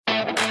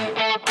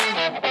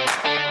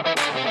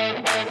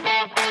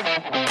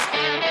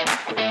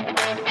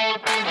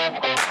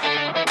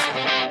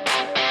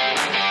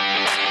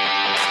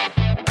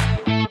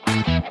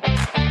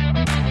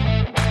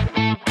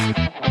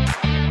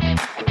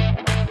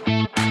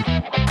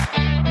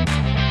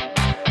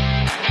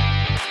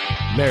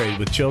Married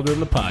with Children,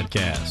 the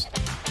podcast,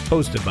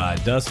 hosted by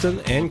Dustin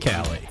and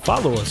Callie.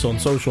 Follow us on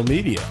social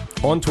media,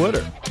 on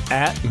Twitter,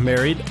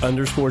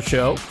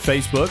 @married_show,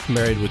 Facebook,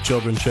 Married with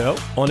Children Show,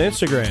 on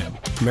Instagram,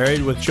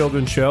 Married with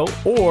Children Show,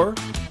 or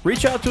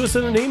reach out to us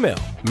in an email,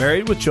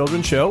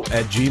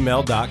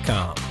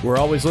 marriedwithchildrenshow@gmail.com. We're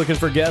always looking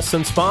for guests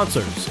and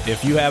sponsors.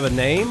 If you have a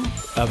name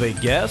of a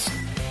guest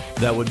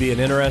that would be an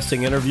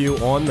interesting interview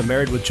on the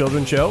Married with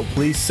Children Show,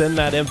 please send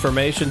that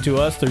information to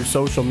us through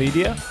social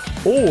media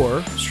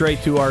or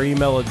straight to our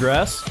email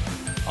address.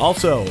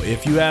 Also,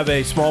 if you have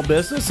a small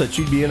business that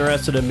you'd be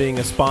interested in being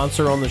a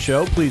sponsor on the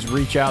show, please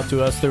reach out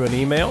to us through an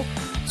email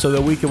so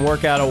that we can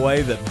work out a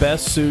way that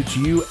best suits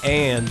you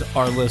and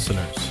our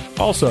listeners.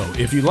 Also,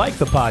 if you like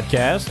the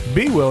podcast,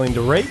 be willing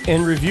to rate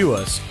and review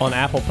us on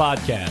Apple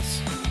Podcasts.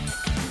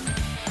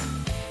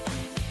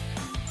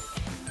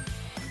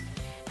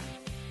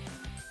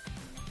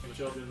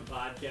 Children, the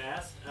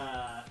podcast.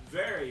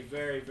 Very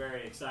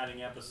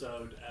exciting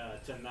episode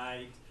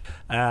tonight.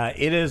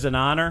 It is an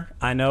honor,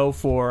 I know,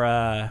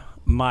 for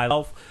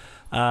myself.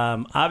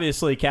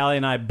 Obviously, Callie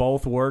and I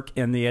both work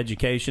in the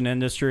education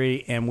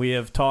industry, and we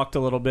have talked a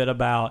little bit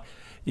about,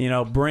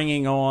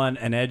 bringing on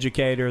an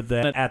educator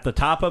that at the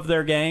top of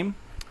their game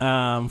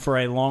for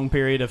a long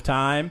period of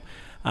time.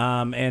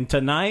 And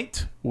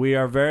tonight, we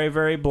are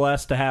very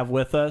blessed to have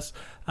with us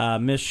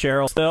Miss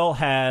Cheryl Still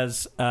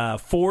has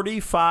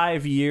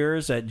 45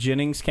 years at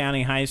Jennings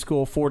County High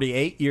School,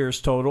 48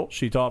 years total.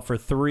 She taught for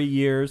 3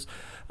 years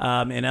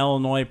in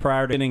Illinois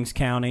prior to Jennings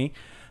County.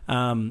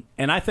 And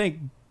I think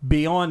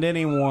beyond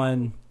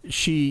anyone,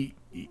 she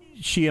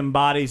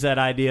embodies that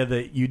idea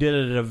that you did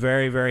it at a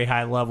very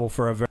high level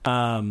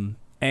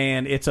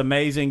and it's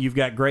amazing. You've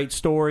got great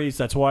stories.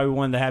 That's why we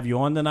wanted to have you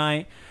on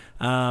tonight.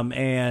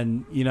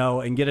 And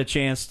get a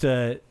chance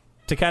to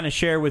kind of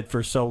share with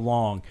for so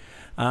long.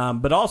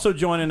 But also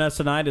joining us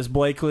tonight is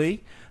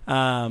Blakely.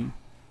 I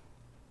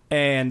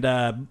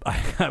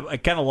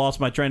kind of lost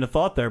my train of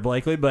thought there,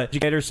 Blakely, but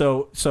educator.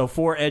 So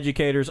 4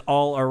 educators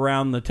all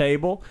around the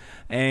table.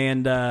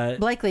 And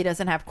Blakely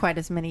doesn't have quite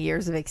as many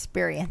years of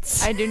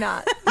experience. I do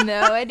not.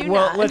 No, I do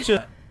well,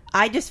 not.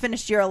 I just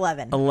finished year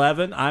 11.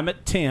 11. I'm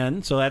at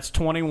 10, so that's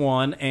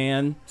 21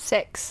 and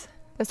 6.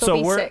 This will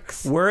be we're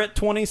 6. We're at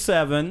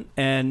 27,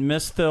 and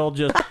Miss Thill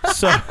just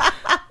so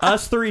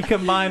us 3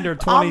 combined are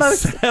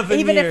 27 Almost,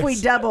 even years. if we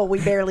double,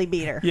 we barely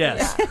beat her.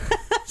 Yes. Yeah.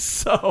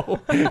 So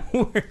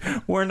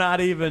we're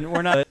not.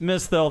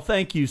 Miss Thill,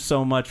 thank you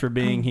so much for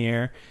being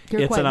here.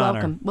 You're it's quite an honor.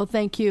 welcome. Well,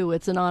 thank you.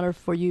 It's an honor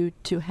for you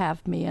to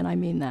have me, and I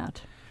mean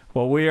that.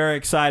 Well, we are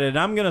excited.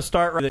 I'm going to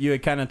start with what you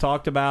had kind of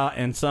talked about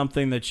and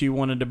something that you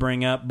wanted to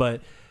bring up,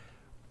 but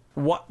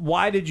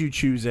why did you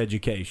choose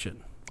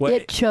education?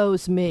 It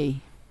chose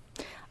me.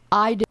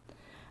 I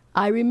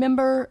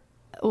remember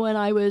when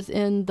I was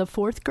in the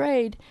 4th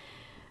grade,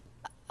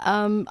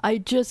 I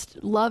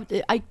just loved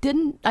it. I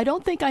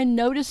don't think I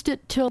noticed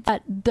it till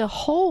that the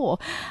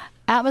whole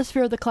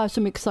atmosphere of the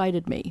classroom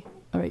excited me.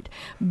 All right.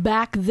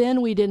 Back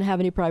then, we didn't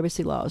have any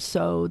privacy laws,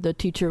 so the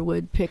teacher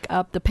would pick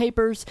up the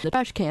papers, the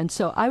trash can.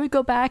 So I would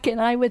go back and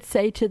I would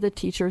say to the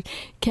teacher,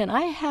 "Can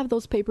I have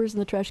those papers in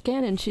the trash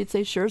can?" And she'd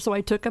say, "Sure." So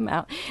I took them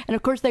out, and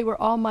of course, they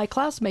were all my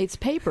classmates'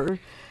 paper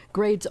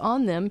grades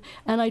on them,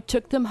 and I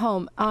took them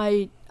home.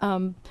 I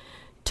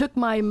took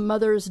my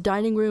mother's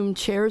dining room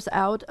chairs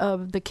out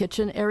of the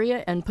kitchen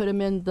area and put them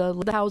in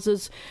the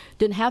houses.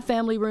 Didn't have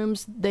family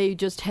rooms. They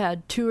just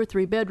had 2 or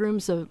 3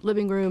 bedrooms, a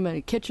living room and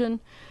a kitchen,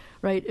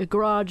 right, a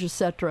garage,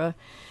 etc.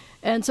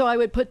 And so I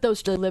would put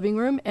those to the living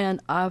room,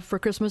 and for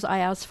Christmas I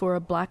asked for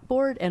a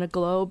blackboard and a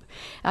globe.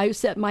 I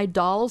set my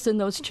dolls in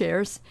those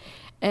chairs,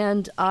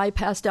 and I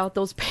passed out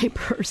those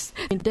papers.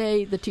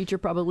 Today, the teacher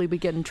probably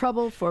would get in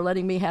trouble for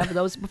letting me have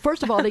those.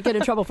 First of all, they get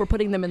in trouble for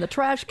putting them in the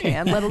trash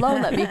can, let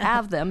alone let me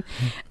have them.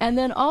 And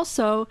then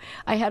also,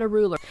 I had a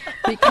ruler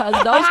because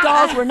those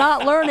dolls were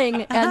not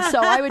learning. And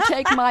so I would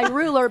take my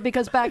ruler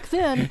because back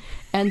then,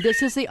 and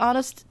this is the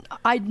honest,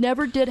 I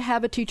never did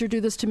have a teacher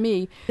do this to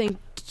me.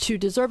 To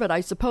deserve it,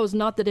 I suppose.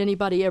 Not that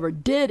anybody ever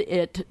did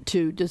it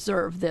to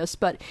deserve this,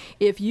 but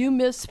if you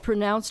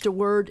mispronounced a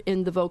word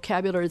in the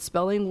vocabulary,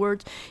 spelling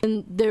words,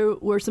 and there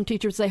were some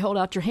teachers, they hold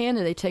out your hand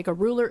and they take a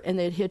ruler and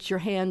they'd hit your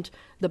hand,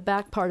 the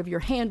back part of your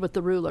hand with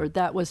the ruler.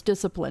 That was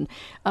discipline.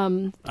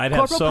 I'd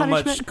have so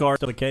much scar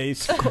to the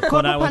case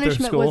when I went through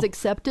school. Punishment was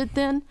accepted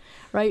then,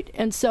 right?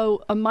 And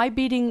so my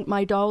beating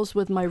my dolls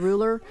with my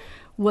ruler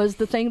was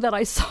the thing that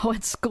I saw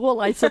at school.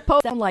 I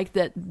suppose like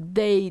that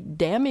they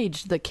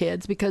damaged the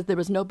kids because there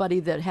was nobody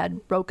that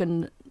had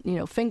broken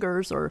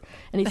fingers or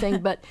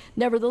anything. But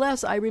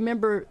nevertheless, I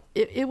remember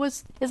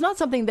it's not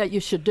something that you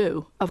should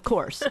do, of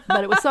course,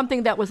 but it was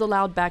something that was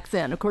allowed back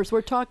then. Of course,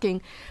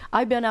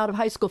 I've been out of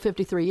high school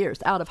 53 years,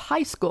 out of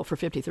high school for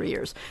 53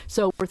 years.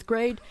 So 4th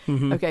grade,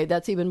 okay,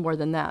 that's even more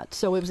than that.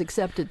 So it was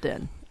accepted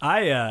then.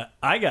 I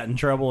got in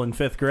trouble in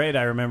 5th grade,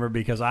 I remember,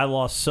 because I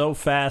lost so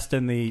fast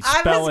in the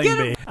spelling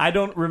bee. I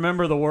don't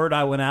remember the word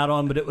I went out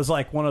on, but it was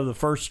like one of the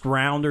first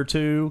round or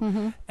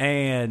two,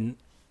 and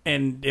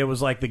it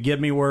was like the give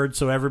me word,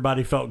 so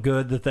everybody felt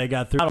good that they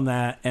got through on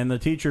that. And the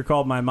teacher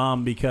called my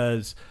mom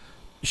because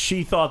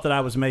she thought that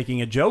I was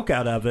making a joke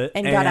out of it.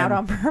 And got out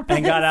on purpose.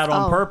 And got out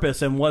on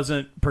purpose and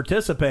wasn't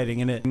participating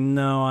in it.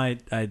 No, I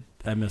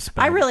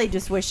misspelled. I really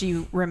just wish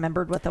you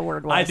remembered what the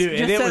word was. I do.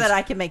 Just so that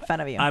I can make fun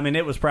of you. I mean,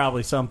 it was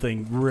probably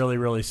something really,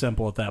 really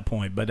simple at that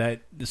point, but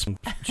it's a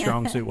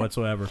strong suit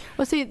whatsoever.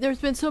 Well, see, there's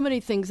been so many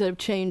things that have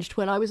changed.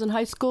 When I was in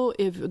high school,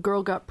 if a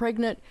girl got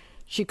pregnant,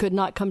 she could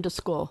not come to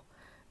school.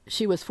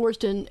 She was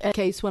forced in a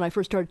case when I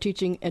first started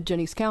teaching at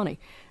Jennings County.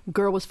 A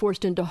girl was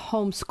forced into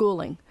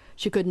homeschooling.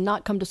 She could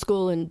not come to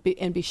school and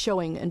be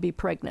showing and be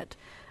pregnant.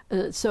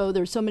 So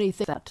there's so many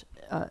things that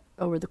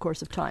over the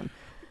course of time.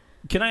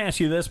 Can I ask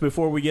you this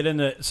before we get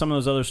into some of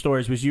those other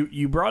stories? Because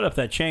you brought up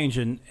that change,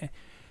 and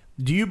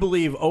do you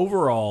believe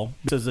overall,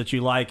 bits that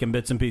you like and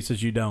bits and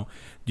pieces you don't,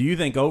 do you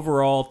think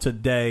overall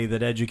today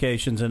that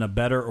education's in a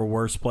better or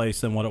worse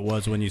place than what it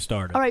was when you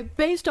started? All right,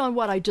 based on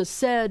what I just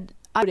said,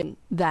 I wouldn't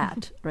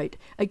that, right?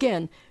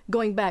 Again,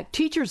 going back,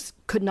 teachers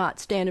could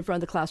not stand in front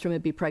of the classroom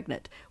and be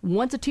pregnant.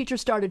 Once a teacher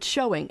started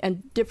showing,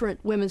 and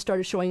different women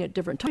started showing at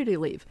different maternity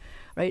leave,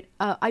 right?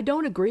 I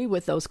don't agree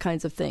with those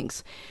kinds of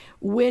things.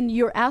 When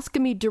you're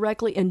asking me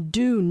directly, and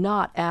do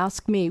not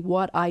ask me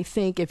what I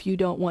think if you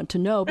don't want to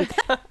know.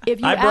 Because if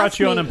you I brought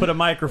you on and put a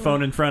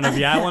microphone in front of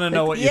you. I want to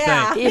know what you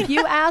think. If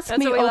you ask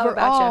me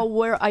overall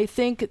where I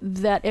think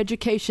that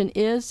education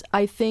is,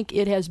 I think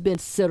it has been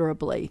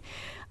considerably.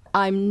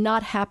 I'm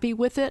not happy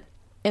with it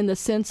in the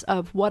sense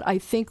of what I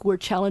think we're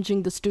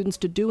challenging the students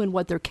to do and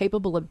what they're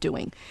capable of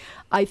doing.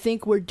 I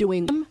think we're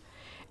doing them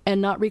and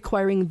not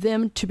requiring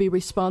them to be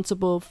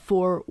responsible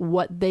for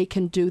what they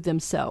can do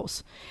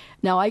themselves.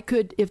 Now, I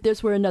could, if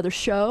this were another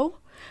show,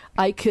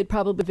 I could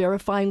probably be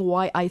verifying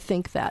why I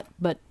think that,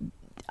 but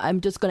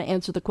I'm just going to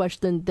answer the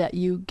question that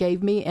you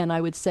gave me, and I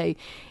would say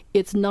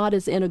it's not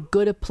as in a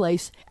good a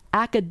place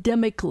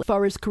academically as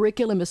far as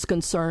curriculum is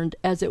concerned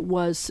as it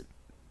was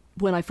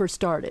when I first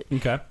started.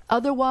 Okay.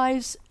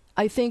 Otherwise,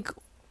 I think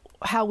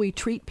how we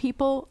treat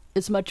people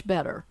is much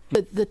better.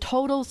 The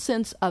total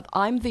sense of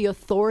I'm the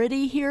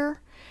authority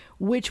here,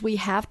 which we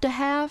have to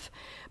have,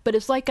 but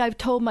it's like I've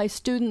told my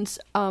students,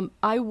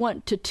 I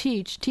want to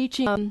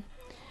teaching,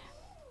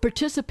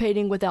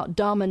 participating without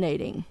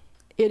dominating.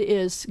 It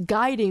is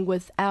guiding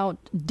without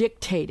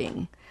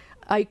dictating.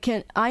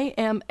 I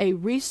am a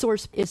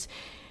resource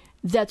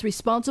that's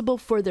responsible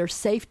for their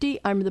safety.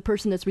 I'm the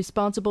person that's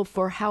responsible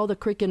for how the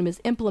curriculum is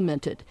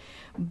implemented.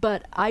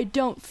 But I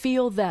don't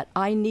feel that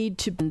I need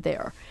to be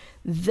there.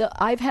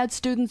 I've had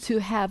students who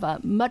have a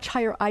much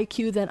higher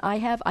IQ than I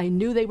have. I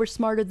knew they were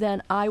smarter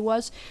than I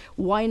was.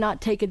 Why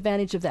not take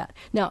advantage of that?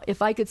 Now,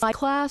 if I could see my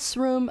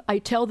classroom, I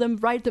tell them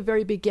right at the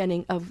very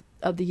beginning of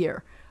the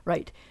year,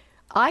 right?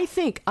 I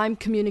think I'm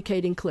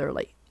communicating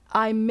clearly.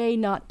 I may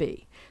not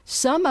be.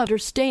 Some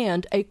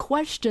understand a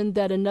question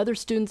that another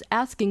student's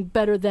asking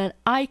better than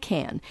I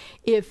can.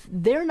 If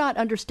they're not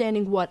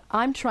understanding what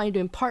I'm trying to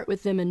impart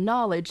with them in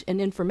knowledge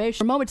and information,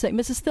 for a moment say,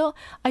 Mrs. Thill,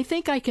 I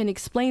think I can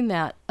explain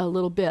that a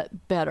little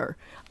bit better.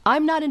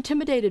 I'm not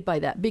intimidated by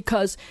that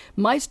because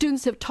my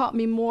students have taught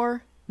me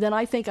more than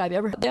I think I've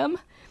ever had them.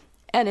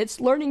 And it's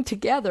learning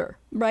together,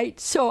 right?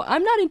 So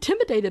I'm not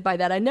intimidated by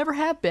that. I never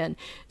have been.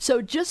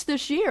 So just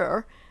this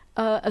year,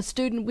 a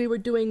student, we were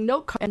doing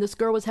note cards, and this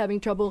girl was having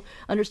trouble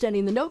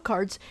understanding the note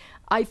cards.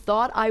 I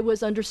thought I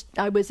was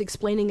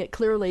explaining it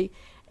clearly,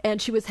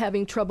 and she was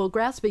having trouble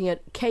grasping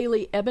it.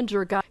 Kaylee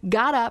Ebinger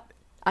got up.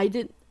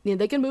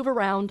 They can move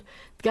around.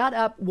 Got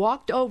up,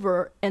 walked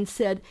over, and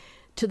said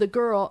to the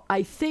girl,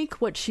 I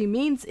think what she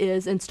means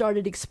is, and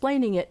started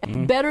explaining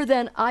it better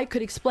than I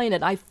could explain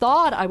it. I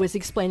thought I was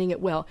explaining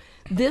it well.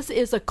 This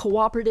is a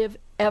cooperative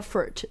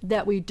effort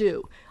that we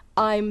do.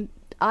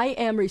 I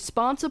am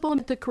responsible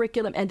for the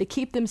curriculum and to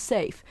keep them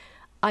safe.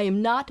 I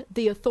am not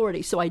the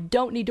authority, so I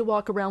don't need to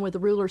walk around with a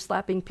ruler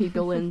slapping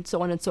people and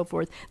so on and so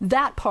forth.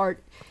 That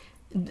part,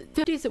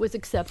 50s, it was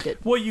accepted.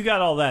 Well, you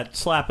got all that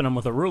slapping them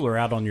with a ruler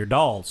out on your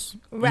dolls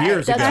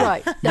years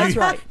ago. That's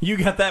right. You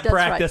got that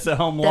practice at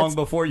home long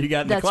before you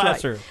got in the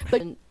classroom. Right.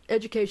 But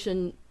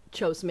education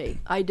chose me.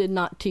 I did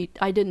not teach.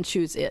 I didn't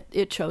choose it.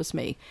 It chose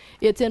me.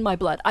 It's in my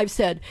blood. I've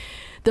said,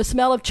 the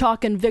smell of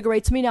chalk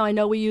invigorates me. Now I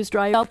know we use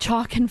dry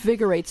chalk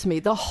invigorates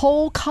me. The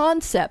whole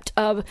concept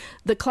of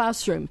the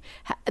classroom,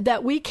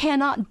 that we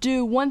cannot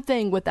do one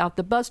thing without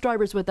the bus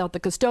drivers, without the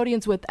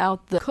custodians,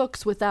 without the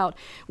cooks,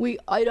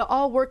 it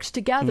all works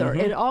together.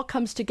 It all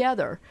comes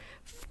together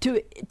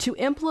to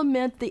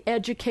implement the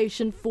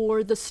education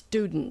for the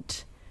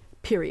student.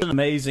 Period. It's an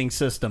amazing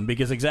system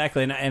because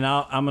exactly, and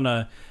I'm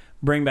gonna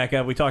bring back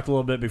up, we talked a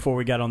little bit before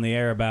we got on the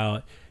air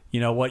about,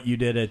 what you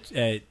did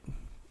at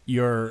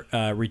your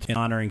retention,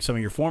 honoring some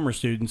of your former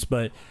students.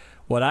 But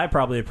what I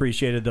probably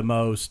appreciated the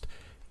most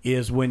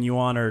is when you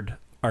honored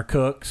our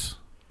cooks,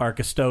 our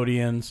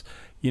custodians,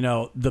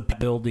 the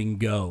building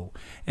go.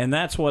 And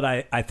that's what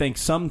I think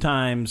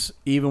sometimes,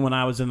 even when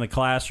I was in the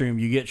classroom,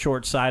 you get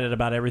short-sighted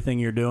about everything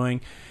you're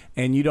doing,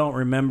 and you don't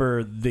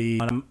remember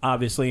I'm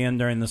obviously in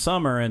during the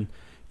summer, and,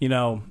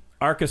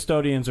 our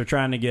custodians are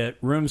trying to get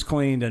rooms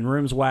cleaned and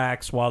rooms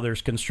waxed while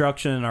there's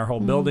construction and our whole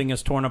building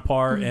is torn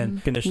apart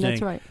and conditioning.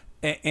 That's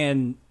right.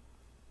 And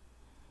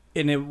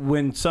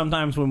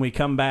sometimes when we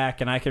come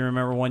back, and I can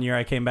remember one year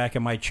I came back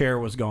and my chair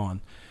was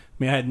gone. I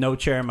mean, I had no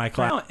chair in my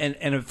class. And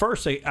at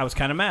first I was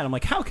kind of mad. I'm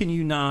like, how can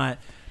you not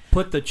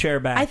put the chair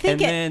back?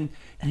 Then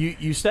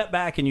you step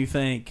back and you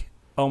think,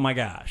 oh my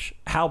gosh,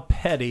 how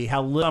petty,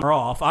 how little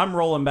off. I'm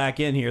rolling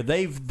back in here.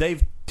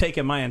 They've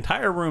taken my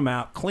entire room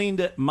out, cleaned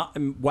it,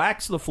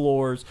 waxed the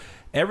floors.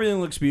 Everything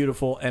looks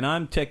beautiful, and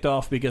I'm ticked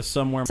off because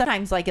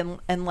sometimes, like,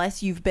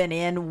 unless you've been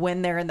in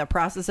when they're in the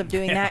process of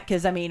doing that,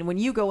 because, I mean, when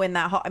you go in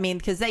that,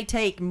 because they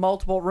take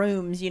multiple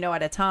rooms,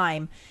 at a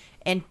time,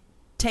 and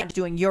take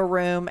doing your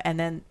room, and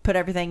then put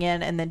everything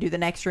in, and then do the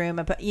next room,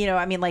 and put,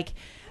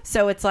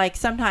 so it's like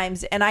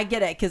sometimes, and I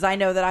get it, because I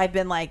know that I've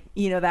been like,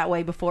 that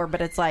way before, but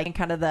it's like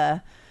kind of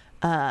the,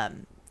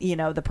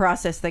 the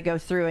process they go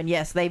through, and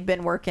yes, they've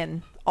been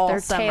working all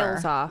their summer.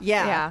 tails off.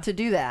 Yeah, to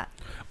do that.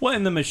 Well,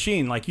 and the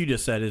machine, like you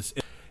just said,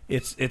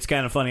 it's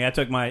kind of funny.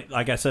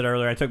 Like I said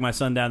earlier, I took my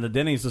son down to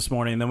Denny's this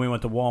morning, and then we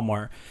went to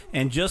Walmart.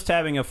 And just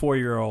having a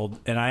 4-year-old,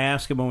 and I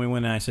asked him when we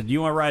went in, I said, do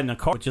you want to ride in a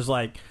car? Which is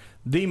like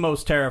the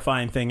most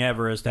terrifying thing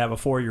ever, is to have a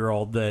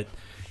 4-year-old that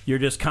you're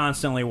just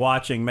constantly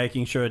watching,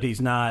 making sure that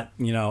he's not,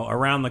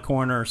 around the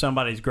corner or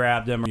somebody's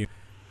grabbed him.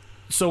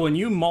 So when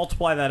you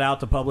multiply that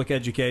out to public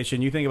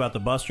education, you think about the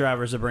bus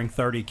drivers that bring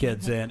 30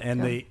 kids in,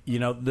 and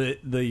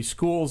the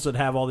schools that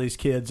have all these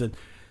kids, and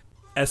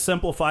as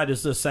simplified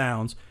as this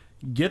sounds,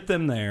 get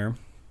them there,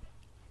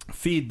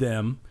 feed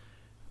them,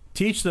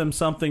 teach them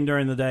something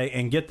during the day,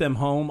 and get them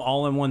home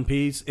all in one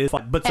piece.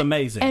 But it's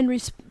amazing.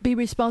 And be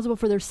responsible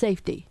for their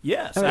safety.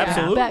 Yes,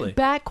 absolutely.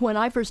 Back when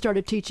I first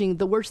started teaching,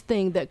 the worst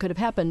thing that could have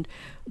happened,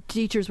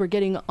 teachers were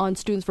getting on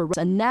students for,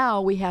 and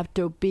now we have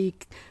to be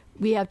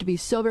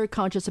so very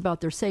conscious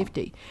about their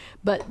safety.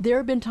 But there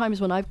have been times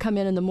when I've come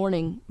in the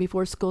morning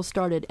before school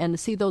started and to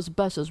see those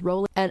buses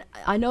rolling. And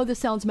I know this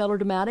sounds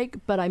melodramatic,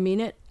 but I mean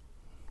it.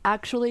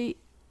 Actually,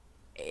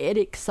 it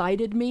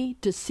excited me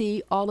to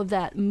see all of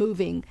that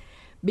moving,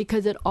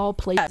 because it all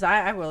plays.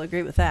 I will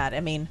agree with that.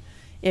 I mean,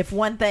 if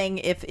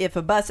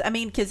a bus,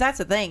 because that's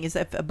the thing, is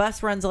if a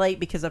bus runs late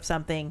because of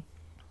something,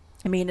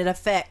 it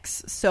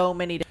affects so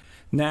many.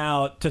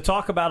 Now, to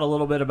talk about a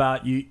little bit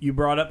about, you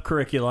brought up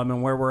curriculum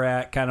and where we're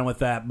at kind of with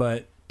that,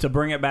 but to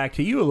bring it back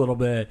to you a little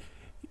bit,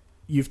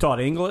 you've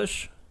taught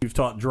English, you've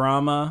taught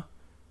drama.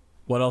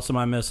 What else am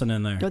I missing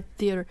in there?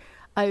 Theater.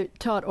 I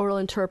taught oral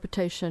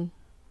interpretation.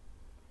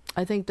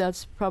 I think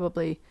that's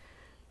probably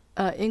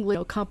English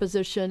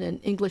composition and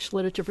English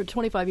literature. For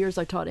 25 years,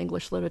 I taught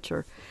English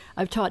literature.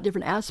 I've taught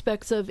different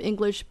aspects of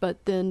English,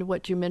 but then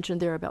what you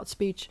mentioned there about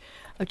speech,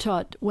 I've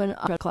taught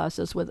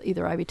classes with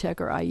either Ivy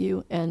Tech or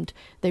IU, and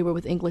they were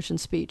with English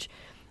and speech.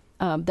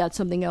 That's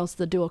something else,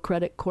 the dual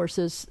credit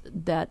courses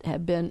that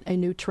have been a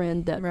new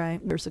trend that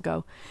years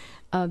ago.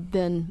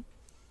 Then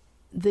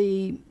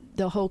the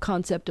whole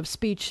concept of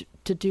speech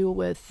to do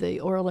with the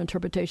oral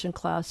interpretation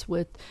class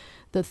with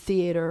the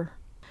theater,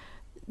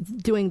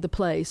 doing the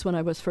plays when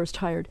I was first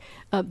hired.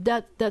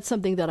 That's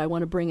something that I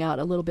want to bring out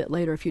a little bit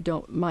later, if you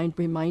don't mind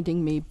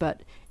reminding me.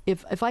 But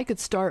if I could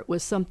start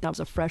with something, I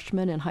was a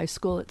freshman in high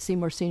school at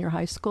Seymour Senior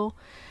High School.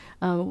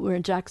 We're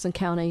in Jackson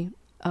County.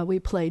 We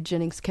played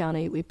Jennings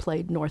County. We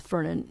played North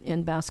Vernon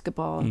in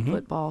basketball and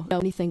football. Know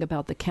anything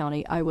about the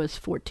county? I was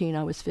 14.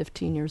 I was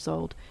 15 years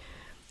old.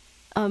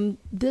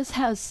 This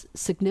has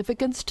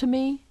significance to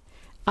me.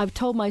 I've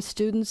told my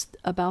students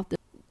about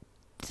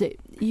this.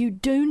 You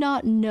do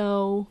not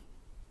know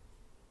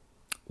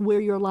where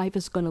your life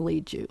is going to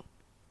lead you.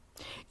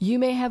 You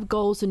may have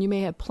goals and you may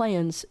have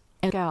plans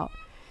and out,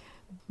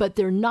 but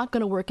they're not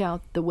going to work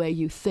out the way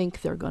you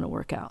think they're going to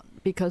work out,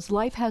 because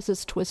life has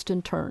its twists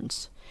and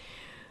turns.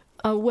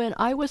 When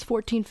I was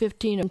 14,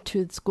 15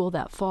 to school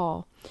that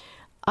fall,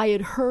 I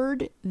had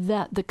heard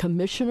that the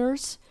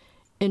commissioners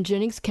in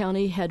Jennings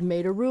County had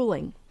made a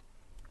ruling.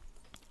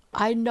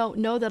 I don't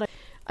know that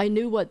I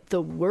knew what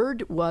the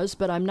word was,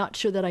 but I'm not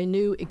sure that I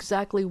knew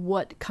exactly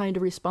what kind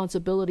of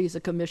responsibilities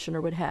a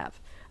commissioner would have,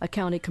 a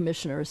county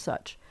commissioner as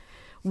such.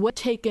 What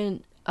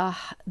taken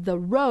the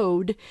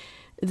road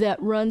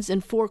that runs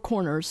in Four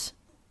Corners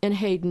in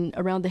Hayden,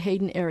 around the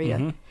Hayden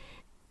area,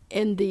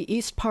 in the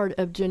east part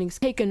of Jennings,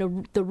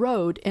 taken the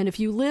road, and if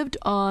you lived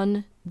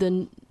on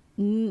the,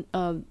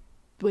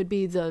 would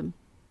be the,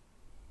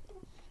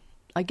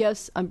 I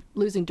guess I'm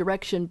losing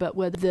direction, but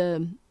with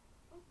the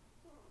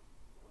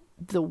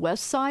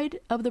west side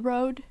of the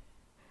road,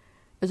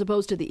 as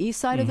opposed to the east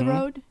side of the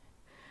road,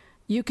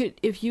 You could,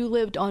 if you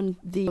lived on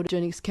the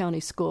Jennings County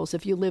schools,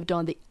 if you lived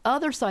on the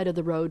other side of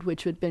the road,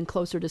 which would have been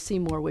closer to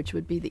Seymour, which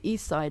would be the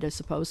east side, I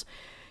suppose,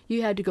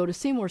 you had to go to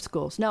Seymour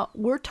schools. Now,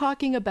 we're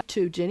talking about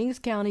 2 Jennings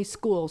County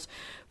schools,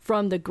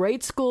 from the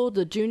grade school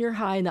to junior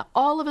high. Now,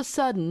 all of a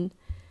sudden,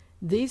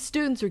 these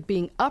students are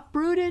being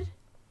uprooted,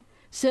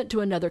 sent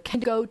to another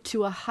county, go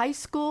to a high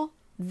school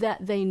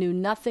that they knew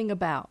nothing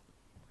about.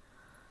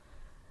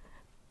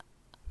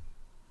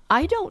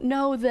 I don't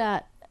know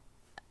that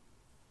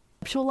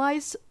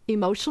conceptualize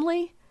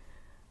emotionally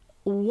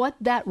what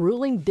that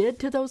ruling did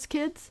to those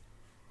kids,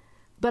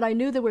 but I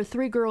knew there were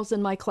 3 girls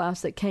in my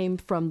class that came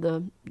from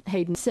the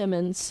Hayden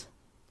Simmons,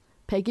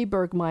 Peggy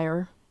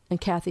Bergmeyer, and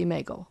Kathy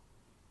Magel.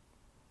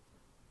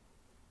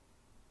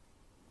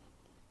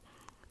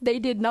 They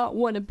did not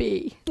wanted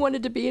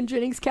to be in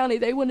Jennings County.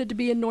 They wanted to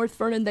be in North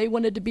Vernon. They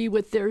wanted to be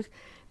with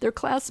their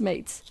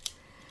classmates.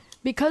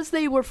 Because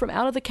they were from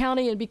out of the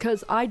county, and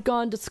because I'd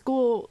gone to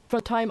school from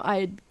the time I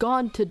had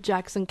gone to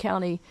Jackson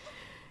County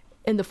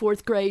in the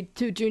 4th grade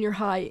to junior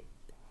high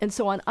and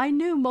so on, I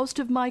knew most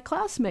of my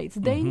classmates.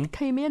 They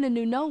came in and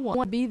knew no one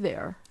would be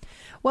there.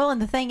 Well,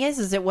 and the thing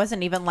is it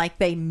wasn't even like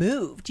they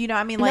moved. You know,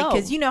 I mean, like,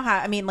 because you know how,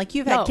 I mean, like,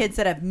 you've had kids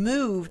that have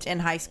moved in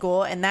high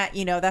school, and that,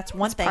 you know, that's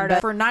one thing.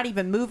 But for not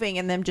even moving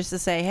and them just to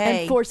say,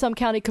 hey. And for some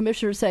county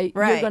commissioners to say,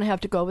 you're going to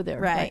have to go over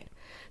there. Right.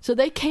 So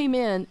they came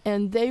in,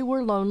 and they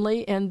were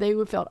lonely, and they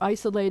felt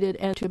isolated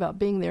and about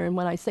being there. And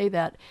when I say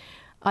that,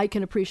 I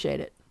can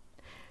appreciate it.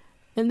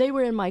 And they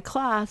were in my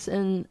class,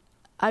 and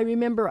I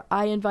remember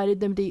I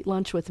invited them to eat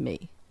lunch with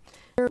me.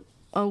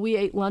 We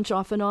ate lunch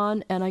off and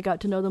on, and I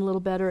got to know them a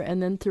little better.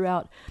 And then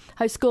throughout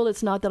high school,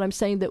 it's not that I'm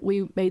saying that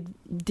we made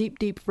deep,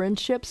 deep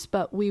friendships,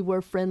 but we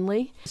were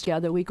friendly.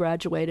 Together, we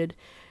graduated.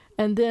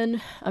 And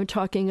then I'm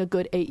talking a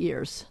good 8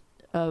 years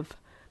of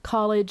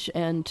college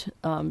and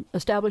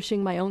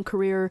establishing my own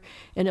career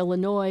in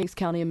Illinois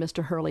County, and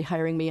Mr. Hurley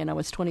hiring me, and I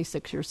was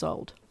 26 years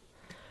old.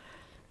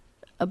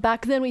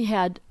 Back then we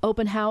had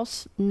open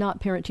house,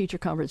 not parent-teacher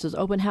conferences.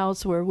 Open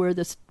house where we're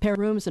the parent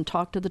rooms and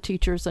talk to the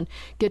teachers and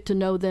get to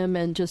know them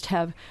and just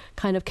have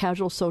kind of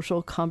casual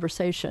social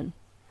conversation.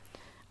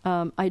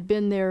 I'd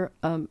been there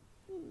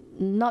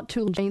not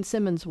too long. Jane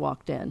Simmons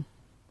walked in.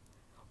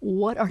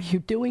 What are you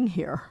doing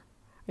here?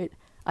 Right?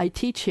 I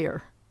teach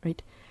here.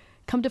 Right?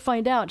 Come to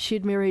find out,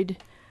 she'd married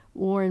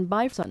Warren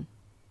Bifson.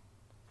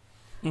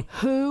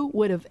 Who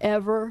would have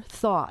ever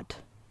thought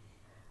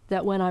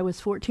that when I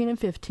was 14 and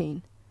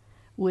 15,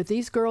 with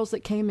these girls that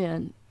came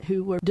in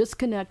who were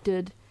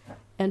disconnected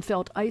and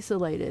felt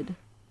isolated,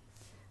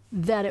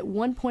 that at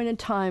one point in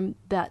time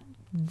that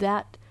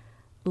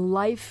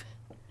life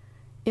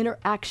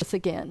interacts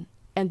again,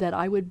 and that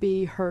I would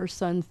be her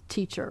son's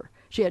teacher.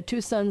 She had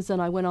 2 sons,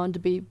 and I went on to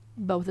be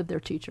both of their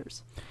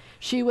teachers.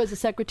 She was a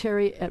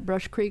secretary at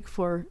Brush Creek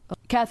for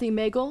Kathy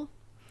Magel.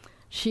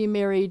 She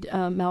married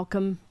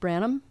Malcolm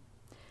Branham.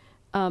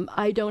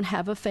 I don't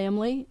have a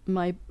family.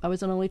 I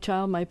was an only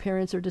child. My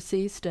parents are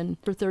deceased and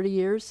for 30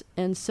 years.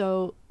 And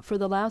so for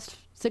the last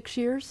 6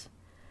 years,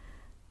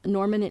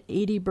 Norman and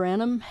Edie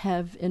Branham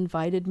have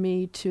invited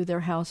me to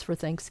their house for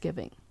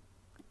Thanksgiving.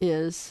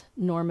 Is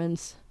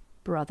Norman's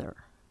brother.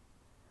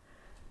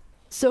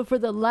 So for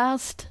the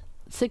last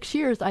 6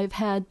 years, I've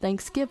had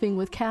Thanksgiving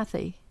with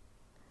Kathy.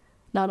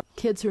 Not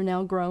kids who are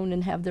now grown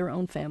and have their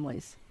own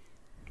families.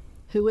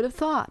 Who would have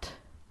thought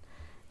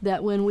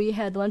that when we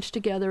had lunch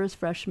together as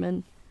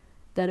freshmen,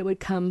 that it would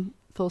come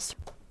full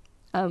circle?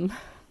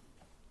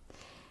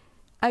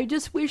 I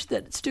just wish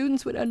that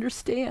students would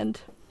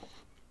understand,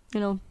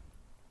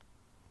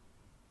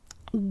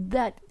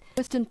 that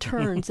twists and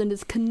turns and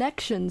its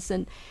connections,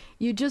 and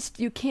you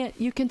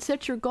can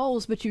set your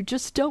goals, but you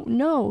just don't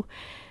know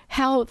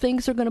how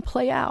things are going to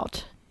play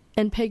out.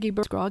 And Peggy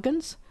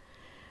Scroggins,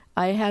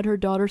 I had her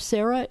daughter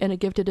Sarah in a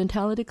gifted and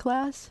talented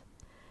class.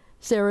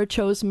 Sarah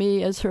chose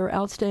me as her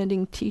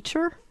outstanding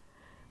teacher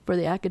for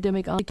the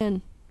academic honor.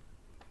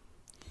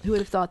 Who would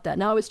have thought that?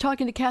 Now, I was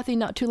talking to Kathy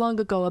not too long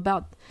ago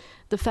about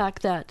the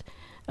fact that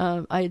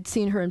I had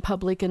seen her in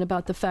public, and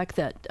about the fact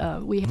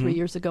that we had 3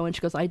 years ago, and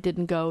she goes, I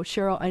didn't go.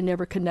 Cheryl, I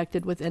never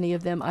connected with any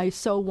of them. I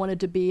so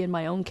wanted to be in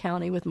my own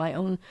county with my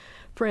own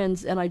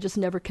friends, and I just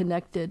never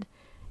connected.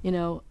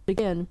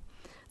 Again,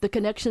 the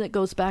connection that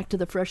goes back to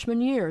the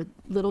freshman year,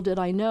 little did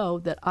I know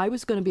that I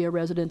was going to be a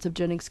resident of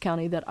Jennings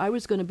County, that I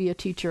was going to be a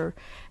teacher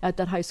at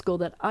that high school,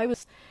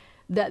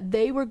 that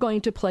they were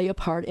going to play a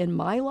part in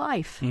my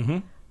life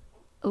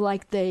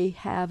like they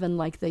have and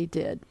like they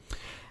did.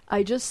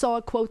 I just saw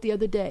a quote the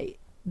other day.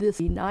 This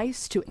be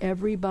nice to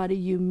everybody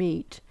you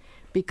meet,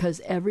 because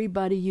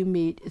everybody you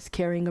meet is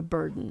carrying a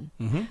burden.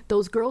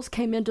 Those girls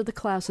came into the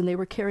class and they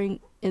were carrying,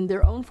 in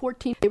their own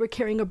 14, they were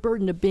carrying a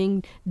burden of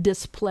being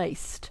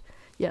displaced.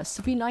 Yes,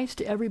 be nice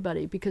to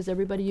everybody, because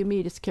everybody you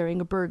meet is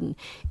carrying a burden.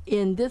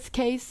 In this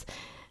case,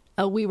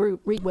 we were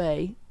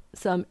away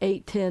some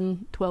 8,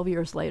 10, 12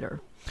 years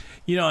later.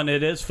 And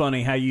it is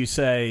funny how you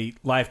say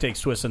life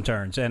takes twists and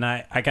turns. And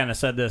I kind of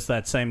said this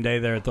that same day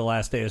there at the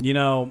last day.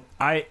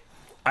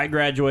 I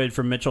graduated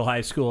from Mitchell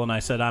High School, and I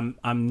said,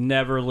 I'm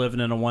never living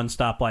in a one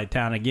stoplight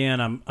town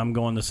again. I'm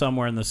going to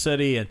somewhere in the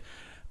city, and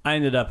I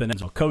ended up in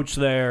Evansville. Coached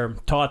there,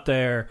 taught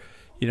there.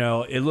 You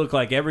know, it looked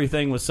like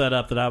everything was set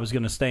up that I was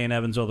going to stay in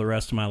Evansville the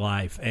rest of my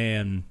life.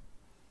 And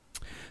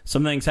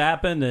some things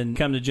happened, and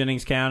come to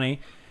Jennings County.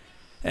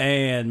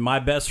 And my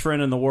best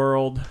friend in the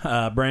world,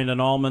 Brandon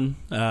Allman,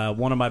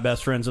 one of my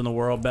best friends in the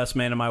world, best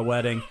man at my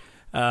wedding,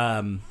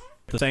 at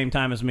the same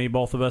time as me,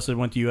 both of us had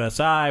went to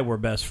USI. We're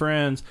best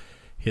friends.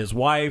 His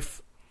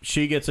wife,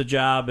 she gets a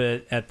job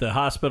at the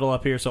hospital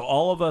up here. So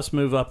all of us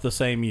move up the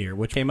same year,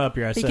 which came up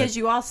here. Because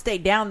you all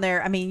stayed down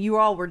there. I mean, you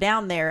all were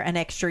down there an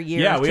extra year.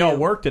 Yeah, we all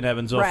worked in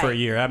Evansville for a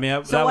year. I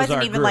mean, so that it was wasn't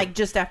our even group. like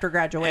just after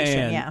graduation.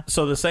 And yeah.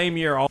 So the same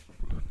year,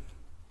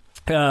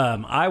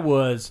 I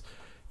was,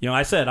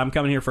 I said, I'm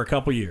coming here for a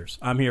couple years.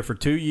 I'm here for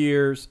 2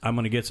 years. I'm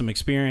going to get some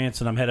experience,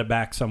 and I'm headed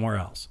back somewhere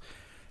else.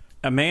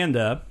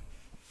 Amanda,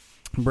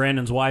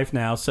 Brandon's wife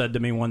now, said to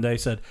me one day,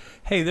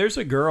 hey, there's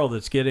a girl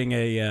that's getting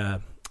a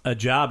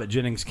job at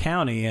Jennings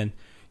County, and,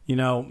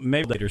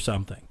 maybe later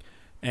something.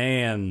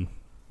 And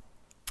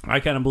I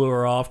kind of blew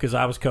her off because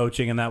I was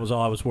coaching, and that was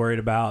all I was worried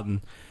about.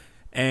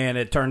 And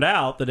it turned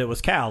out that it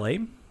was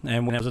Callie,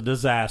 and it was a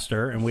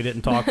disaster, and we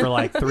didn't talk for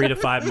like 3 to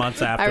 5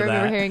 months after that. I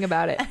remember hearing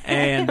about it.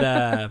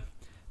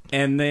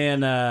 And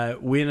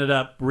then we ended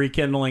up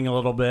rekindling a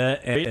little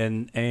bit,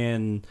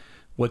 and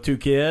with 2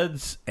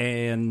 kids,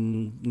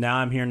 and now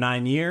I'm here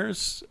 9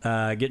 years,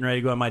 getting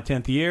ready to go in my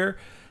 10th year,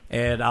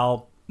 and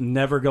I'll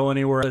never go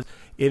anywhere.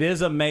 It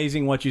is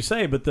amazing what you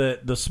say, but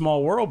the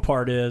small world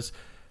part is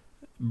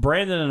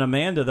Brandon and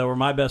Amanda, that were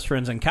my best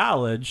friends in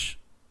college,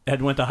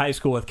 had went to high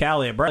school with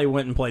Callie at Bradley,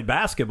 went and played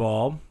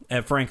basketball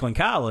at Franklin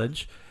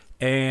College,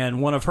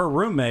 and one of her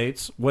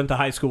roommates went to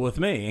high school with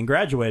me and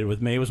graduated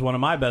with me. It was one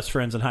of my best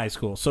friends in high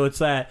school. So it's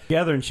that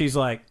together, and she's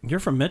like, you're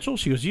from Mitchell?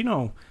 She goes, do you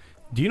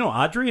know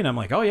Audrey? And I'm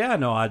like, oh, yeah, I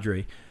know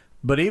Audrey.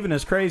 But even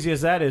as crazy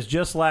as that is,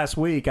 just last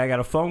week I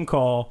got a phone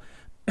call,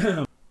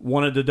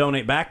 wanted to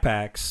donate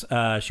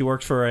backpacks. She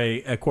works for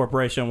a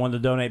corporation, wanted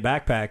to donate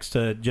backpacks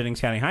to Jennings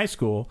County High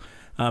School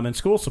and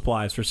school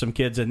supplies for some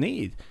kids in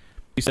need.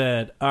 She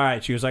said, all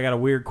right. She goes, I got a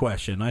weird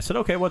question. I said,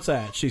 okay, what's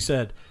that? She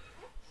said,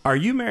 are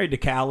you married to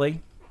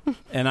Callie?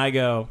 And I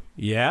go,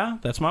 yeah,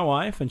 that's my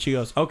wife. And she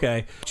goes,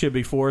 okay, should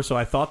be 4, so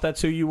I thought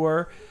that's who you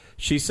were.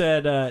 She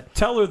said,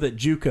 tell her that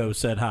JUCO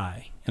said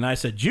hi. And I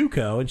said,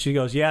 JUCO? And she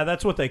goes, yeah,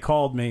 that's what they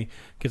called me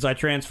because I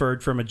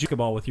transferred from a JUCO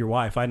ball with your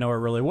wife. I know her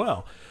really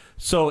well.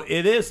 So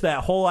it is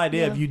that whole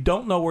idea of you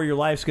don't know where your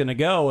life's going to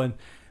go. And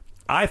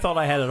I thought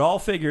I had it all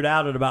figured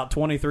out at about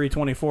 23,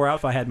 24.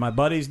 If I had my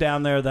buddies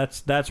down there,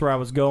 that's where I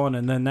was going.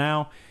 And then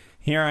now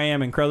here I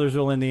am in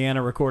Crothersville,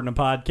 Indiana, recording a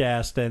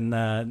podcast, and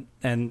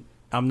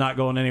I'm not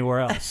going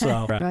anywhere else.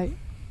 So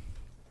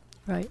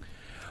Right.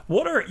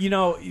 What are,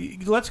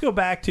 let's go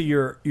back to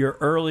your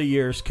early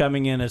years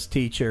coming in as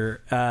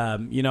teacher.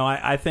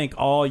 I think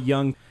all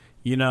young,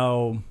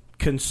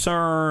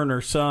 concern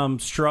or some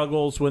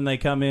struggles when they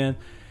come in.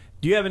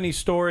 Do you have any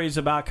stories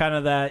about kind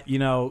of that,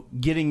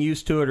 getting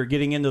used to it or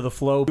getting into the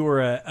flow? You were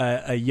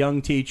a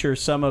young teacher,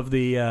 some of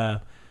the,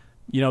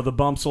 the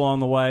bumps along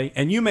the way.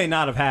 And you may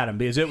not have had them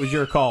because it was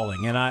your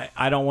calling. And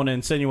I don't want to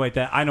insinuate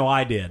that. I know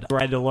I did.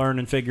 I had to learn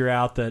and figure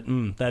out that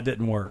that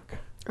didn't work.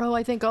 Oh,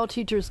 I think all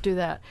teachers do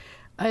that.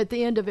 At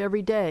the end of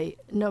every day,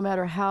 no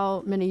matter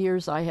how many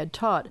years I had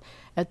taught,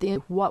 at the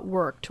end, what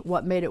worked,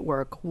 what made it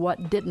work,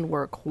 what didn't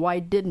work, why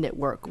didn't it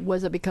work?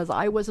 Was it because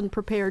I wasn't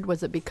prepared?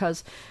 Was it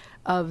because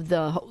of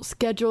the whole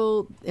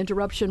schedule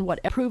interruption? What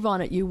improve on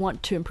it? You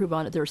want to improve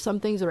on it. There are some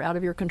things that are out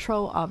of your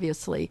control,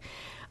 obviously.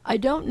 I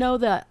don't know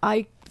that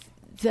I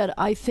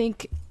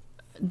think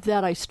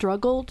that I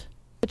struggled.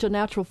 Such a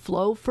natural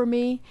flow for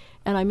me,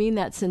 and I mean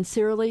that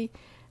sincerely.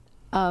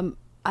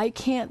 I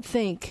can't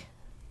think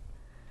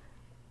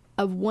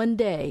of one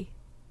day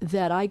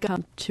that I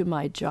got to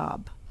my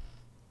job,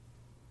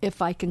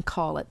 if I can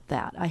call it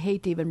that. I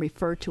hate to even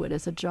refer to it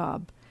as a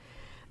job.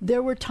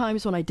 There were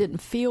times when I didn't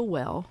feel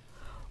well,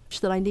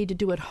 that I need to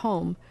do at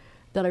home,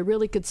 that I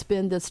really could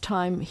spend this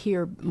time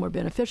here more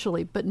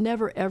beneficially, but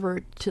never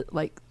ever to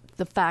like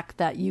the fact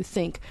that you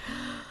think,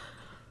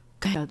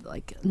 God,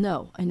 like,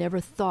 no, I never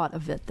thought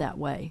of it that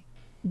way.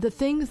 The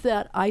things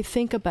that I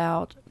think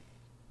about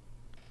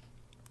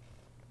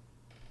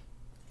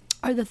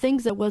are the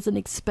things I wasn't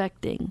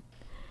expecting.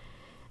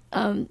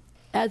 As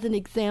an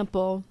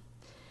example,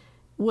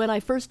 when I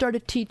first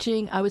started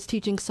teaching, I was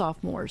teaching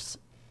sophomores.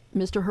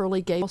 Mr.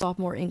 Hurley gave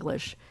sophomore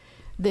English.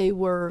 They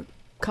were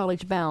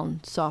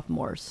college-bound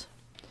sophomores.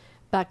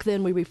 Back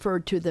then, we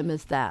referred to them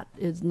as that.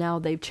 Now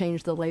they've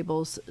changed the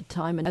labels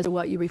time and as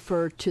what you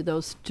refer to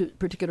those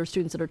particular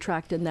students that are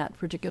tracked in that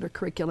particular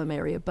curriculum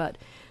area. But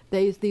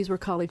these were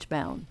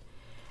college-bound.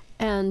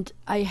 And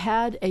I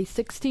had a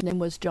 16, name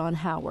was John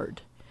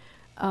Howard.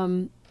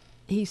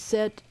 He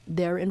sat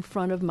there in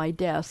front of my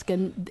desk,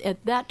 and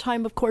at that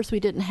time, of course, we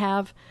didn't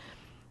have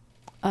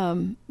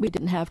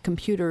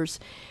computers.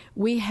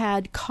 We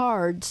had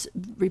cards,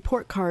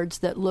 report cards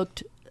that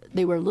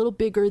were a little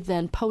bigger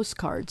than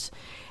postcards,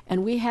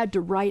 and we had to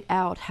write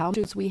out how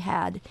many we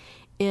had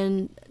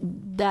in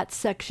that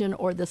section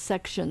or the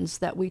sections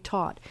that we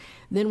taught.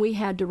 Then we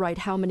had to write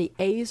how many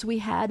A's we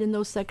had in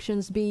those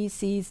sections, B,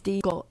 C's,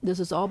 D.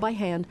 This is all by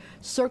hand.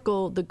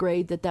 Circle the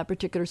grade that that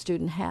particular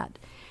student had.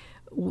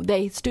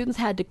 Students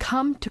had to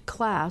come to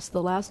class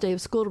the last day of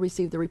school to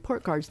receive the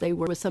report cards. They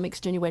were with some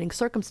extenuating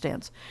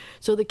circumstance.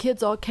 So the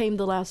kids all came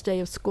the last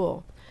day of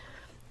school.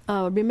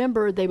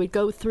 Remember, they would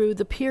go through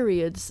the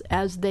periods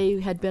as they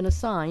had been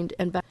assigned,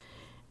 and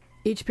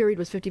each period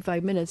was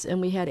 55 minutes,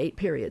 and we had 8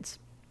 periods.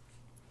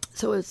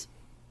 So it's,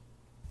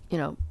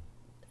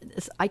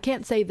 I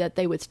can't say that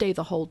they would stay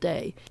the whole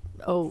day.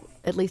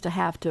 At least a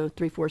half to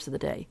 3/4 of the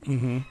day.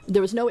 Mm-hmm.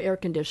 There was no air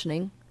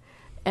conditioning.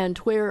 And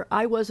where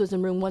I was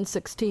in room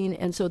 116,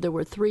 and so there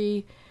were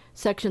 3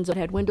 sections that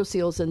had window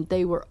seals, and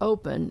they were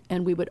open,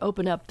 and we would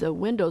open up the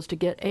windows to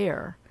get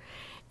air.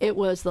 It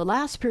was the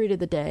last period of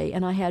the day,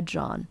 and I had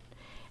John.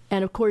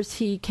 And, of course,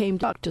 he came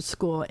to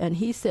school, and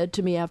he said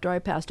to me after I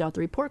passed out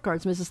the report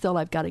cards, "Mrs. Thill,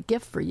 I've got a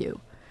gift for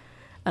you."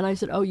 And I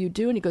said, "Oh, you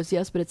do?" And he goes,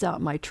 "Yes, but it's out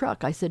in my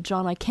truck." I said,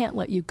 "John, I can't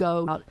let you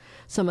go without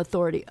some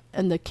authority."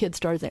 And the kid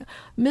started saying,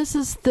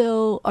 "Mrs.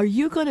 Thill, are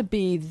you going to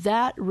be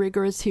that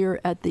rigorous here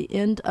at the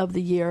end of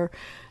the year?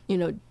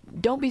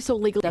 Don't be so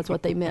legal." That's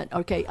what they meant.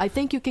 "Okay, I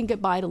think you can get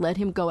by to let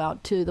him go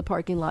out to the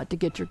parking lot to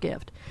get your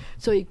gift."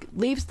 So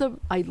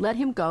I let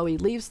him go, he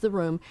leaves the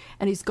room,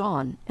 and he's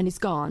gone,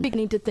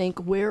 Beginning to think,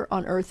 where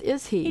on earth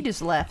is he? He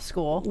just left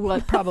school.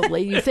 Well,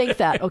 probably. You think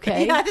that,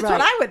 okay? Yeah, that's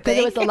what I would think.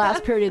 But it was the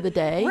last period of the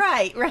day.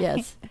 Right.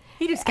 Yes.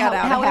 He just got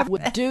out. However,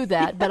 would do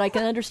that, but I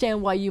can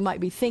understand why you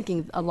might be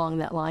thinking along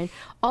that line.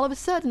 All of a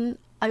sudden,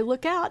 I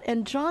look out,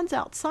 and John's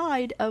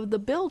outside of the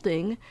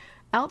building,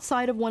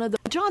 outside of one of the...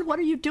 "John, what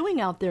are you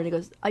doing out there?" And he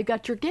goes, "I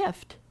got your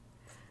gift."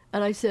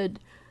 And I said,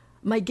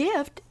 "My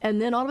gift?"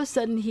 And then all of a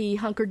sudden he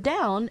hunkered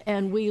down,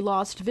 and we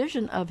lost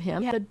vision of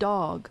him. He had a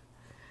dog.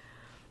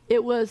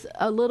 It was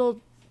a little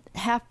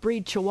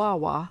half-breed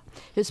Chihuahua.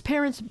 His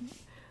parents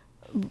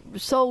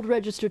sold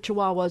registered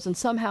Chihuahuas, and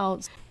somehow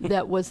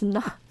that was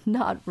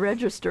not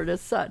registered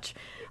as such.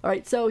 All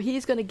right, so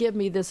he's going to give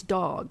me this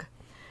dog.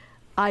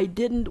 I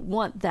didn't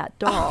want that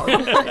dog.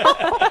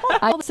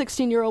 I was a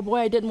 16-year-old boy.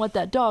 I didn't want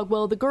that dog.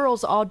 Well, the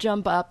girls all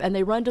jump up, and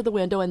they run to the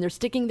window, and they're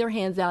sticking their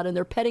hands out, and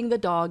they're petting the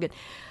dog. And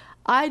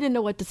I didn't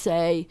know what to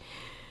say.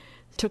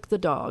 Took the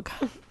dog.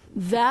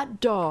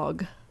 That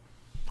dog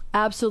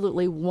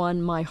absolutely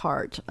won my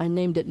heart. I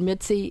named it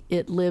Mitzi.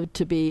 It lived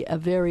to be a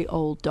very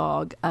old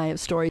dog. I have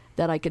stories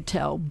that I could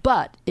tell,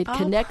 but it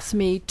connects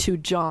me to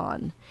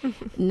John.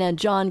 And then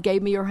John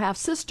gave me her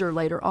half-sister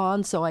later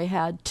on, so I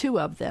had 2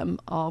 of them,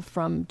 all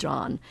from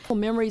John.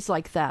 Memories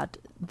like that,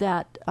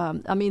 that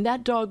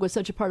dog was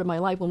such a part of my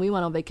life. When we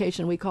went on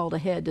vacation, we called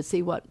ahead to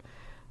see what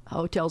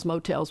hotels,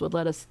 motels would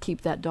let us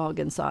keep that dog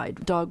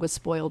inside. Dog was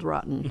spoiled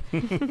rotten.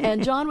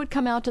 And John would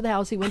come out to the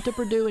house. He went to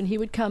Purdue, and he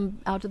would come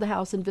out to the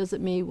house and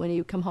visit me when he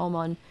would come home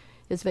on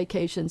his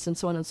vacations and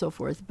so on and so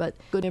forth. But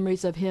good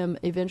memories of him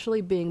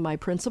eventually being my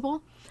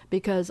principal,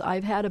 because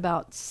I've had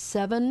about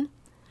 7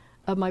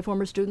 of my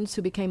former students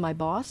who became my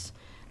boss.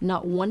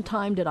 Not one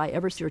time did I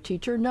ever see her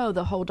teacher. No,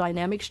 the whole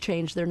dynamics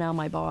changed. They're now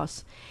my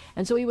boss.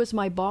 And so he was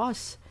my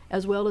boss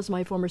as well as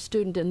my former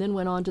student, and then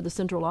went on to the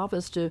central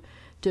office to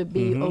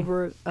be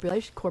over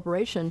a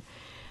corporation.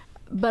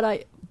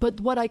 But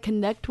what I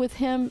connect with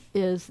him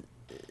is,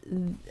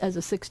 as a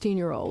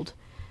 16-year-old,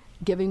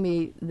 giving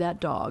me that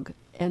dog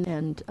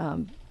and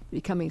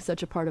becoming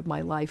such a part of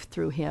my life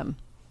through him.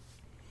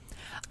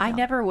 I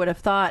never would have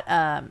thought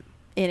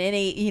in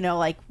any,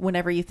 like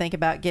whenever you think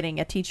about getting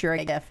a teacher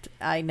a gift,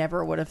 I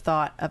never would have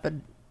thought of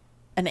an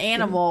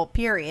animal,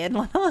 period,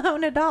 let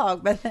alone a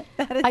dog. But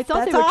I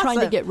thought they were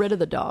trying to get rid of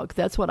the dog.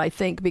 That's what I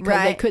think,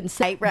 because they couldn't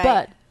say.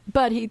 Right.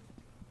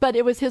 But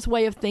it was his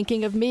way of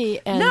thinking of me.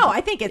 And no,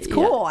 I think it's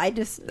cool. I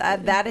just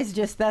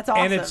that's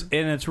awesome.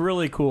 And it's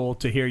really cool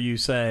to hear you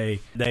say,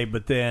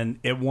 but then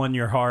it won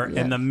your heart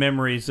and the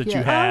memories that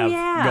you have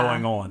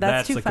going on.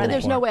 That's too the funny. cool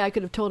There's part. no way I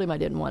could have told him I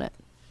didn't want it.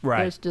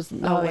 Right. There's just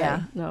no way.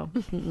 Yeah. No.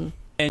 Mm-mm.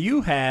 And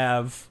you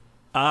have,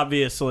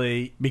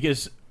 obviously,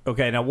 because,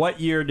 now what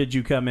year did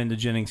you come into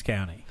Jennings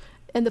County?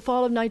 In the fall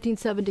of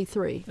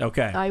 1973.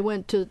 Okay. I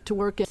went to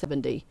work in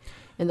 70,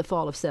 in the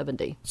fall of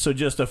 70. So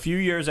just a few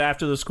years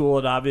after the school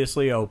had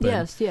obviously opened.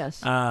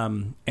 Yes.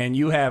 And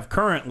you have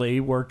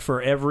currently worked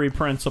for every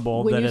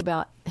principal We that knew is...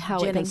 about how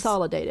it Jennings.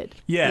 consolidated.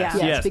 Yes,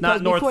 because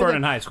not North before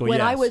Vernon High School, When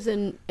yes. I was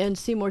in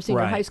Seymour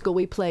Senior Right. High School,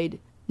 we played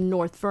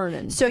North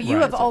Vernon. So you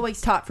Right. have always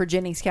taught for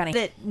Jennings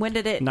County. When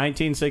did it?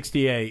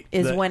 1968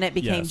 Is when it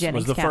became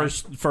Jennings was the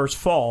County. first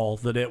fall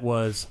that it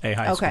was a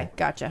high school. Okay,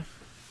 gotcha.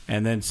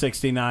 And then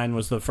 69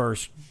 was the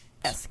first.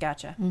 Yes,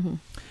 gotcha. Mm-hmm.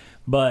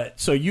 But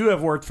so you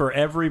have worked for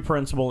every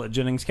principal at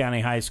Jennings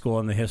County High School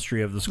in the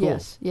history of the school.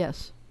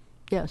 Yes.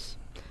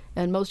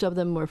 And most of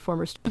them were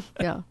former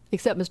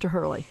except Mr.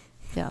 Hurley.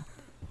 Yeah.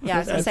 Yeah, I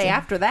was going to say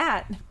after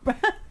that.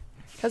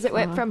 Because it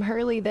went from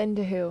Hurley then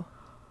to who?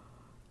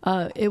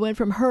 It went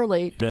from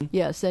Hurley, Ben?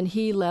 yes, and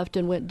he left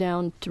and went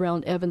down to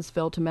around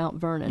Evansville to Mount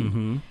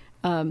Vernon.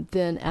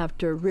 Then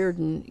after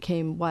Reardon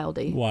came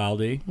Wildy.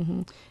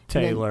 Wildy,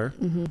 Taylor.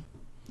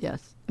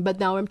 Yes. But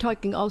now I'm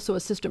talking also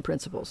assistant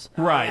principals.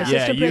 Right. Yeah.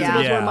 Assistant You,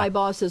 principals yeah. were my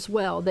boss as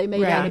well. They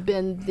may Right. not have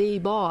been the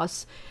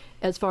boss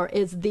as far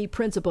as the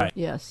principal. Right.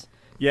 Yes.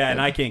 Yeah,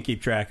 and I can't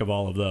keep track of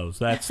all of those.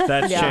 That's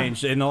Yeah.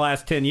 changed in the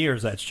last 10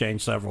 years. That's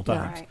changed several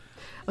times. Right.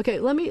 Okay,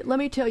 let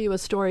me tell you a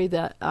story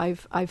that I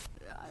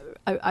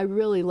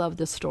really love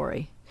this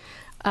story.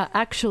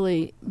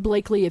 Actually,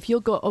 Blakely, if you'll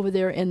go over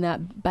there in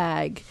that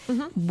bag,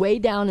 way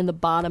down in the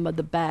bottom of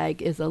the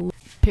bag is a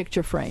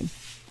picture frame.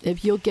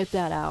 If you'll get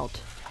that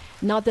out.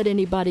 Not that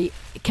anybody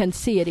can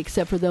see it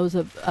except for those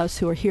of us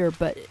who are here,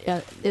 but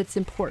it's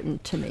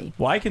important to me.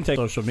 Well, I can take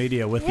social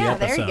media with Yeah, the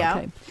there you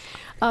episode.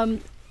 go.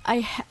 Okay.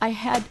 I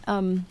had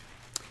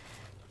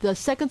the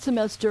second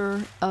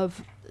semester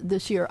of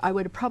this year, I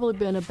would have probably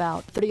been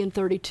about 30 and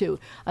 32.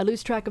 I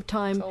lose track of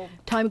time.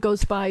 Time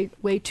goes by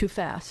way too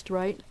fast,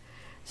 right?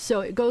 So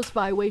it goes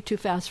by way too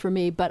fast for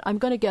me, but I'm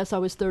going to guess I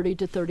was 30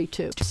 to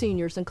 32.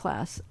 Seniors in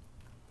class.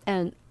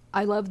 And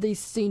I love these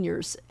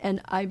seniors,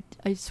 and I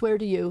swear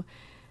to you,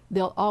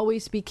 they'll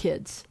always be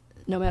kids,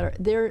 no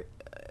matter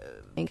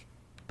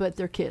but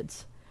they're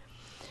kids.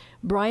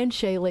 Brian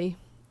Shaley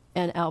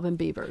and Alvin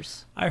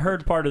Beavers. I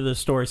heard part of this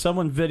story.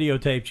 Someone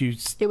videotaped you.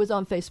 It was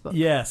on Facebook.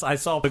 Yes, I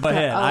saw. Go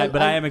ahead. I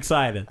I am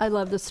excited. I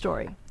love this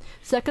story.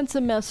 Second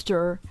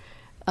semester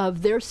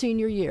of their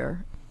senior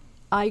year,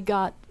 I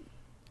got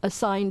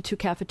assigned to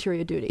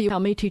cafeteria duty. How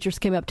many teachers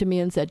came up to me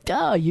and said,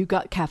 "Duh, you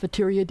got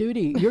cafeteria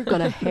duty. You're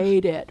going to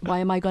hate it." Why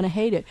am I going to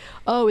hate it?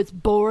 Oh, it's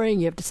boring.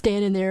 You have to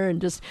stand in there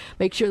and just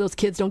make sure those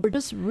kids don't. We're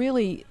just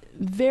really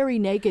very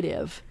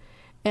negative.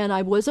 And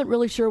I wasn't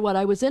really sure what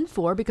I was in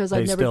for because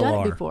I've never still done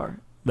are. it before.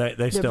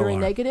 They still very are.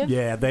 negative?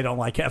 Yeah, they don't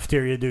like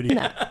cafeteria duty.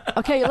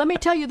 Okay, let me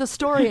tell you the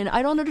story, and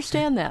I don't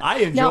understand that. I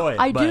enjoy now, it,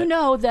 I do but-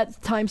 know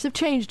that times have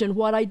changed, and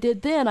what I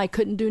did then I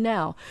couldn't do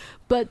now.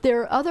 But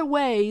there are other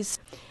ways,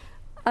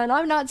 and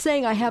I'm not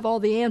saying I have all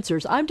the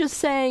answers. I'm just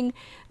saying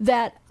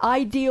that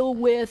I deal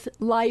with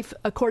life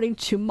according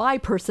to my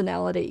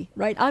personality,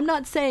 right? I'm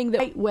not saying the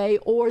right way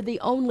or the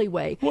only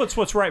way. Well, it's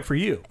what's right for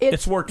you.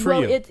 It's worked for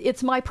you.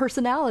 It's my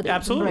personality.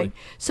 Absolutely. Right?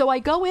 So I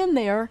go in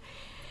there,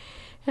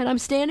 and I'm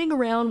standing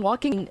around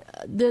walking.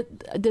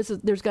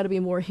 There's got to be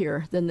more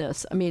here than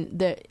this. I mean,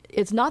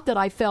 it's not that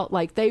I felt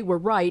like they were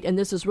right and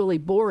this is really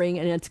boring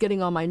and it's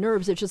getting on my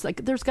nerves. It's just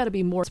like there's got to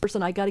be more.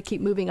 Person, I got to keep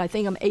moving. I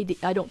think I'm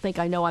I don't think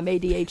I know I'm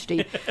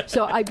ADHD,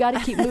 so I've got to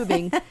keep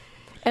moving.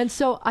 And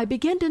so I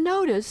began to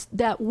notice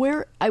that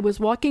where I was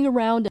walking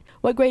around,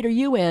 what grade are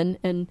you in?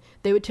 And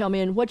they would tell me,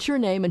 and what's your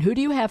name? And who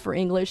do you have for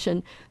English?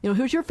 And,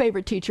 who's your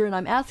favorite teacher? And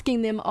I'm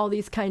asking them all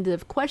these kinds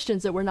of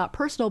questions that were not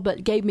personal,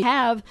 but gave me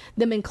have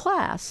them in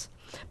class.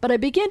 But I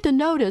began to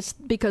notice,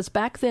 because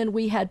back then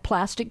we had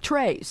plastic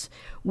trays.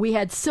 We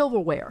had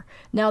silverware.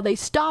 Now they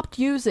stopped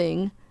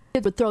using,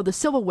 would throw the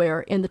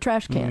silverware in the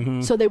trash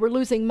can. So they were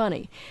losing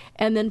money.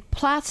 And then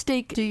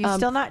plastic. Do you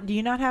do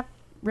you not have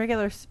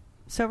regular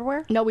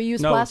silverware? No, we use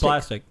No, plastic.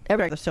 plastic.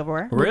 Regular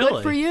silverware. Well, Really?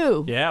 good for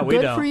you. Yeah, we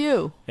good don't. for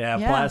you. Yeah,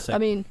 Yeah. plastic. I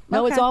mean,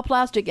 no, it's Okay. all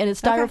plastic, and it's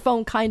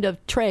styrofoam kind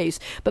of trays.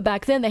 But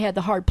back then they had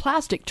the hard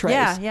plastic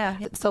trays. Yeah.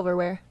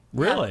 Silverware.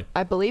 really?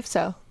 I believe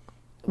so.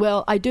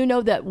 Well, I do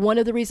know that one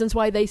of the reasons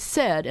why they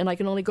said, and I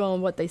can only go on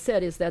what they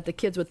said, is that the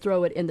kids would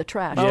throw it in the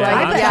trash. Yeah,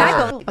 I I'm bet- sure.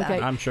 I believe that. Okay.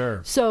 I'm sure.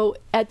 So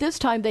at this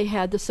time, they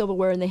had the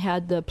silverware and they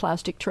had the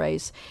plastic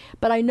trays.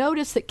 But I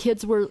noticed that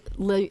kids were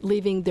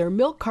leaving their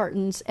milk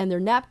cartons and their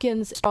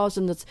napkins, straws,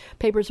 and the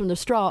papers from the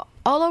straw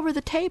all over the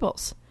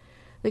tables.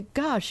 Like,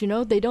 gosh,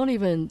 they don't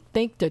even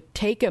think to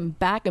take them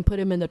back and put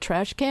them in the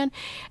trash can.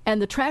 And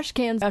the trash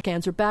cans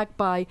are back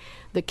by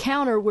the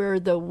counter where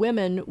the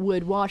women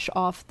would wash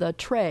off the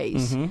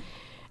trays.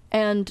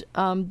 And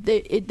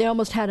they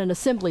almost had an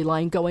assembly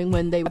line going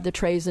when they would the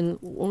trays and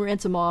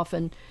rinse them off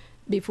and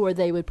before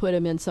they would put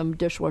them in some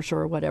dishwasher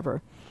or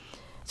whatever.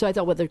 So I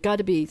thought, well, there's got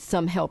to be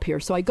some help here.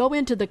 So I go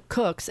into the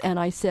cooks and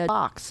I said,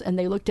 box. And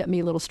they looked at me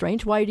a little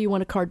strange. Why do you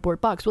want a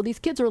cardboard box? Well, these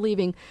kids are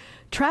leaving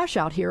trash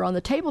out here on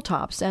the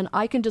tabletops and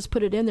I can just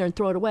put it in there and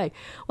throw it away.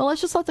 Well,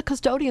 let's just let the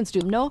custodians do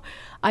it. No,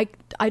 I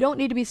don't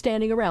need to be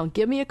standing around.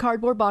 Give me a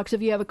cardboard box.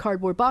 If you have a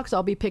cardboard box,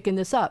 I'll be picking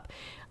this up.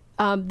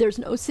 There's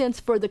no sense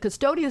for the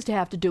custodians to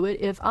have to do it.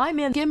 If I'm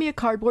in, give me a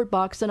cardboard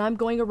box and I'm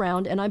going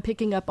around and I'm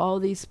picking up all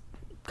these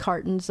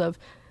cartons of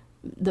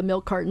the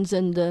milk cartons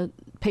and the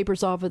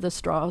papers off of the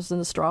straws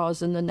and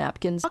the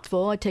napkins. It's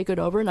full. I take it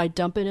over and I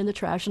dump it in the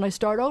trash and I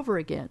start over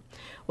again.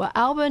 Well,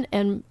 Alvin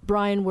and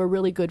Brian were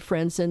really good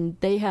friends and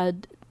they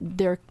had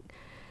their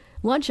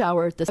lunch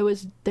hour at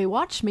they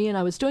watched me and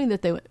I was doing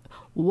that. They went,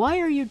 "Why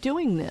are you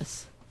doing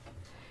this?"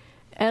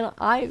 And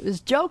I was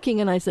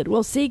joking and I said,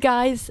 "Well, see,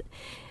 guys,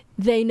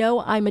 they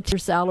know I'm a teacher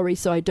salary,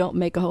 so I don't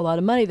make a whole lot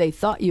of money. They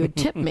thought you would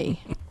tip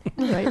me."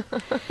 Right.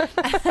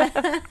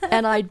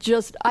 And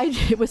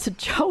it was a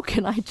joke,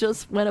 and I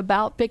just went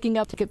about picking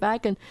up, took it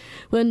back, and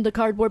when the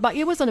cardboard box,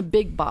 it wasn't a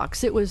big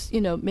box. It was,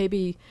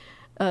 maybe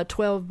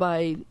 12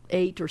 by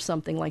 8 or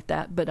something like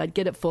that, but I'd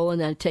get it full,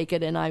 and then I'd take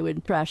it, and I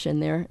would trash in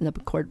there in the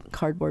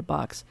cardboard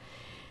box.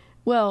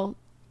 Well,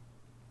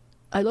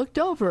 I looked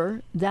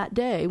over that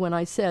day when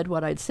I said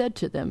what I'd said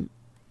to them,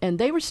 and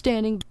they were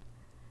standing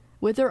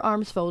with their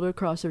arms folded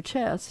across their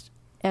chest,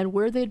 and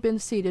where they'd been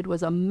seated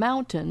was a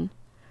mountain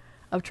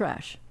of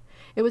trash.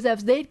 It was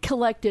as they'd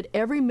collected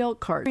every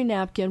milk cart, every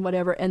napkin,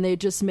 whatever, and they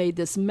just made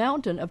this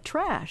mountain of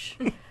trash.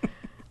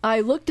 I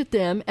looked at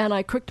them, and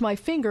I crooked my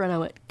finger, and I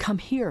went, come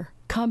here.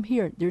 Come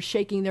here. They're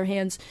shaking their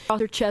hands across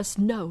their chest.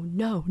 No,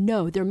 no,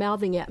 no. They're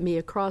mouthing at me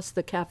across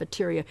the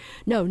cafeteria.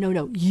 No, no,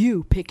 no.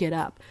 You pick it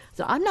up.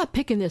 So I'm not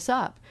picking this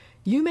up.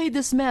 You made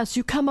this mess.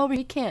 You come over.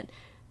 We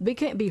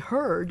can't be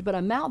heard, but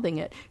I'm mouthing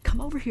it.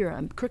 Come over here.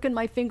 I'm crooking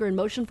my finger in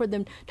motion for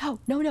them. No,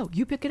 no, no.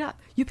 You pick it up.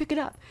 You pick it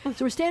up.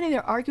 So we're standing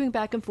there arguing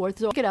back and forth.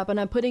 So I pick it up, and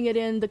I'm putting it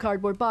in the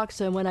cardboard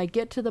box. And when I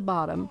get to the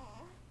bottom,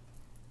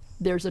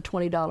 there's a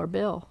 $20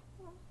 bill.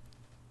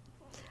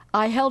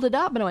 I held it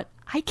up, and I went,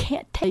 I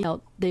can't take it.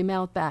 They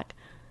mouthed back,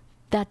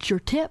 that's your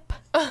tip.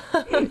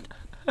 I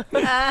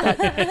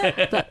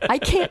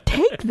can't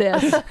take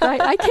this.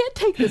 I can't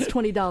take this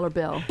 $20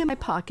 bill. In my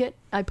pocket,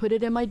 I put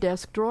it in my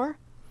desk drawer.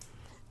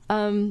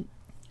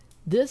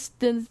 This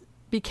then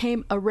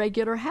became a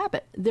regular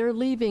habit. They're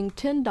leaving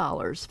 $10,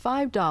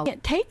 $5. I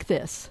can't take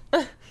this.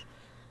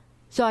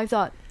 So I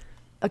thought,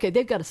 okay,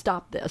 they've got to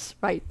stop this,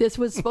 right? This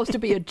was supposed to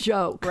be a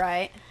joke.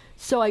 Right.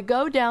 So I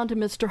go down to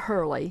Mr.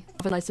 Hurley,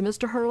 and I said,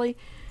 Mr. Hurley,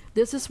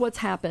 this is what's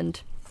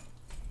happened.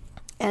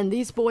 And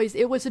these boys,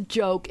 it was a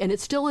joke, and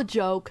it's still a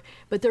joke,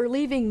 but they're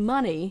leaving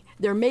money.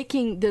 They're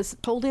making this,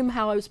 told him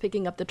how I was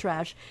picking up the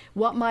trash,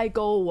 what my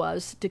goal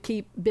was to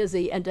keep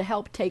busy and to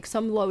help take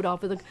some load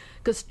off of the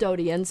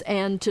custodians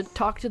and to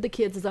talk to the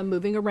kids as I'm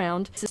moving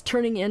around. This is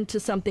turning into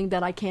something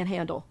that I can't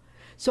handle.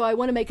 So I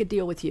want to make a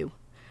deal with you.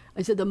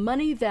 I said, the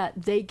money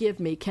that they give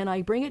me, can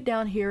I bring it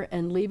down here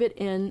and leave it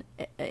in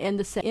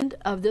the end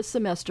of this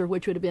semester,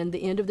 which would have been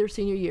the end of their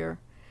senior year?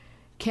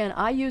 Can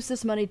I use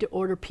this money to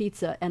order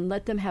pizza and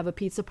let them have a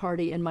pizza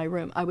party in my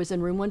room? I was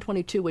in room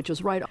 122, which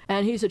was right.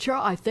 And he said,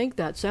 Cheryl, I think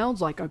that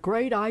sounds like a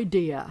great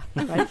idea.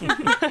 Right?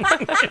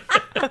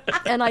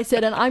 And I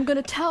said, and I'm going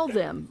to tell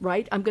them,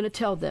 right? I'm going to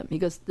tell them. He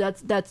goes,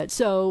 that's it.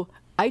 So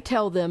I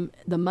tell them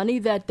the money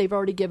that they've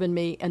already given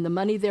me and the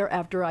money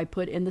thereafter I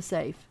put in the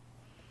safe.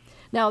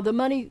 Now, the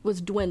money was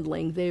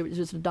dwindling. They were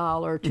just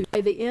 $1 or $2. By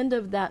the end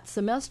of that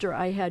semester,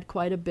 I had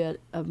quite a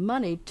bit of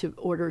money to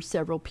order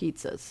several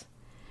pizzas.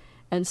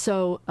 And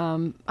so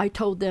I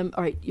told them,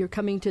 all right, you're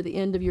coming to the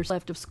end of your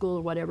left of school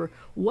or whatever.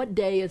 What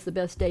day is the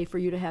best day for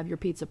you to have your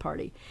pizza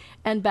party?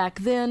 And back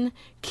then,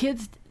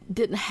 kids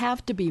didn't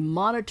have to be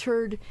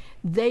monitored.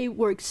 They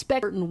were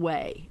expected a certain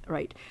way,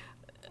 right?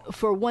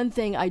 For one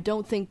thing, I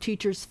don't think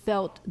teachers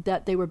felt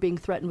that they were being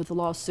threatened with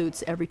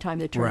lawsuits every time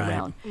they turned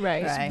around.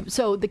 Right.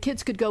 So the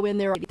kids could go in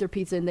there, get their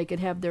pizza, and they could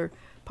have their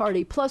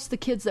party. Plus, the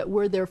kids that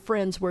were their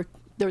friends were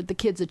the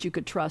kids that you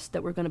could trust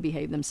that were going to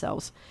behave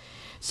themselves.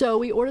 So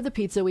we order the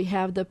pizza. We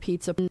have the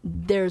pizza.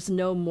 There's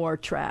no more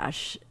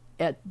trash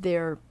at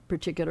their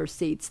particular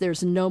seats.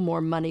 There's no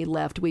more money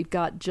left. We've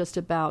got just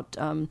about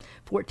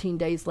 14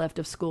 days left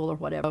of school or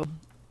whatever.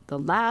 The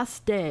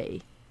last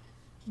day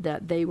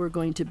that they were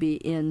going to be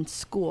in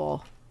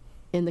school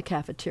in the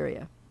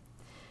cafeteria.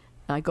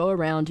 I go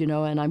around,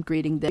 and I'm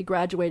greeting them.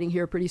 Graduating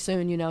here pretty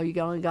soon, you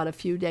only got a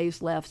few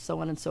days left, so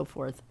on and so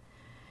forth.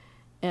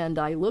 And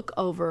I look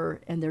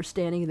over, and they're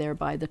standing there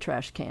by the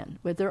trash can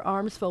with their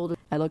arms folded.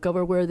 I look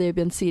over where they've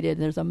been seated,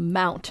 and there's a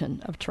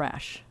mountain of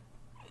trash.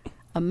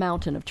 A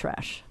mountain of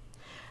trash.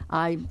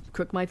 I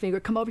crook my finger.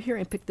 Come over here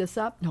and pick this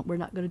up. No, we're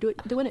not going to do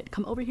it. Doing it.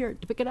 Come over here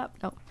to pick it up.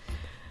 No.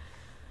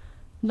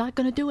 Not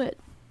going to do it.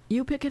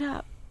 You pick it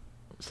up.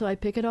 So I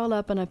pick it all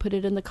up, and I put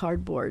it in the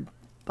cardboard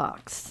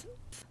box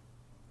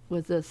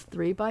with this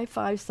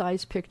 3x5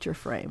 size picture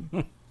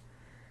frame.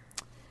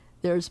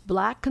 There's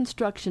black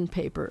construction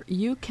paper.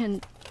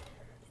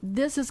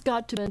 This has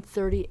got to be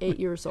 38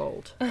 years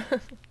old.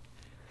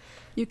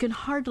 You can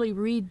hardly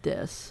read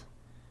this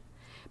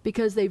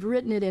because they've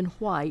written it in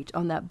white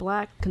on that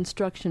black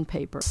construction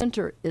paper.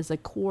 Center is a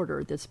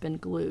quarter that's been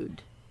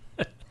glued.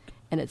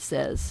 And it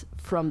says,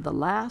 from the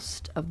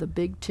last of the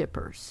big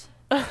tippers.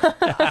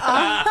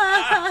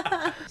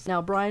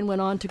 Now, Brian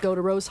went on to go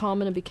to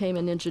Rose-Hulman and became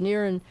an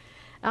engineer, and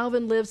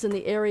Alvin lives in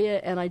the area,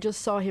 and I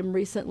just saw him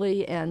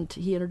recently, and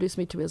he introduced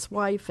me to his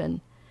wife,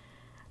 and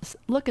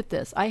look at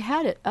this. I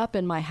had it up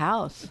in my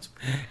house.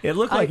 It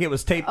looked like it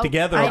was taped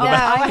together.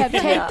 I have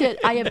taped it.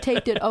 I have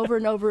taped it over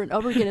and over and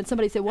over again, and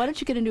somebody said, why don't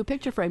you get a new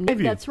picture frame?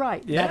 That's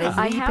right. Yeah. That is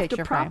I the have picture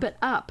to prop frame. it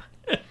up.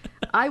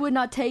 I would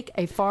not take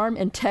a farm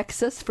in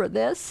Texas for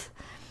this.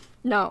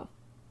 No.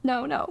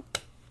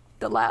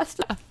 The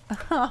last.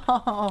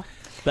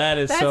 That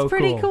is That's so cool.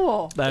 pretty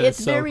cool. That It's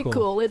is so very cool.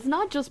 cool. It's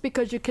not just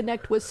because you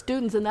connect with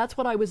students, and that's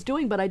what I was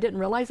doing, but I didn't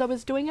realize I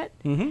was doing it.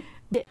 Mm-hmm.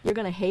 You're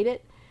going to hate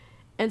it.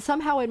 And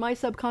somehow in my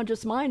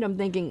subconscious mind, I'm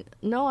thinking,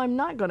 no, I'm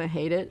not going to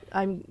hate it.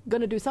 I'm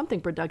going to do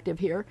something productive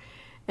here.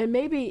 And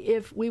maybe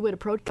if we would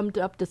come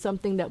up to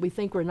something that we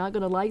think we're not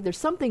going to like, there's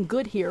something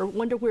good here,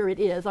 wonder where it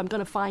is, I'm going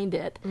to find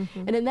it.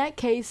 Mm-hmm. And in that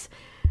case,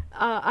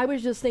 I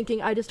was just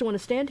thinking, I just don't want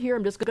to stand here.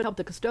 I'm just going to help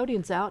the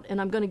custodians out,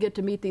 and I'm going to get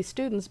to meet these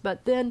students.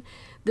 But then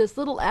this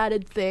little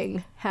added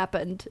thing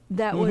happened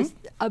that was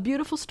a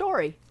beautiful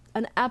story,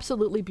 an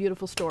absolutely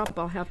beautiful story.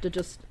 I'll have to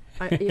just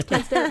I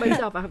can't stand it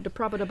myself. I have to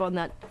prop it up on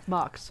that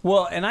box.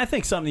 Well, and I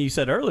think something you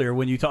said earlier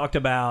when you talked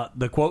about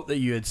the quote that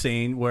you had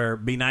seen where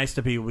be nice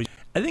to people.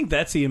 I think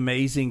that's the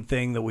amazing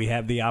thing that we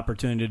have the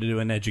opportunity to do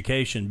in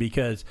education,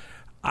 because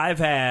I've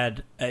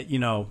had,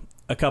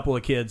 a couple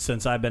of kids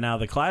since I've been out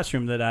of the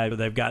classroom that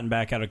they've gotten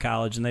back out of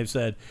college, and they've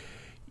said,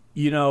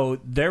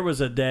 there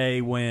was a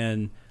day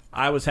when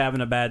I was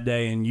having a bad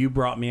day and you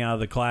brought me out of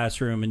the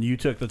classroom and you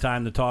took the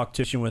time to talk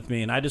with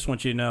me, and I just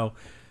want you to know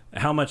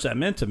how much that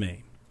meant to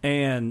me.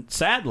 And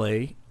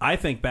sadly, I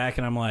think back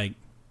and I'm like,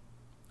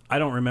 I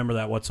don't remember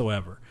that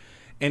whatsoever.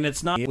 And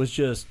it was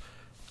just,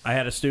 I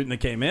had a student that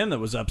came in that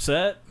was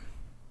upset.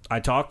 I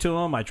talked to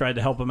him. I tried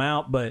to help him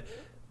out, but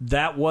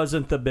that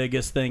wasn't the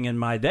biggest thing in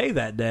my day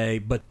that day.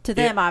 But to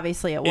them,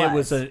 obviously it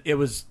was. It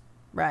was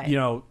right.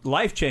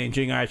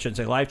 Life-changing. I shouldn't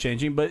say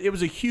life-changing, but it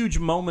was a huge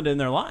moment in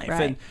their life.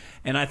 Right.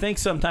 And I think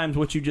sometimes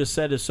what you just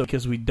said is so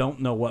because we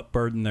don't know what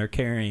burden they're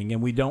carrying,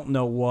 and we don't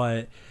know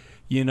what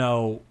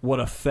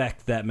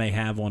effect that may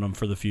have on them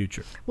for the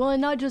future. Well,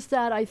 and not just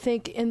that, I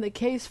think in the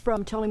case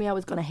from telling me I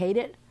was going to hate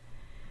it,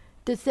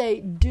 to say,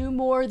 do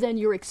more than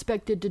you're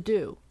expected to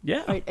do.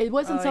 Yeah. Right? It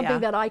wasn't something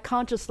that I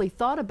consciously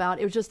thought about.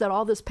 It was just that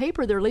all this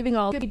paper they're leaving,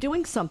 I'll be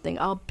doing something.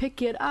 I'll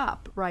pick it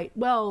up, right?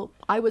 Well,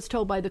 I was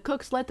told by the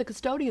cooks, let the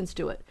custodians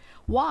do it.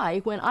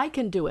 Why? When I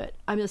can do it.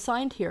 I'm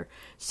assigned here.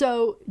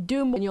 So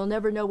do more, and you'll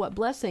never know what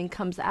blessing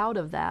comes out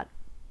of that.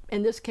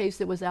 In this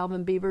case, it was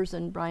Alvin Beavers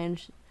and Brian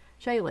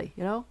Shaley,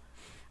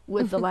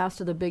 with the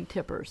last of the big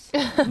tippers.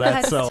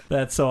 That's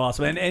so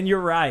awesome. And you're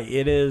right.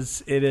 It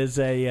is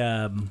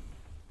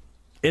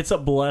it's a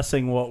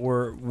blessing what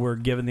we're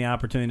given the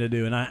opportunity to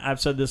do. And I've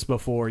said this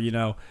before,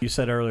 you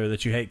said earlier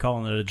that you hate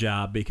calling it a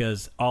job,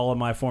 because all of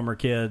my former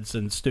kids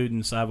and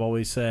students, I've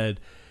always said,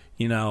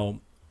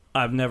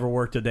 I've never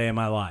worked a day in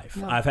my life.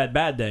 No. I've had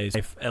bad days,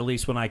 at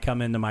least when I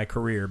come into my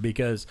career,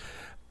 because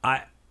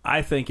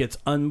I think it's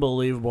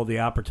unbelievable the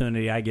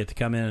opportunity I get to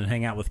come in and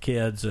hang out with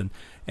kids and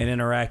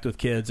interact with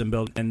kids and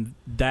build. And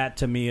that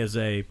to me is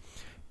a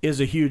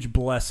huge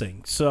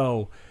blessing.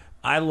 So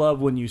I love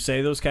when you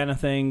say those kind of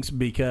things,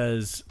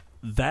 because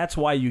that's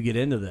why you get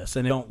into this.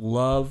 And if you don't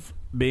love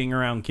being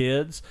around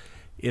kids,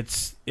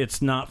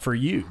 it's not for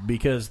you,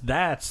 because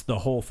that's the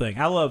whole thing.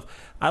 I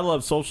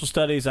love social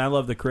studies. I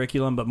love the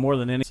curriculum, but more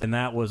than anything, and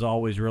that was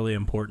always really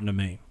important to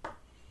me.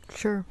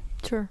 Sure.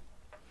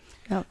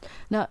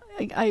 Now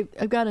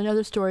I've got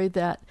another story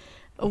that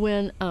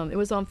when it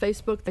was on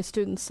Facebook, my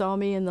students saw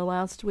me in the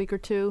last week or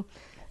two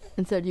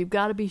and said, "You've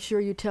got to be sure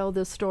you tell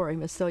this story,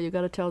 Miss So. You've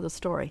got to tell this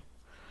story."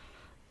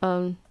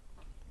 I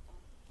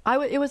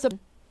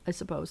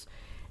suppose.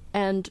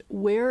 And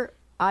where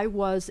I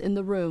was in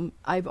the room,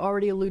 I've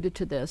already alluded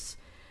to this,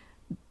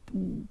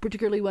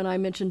 particularly when I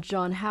mentioned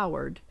John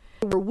Howard.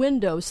 There were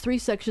windows, 3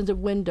 sections of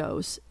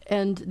windows,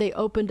 and they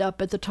opened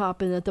up at the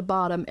top and at the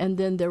bottom, and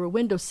then there were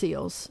window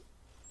seals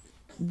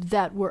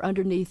that were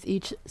underneath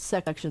each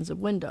sections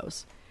of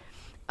windows.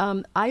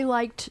 I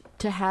liked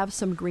to have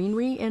some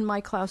greenery in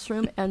my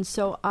classroom, and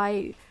so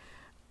I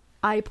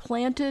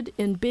planted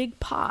in big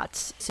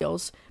pots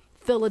seals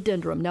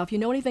philodendron. Now, if you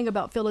know anything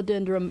about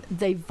philodendron,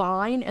 they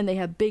vine and they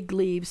have big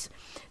leaves.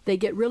 They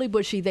get really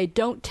bushy. They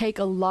don't take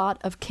a lot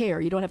of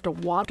care. You don't have to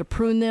water to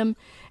prune them,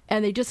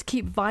 and they just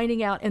keep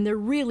vining out, and they're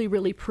really,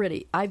 really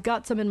pretty. I've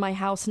got some in my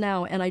house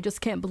now, and I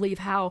just can't believe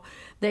how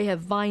they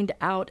have vined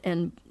out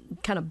and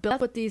kind of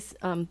built what these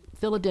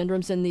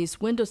philodendrons and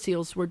these window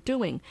seals were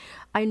doing.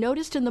 I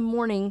noticed in the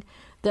morning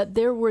that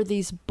there were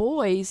these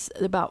boys,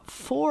 about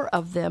 4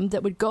 of them,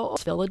 that would go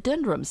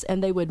philodendrons,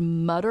 and they would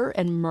mutter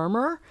and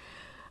murmur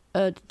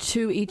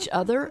to each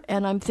other,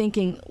 and I'm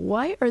thinking,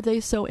 why are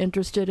they so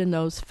interested in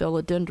those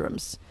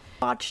philodendrons?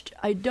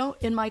 I don't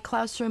in my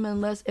classroom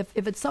unless if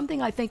it's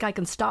something I think I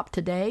can stop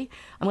today,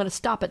 I'm going to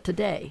stop it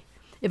today.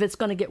 If it's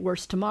going to get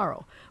worse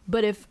tomorrow,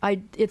 but if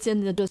it's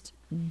in the just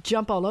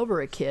jump all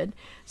over a kid.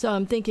 So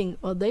I'm thinking,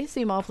 well, they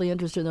seem awfully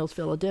interested in those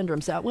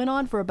philodendrons. That went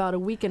on for about a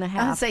week and a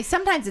half. I would say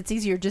sometimes it's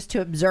easier just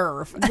to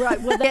observe.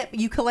 Right. Well,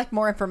 you collect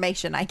more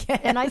information, I guess.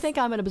 And I think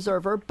I'm an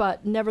observer,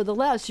 but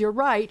nevertheless, you're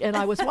right. And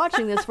I was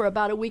watching this for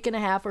about a week and a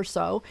half or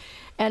so,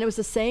 and it was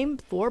the same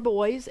 4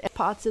 boys at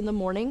pots in the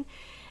morning.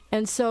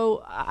 And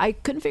so I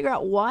couldn't figure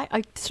out why.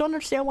 I still don't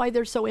understand why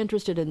they're so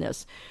interested in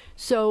this.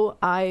 So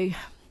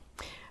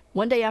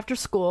one day after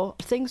school,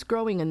 things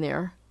growing in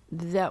there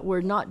that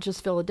were not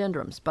just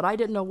philodendrons, but I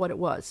didn't know what it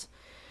was.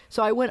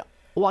 So I went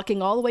walking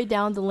all the way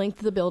down the length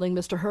of the building.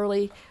 Mr.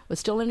 Hurley was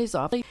still in his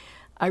office.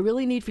 I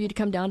really need for you to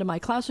come down to my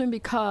classroom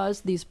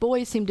because these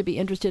boys seem to be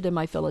interested in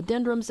my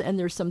philodendrons, and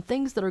there's some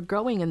things that are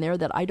growing in there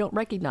that I don't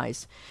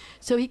recognize.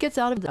 So he gets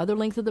out of the other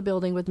length of the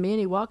building with me, and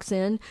he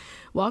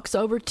walks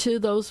over to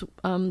those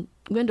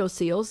window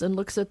seals and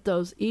looks at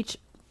each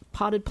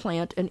potted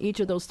plant and each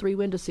of those 3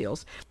 window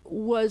seals.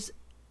 Was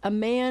a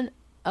man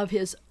of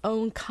his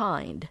own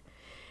kind.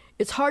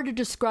 It's hard to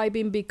describe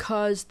him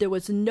because there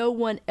was no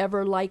one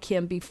ever like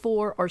him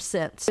before or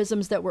since.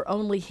 Isms that were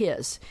only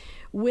his.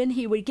 When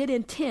he would get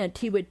intent,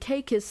 he would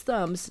take his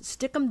thumbs,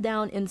 stick them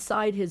down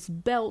inside his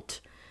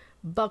belt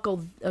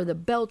buckle or the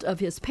belt of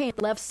his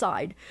pants left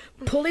side,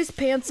 pull his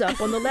pants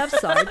up on the left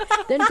side,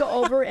 then go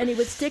over and he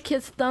would stick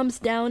his thumbs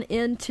down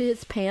into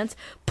his pants,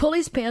 pull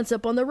his pants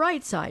up on the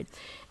right side.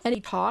 And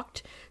he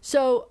talked.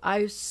 So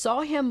I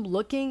saw him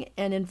looking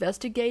and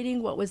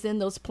investigating what was in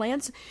those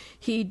plants.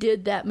 He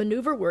did that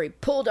maneuver where he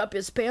pulled up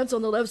his pants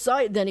on the left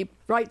side, then he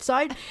right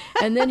side,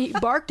 and then he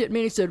barked at me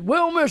and he said,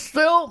 "Well, Miss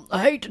Thill,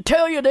 I hate to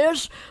tell you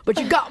this, but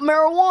you got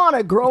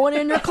marijuana growing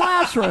in your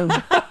classroom."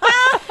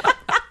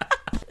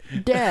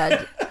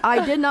 Dead.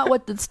 I did not know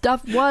what the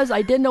stuff was.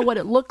 I didn't know what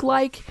it looked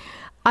like.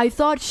 I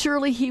thought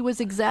surely he was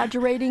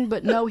exaggerating,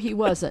 but no, he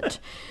wasn't.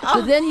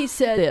 But then he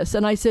said this,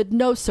 and I said,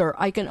 "No, sir,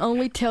 I can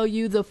only tell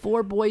you the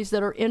 4 boys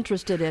that are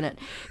interested in it."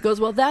 He goes,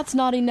 "Well, that's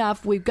not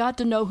enough. We've got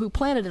to know who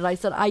planted it." I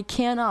said, "I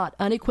cannot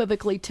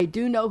unequivocally I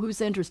do know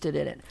who's interested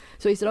in it."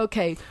 So he said,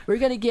 "Okay, we're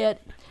going to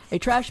get a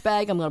trash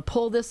bag. I'm going to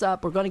pull this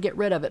up. We're going to get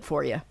rid of it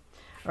for you,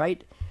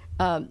 right?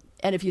 And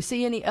if you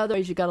see any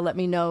others, you got to let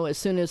me know as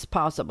soon as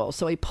possible."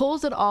 So he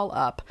pulls it all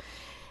up.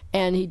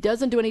 And he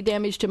doesn't do any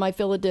damage to my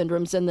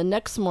philodendrons. And the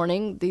next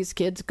morning, these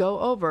kids go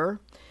over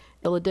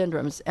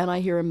philodendrons, and I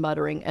hear him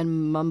muttering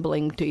and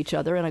mumbling to each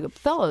other. And I go,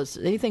 "Fellows,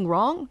 anything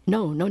wrong?"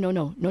 No.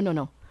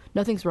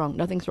 Nothing's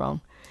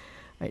wrong.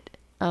 Right.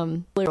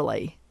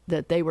 Clearly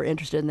that they were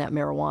interested in that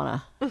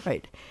marijuana,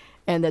 right?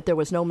 And that there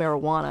was no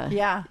marijuana.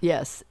 Yeah.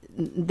 Yes.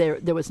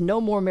 There was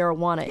no more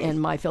marijuana in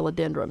my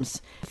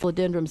philodendrons.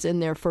 Philodendrons in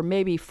there for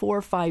maybe 4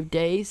 or 5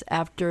 days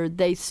after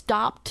they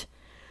stopped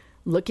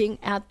looking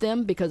at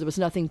them, because there was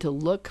nothing to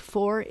look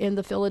for in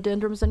the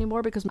philodendrons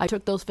anymore, because I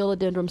took those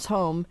philodendrons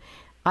home.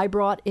 I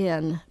brought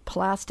in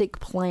plastic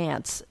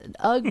plants,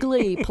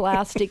 ugly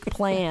plastic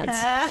plants,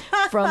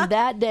 from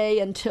that day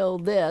until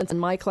this in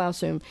my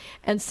classroom.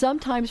 And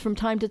sometimes from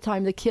time to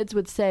time, the kids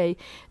would say,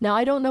 now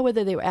I don't know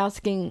whether they were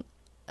asking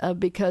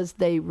because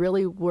they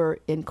really were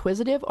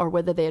inquisitive, or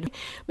whether they had,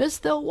 "Miss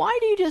Thill, why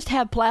do you just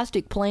have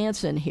plastic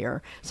plants in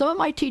here? Some of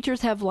my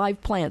teachers have live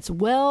plants."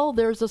 Well,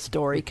 there's a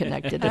story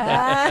connected to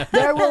that.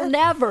 There will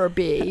never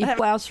be a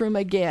classroom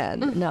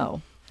again.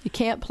 No, you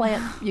can't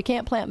plant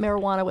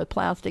marijuana with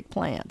plastic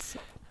plants.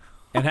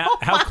 And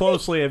how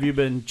closely have you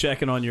been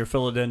checking on your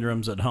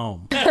philodendrons at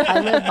home?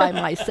 I live by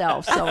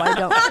myself, so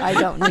I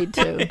don't need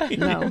to.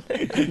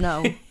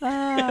 No.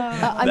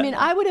 I mean,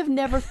 I would have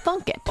never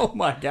thunk it. Oh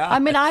my God! I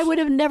mean, I would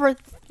have never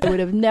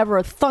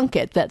thunk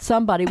it that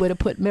somebody would have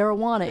put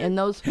marijuana in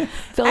those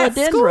philodendrons.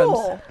 At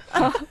school.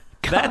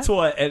 That's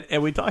what,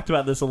 and we talked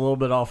about this a little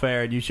bit off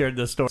air, and you shared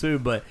this story too.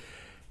 But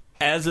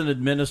as an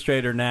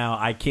administrator now,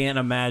 I can't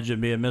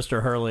imagine being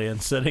Mr. Hurley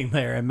and sitting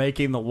there and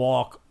making the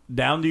walk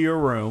down to your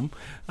room,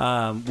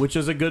 which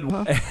is a good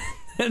one,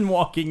 and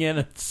walking in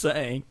and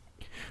saying,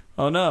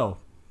 "Oh no,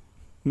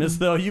 Miss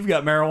Thill, you've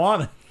got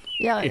marijuana."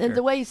 Yeah, here." and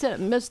the way he said it,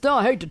 "Miss Thill,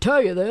 I hate to tell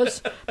you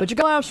this, but your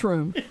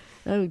classroom."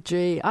 Oh,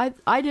 gee, I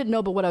didn't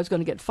know but what I was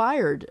going to get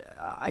fired.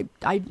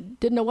 I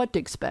didn't know what to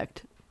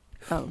expect.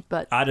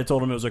 But I'd have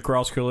told him it was a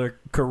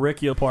cross-curricular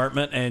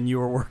department, and you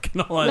were working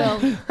on. Well,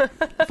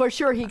 for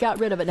sure he got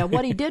rid of it. Now,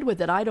 what he did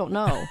with it, I don't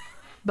know.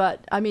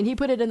 But I mean, he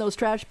put it in those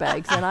trash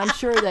bags, and I'm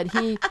sure that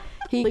he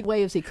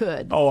way as he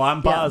could. Oh,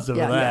 I'm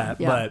positive of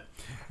that. Yeah. But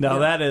no,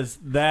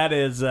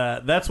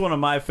 that's one of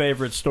my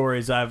favorite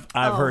stories I've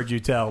heard you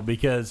tell,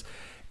 because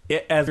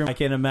as I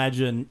can't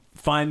imagine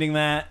finding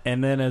that,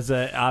 and then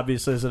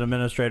obviously as an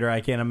administrator,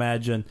 I can't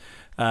imagine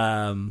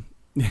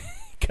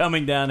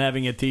coming down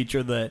having a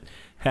teacher that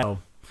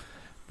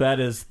that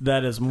is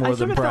more I than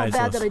sort of priceless.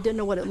 felt bad that I didn't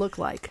know what it looked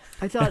like.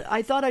 I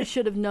thought I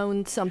should have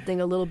known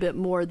something a little bit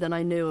more than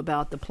I knew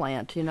about the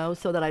plant,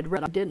 so that I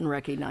didn't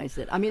recognize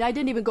it. I mean, I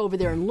didn't even go over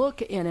there and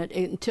look in it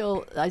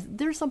until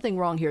there's something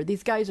wrong here.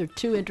 These guys are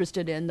too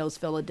interested in those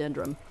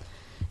philodendron.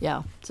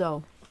 Yeah,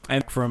 so.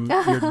 And from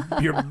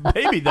your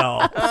baby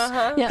dolls.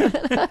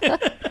 Yeah.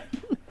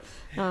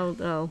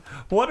 Oh.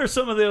 What are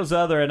some of those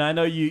other, and I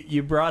know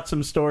you brought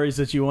some stories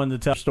that you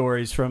wanted to tell,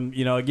 stories from,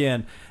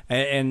 again,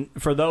 and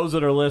for those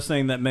that are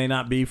listening that may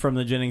not be from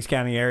the Jennings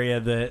County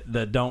area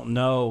that don't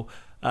know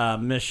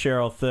Miss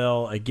Cheryl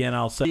Thill, again,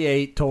 I'll say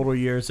 8 total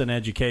years in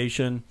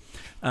education.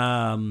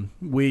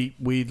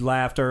 We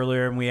laughed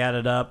earlier and we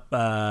added up,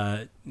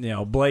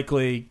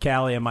 Blakely,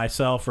 Callie, and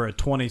myself are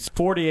at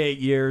 48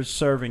 years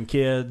serving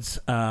kids,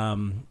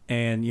 and,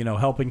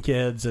 helping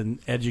kids and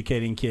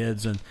educating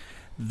kids, and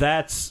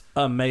that's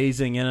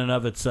amazing in and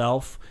of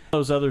itself.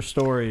 Those other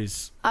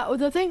stories. One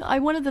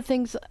of the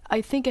things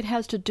I think it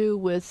has to do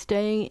with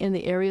staying in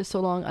the area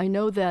so long. I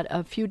know that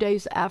a few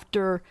days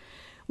after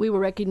we were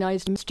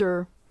recognized,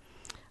 Mr.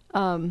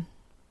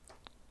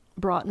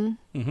 Broughton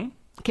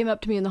came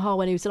up to me in the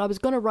hallway and he said, "I was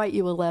going to write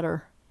you a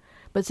letter,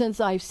 but since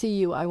I see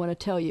you, I want to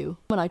tell you."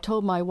 When I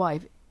told my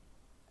wife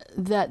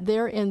that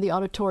there in the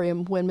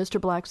auditorium, when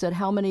Mr. Black said,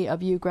 "How many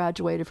of you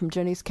graduated from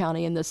Jennings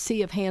County?" and the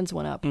sea of hands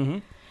went up. Mm-hmm.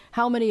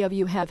 "How many of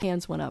you have?"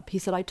 hands went up. He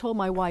said, "I told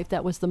my wife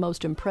that was the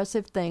most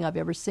impressive thing I've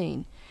ever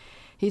seen."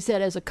 He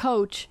said, "As a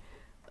coach,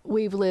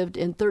 we've lived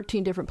in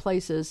 13 different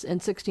places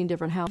and 16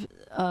 different houses.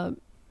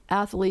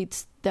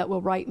 Athletes that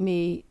will write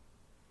me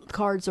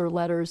cards or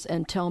letters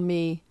and tell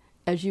me,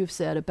 as you've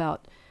said,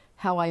 about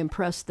how I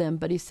impressed them,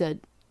 but he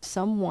said,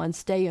 someone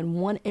stay in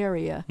one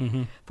area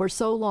for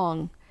so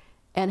long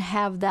and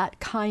have that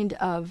kind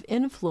of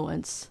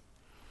influence.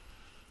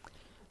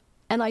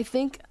 And I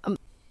think,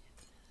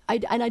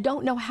 I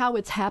don't know how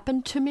it's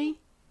happened to me.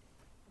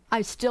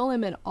 I still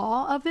am in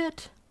awe of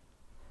it.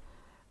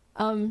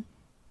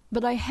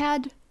 But I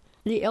had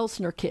the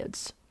Elsner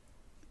kids.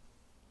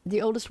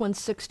 The oldest one's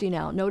 60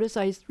 now. Notice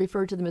I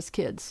refer to them as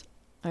kids,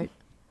 right?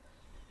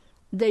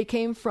 They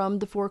came from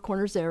the Four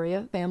Corners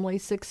area, family,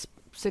 six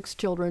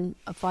children,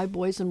 5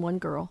 boys and 1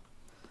 girl.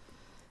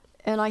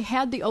 And I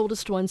had the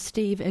oldest one,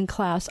 Steve, in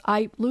class.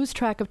 I lose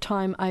track of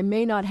time. I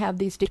may not have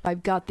these.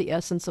 I've got the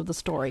essence of the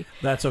story.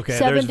 That's okay.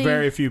 70, There's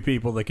very few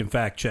people that can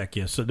fact check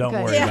you, so don't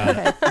Okay. worry Yeah.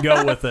 about it.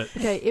 Go with it.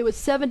 Okay, it was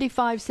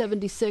 75,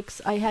 76.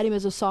 I had him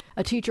as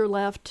a teacher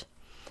left,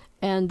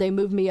 and they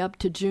moved me up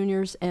to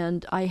juniors,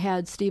 and I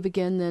had Steve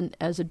again then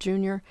as a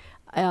junior.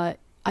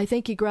 I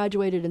think he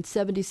graduated in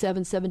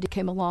 77, 70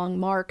 came along.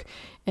 Mark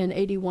in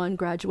 81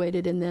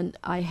 graduated, and then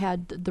I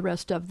had the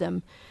rest of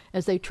them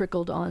as they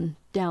trickled on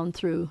down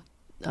through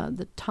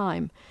the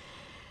time.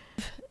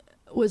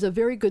 Was a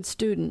very good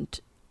student.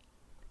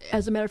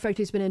 As a matter of fact,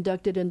 he's been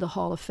inducted in the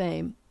Hall of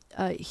Fame.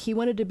 He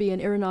wanted to be an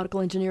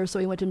aeronautical engineer, so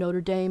he went to Notre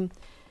Dame,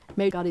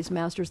 got his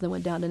master's, then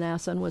went down to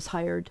NASA and was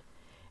hired,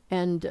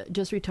 and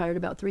just retired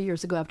about 3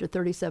 years ago after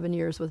 37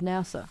 years with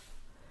NASA.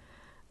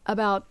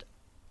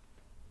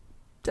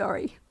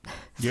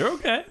 You're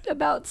okay.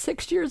 About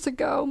 6 years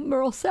ago,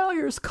 Merle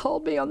Salyers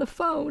called me on the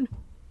phone.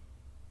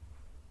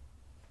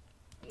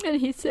 And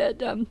he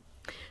said,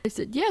 I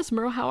said, yes,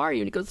 Merle, how are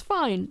you? And he goes,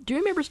 fine. Do you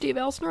remember Steve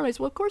Elsner? And I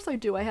said, well, of course I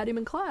do. I had him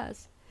in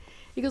class.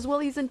 He goes, well,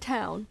 he's in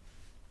town.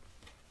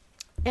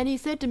 And he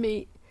said to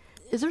me,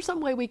 is there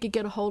some way we could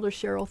get a hold of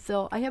Cheryl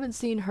Thill? I haven't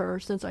seen her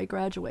since I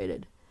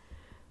graduated,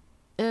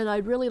 and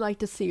I'd really like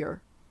to see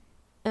her.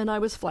 And I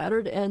was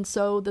flattered, and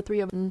so the three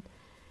of them.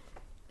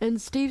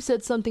 And Steve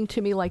said something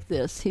to me like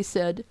this. He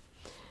said,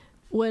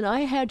 when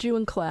I had you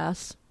in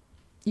class,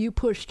 you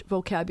pushed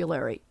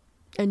vocabulary.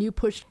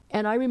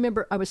 And I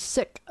remember I was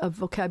sick of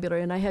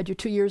vocabulary, and I had you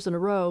 2 years in a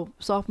row,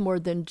 sophomore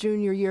then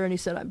junior year, and he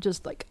said, I'm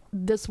just like,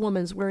 this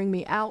woman's wearing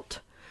me out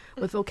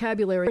with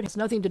vocabulary. It has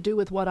nothing to do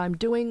with what I'm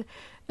doing.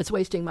 It's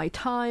wasting my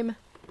time.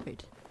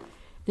 Right. And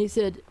he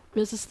said,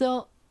 Mrs.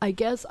 Thill, I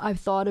guess I've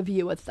thought of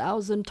you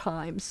 1,000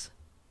 times.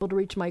 To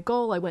reach my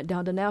goal, I went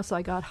down to NASA,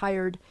 I got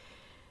hired,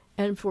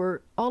 and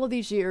for all of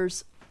these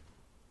years,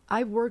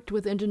 I've worked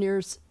with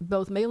engineers,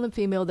 both male and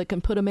female, that can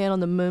put a man on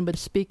the moon, but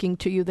speaking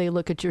to you, they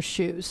look at your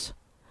shoes.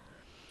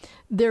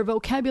 Their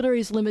vocabulary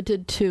is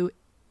limited to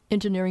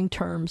engineering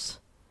terms,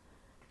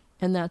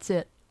 and that's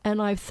it. And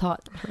I've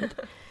thought,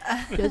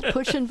 just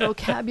pushing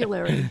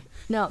vocabulary.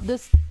 Now,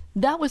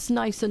 that was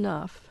nice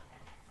enough.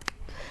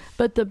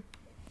 But the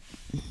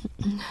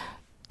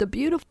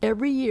beautiful,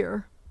 every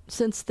year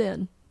since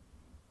then,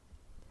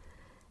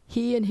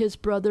 he and his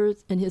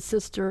brothers and his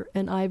sister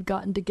and I have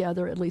gotten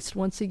together at least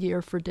once a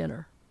year for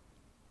dinner.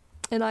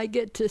 And I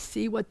get to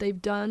see what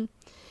they've done.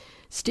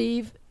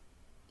 Steve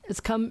has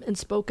come and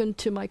spoken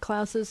to my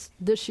classes.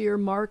 This year,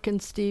 Mark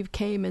and Steve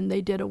came, and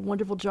they did a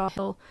wonderful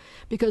job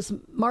because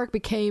Mark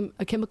became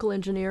a chemical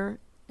engineer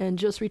and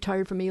just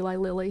retired from Eli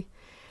Lilly.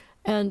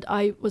 And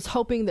I was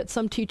hoping that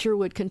some teacher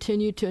would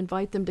continue to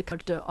invite them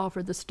to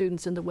offer the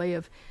students in the way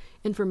of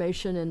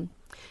information. And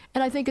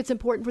I think it's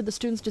important for the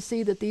students to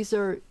see that these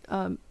are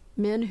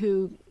men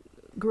who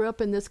grew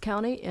up in this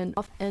county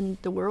and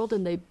the world,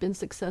 and they've been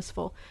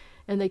successful.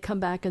 And they come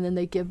back, and then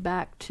they give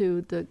back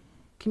to the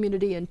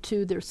community and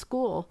to their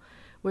school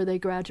where they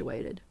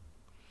graduated.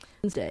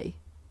 Wednesday,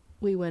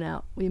 we went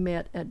out. We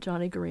met at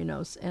Johnny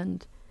Garino's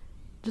and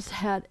just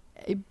had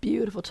a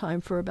beautiful time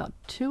for about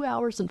 2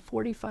 hours and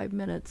 45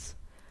 minutes.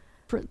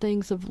 Different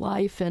things of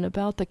life and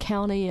about the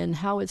county and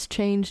how it's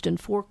changed in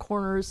Four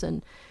Corners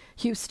and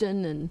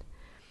Houston and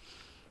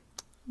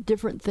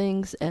different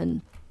things.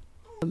 And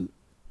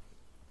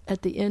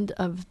at the end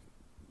of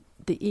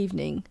the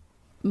evening,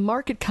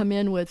 Mark had come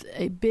in with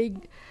a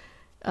big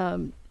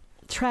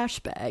trash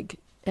bag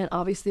and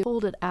obviously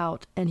pulled it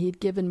out, and he'd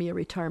given me a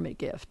retirement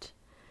gift.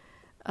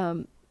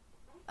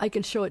 I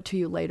can show it to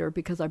you later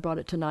because I brought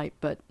it tonight,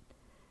 but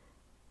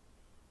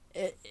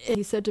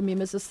he said to me,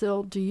 Mrs.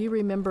 Thill, do you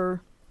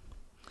remember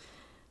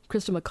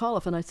Krista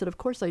McAuliffe? And I said, of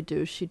course I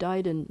do. She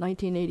died in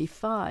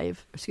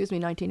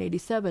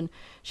 1987.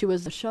 She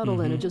was a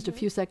shuttle, and just a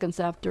few seconds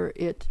after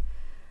it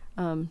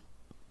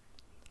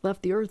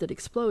left the Earth, it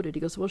exploded.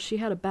 He goes, well, she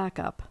had a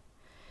backup.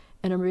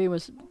 And her name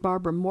was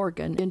Barbara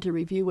Morgan, in to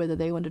review whether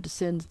they wanted to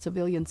send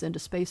civilians into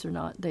space or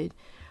not.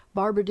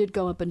 Barbara did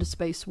go up into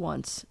space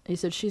once. He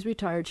said, she's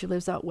retired. She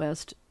lives out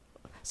west.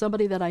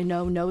 Somebody that I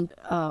know.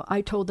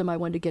 I told them I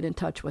wanted to get in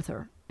touch with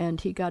her.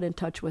 And he got in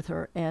touch with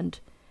her, and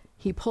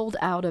he pulled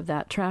out of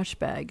that trash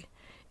bag.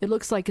 It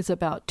looks like it's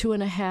about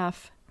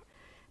 2.5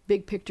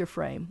 big picture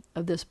frame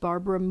of this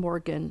Barbara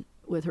Morgan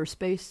with her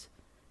space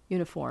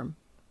uniform.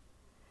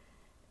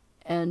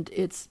 And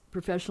it's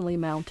professionally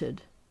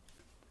mounted,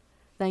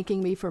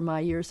 thanking me for my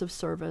years of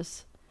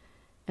service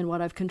and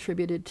what I've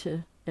contributed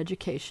to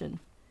education.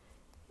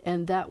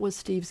 And that was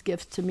Steve's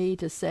gift to me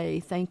to say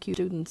thank you,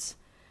 students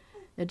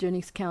at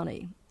Jennings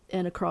County.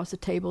 And across the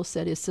table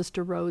sat his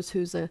sister Rose,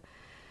 who's a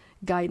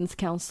guidance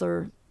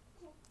counselor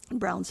in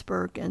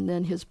Brownsburg, and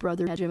then his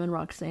brother Jim and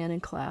Roxanne in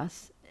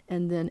class,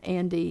 and then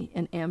Andy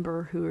and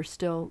Amber, who are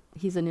still,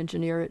 he's an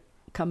engineer at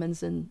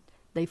Cummins, and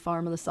they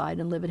farm on the side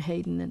and live at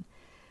Hayden. And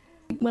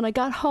when I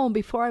got home,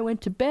 before I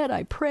went to bed,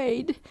 I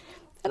prayed,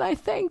 and I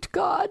thanked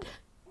God.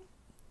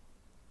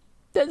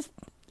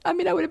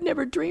 I would have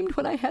never dreamed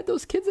when I had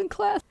those kids in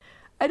class.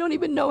 I don't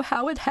even know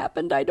how it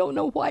happened. I don't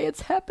know why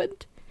it's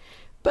happened.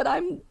 But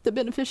I'm the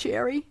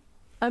beneficiary.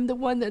 I'm the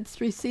one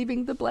that's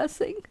receiving the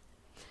blessing.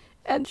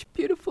 And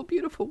beautiful,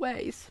 beautiful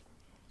ways.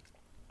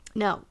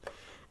 Now,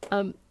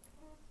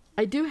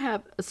 I do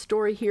have a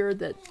story here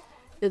that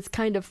is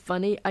kind of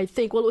funny. I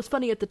think, well, it was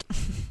funny at the time.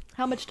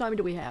 How much time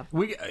do we have?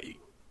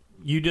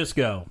 You just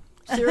go.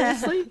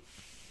 Seriously?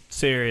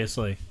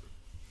 Seriously.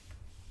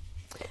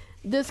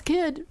 This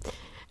kid,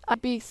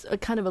 I'd be a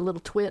kind of a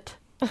little twit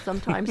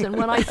sometimes. And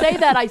when I say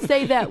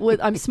that with,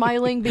 I'm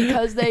smiling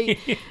because they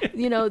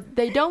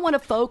don't want to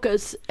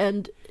focus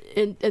and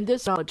in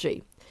this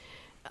analogy.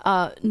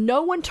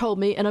 No one told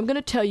me, and I'm going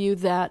to tell you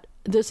that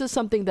this is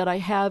something that I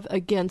have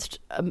against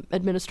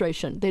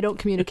administration. They don't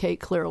communicate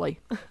clearly.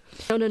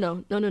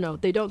 No.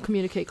 They don't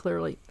communicate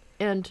clearly.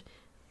 And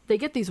they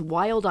get these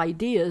wild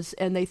ideas,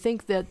 and they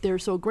think that they're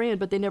so grand,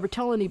 but they never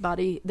tell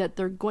anybody that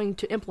they're going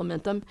to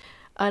implement them.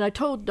 And I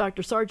told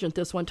Dr. Sargent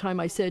this one time.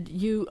 I said,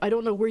 I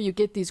don't know where you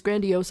get these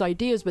grandiose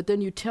ideas, but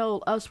then you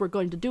tell us we're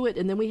going to do it,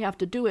 and then we have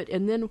to do it.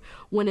 And then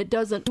when it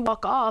doesn't,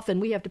 walk off,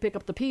 and we have to pick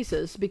up the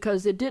pieces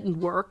because it didn't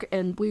work,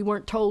 and we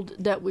weren't told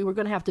that we were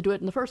going to have to do it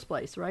in the first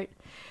place, right?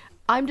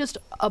 I'm just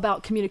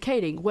about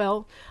communicating.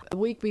 Well, a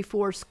week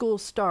before school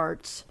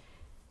starts,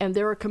 and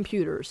there are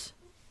computers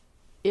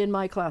in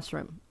my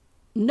classroom.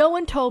 No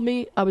one told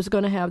me I was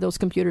going to have those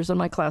computers in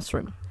my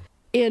classroom.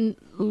 In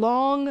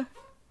long,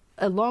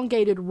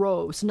 elongated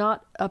rows,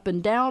 not up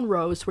and down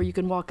rows where you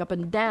can walk up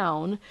and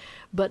down,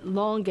 but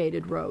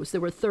elongated rows.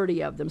 There were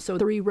 30 of them, so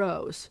 3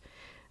 rows.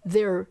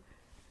 They're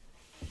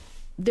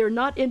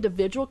not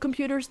individual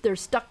computers, they're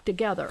stuck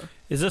together.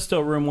 Is this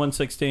still room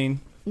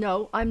 116?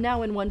 No, I'm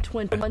now in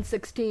 120.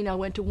 116, I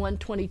went to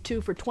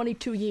 122 for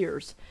 22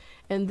 years.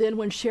 And then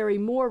when Sherry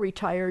Moore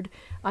retired,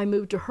 I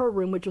moved to her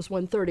room, which was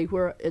 130,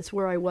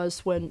 where I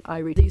was when I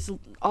retired.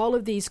 All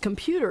of these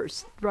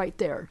computers right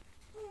there.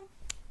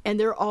 And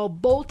they're all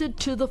bolted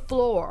to the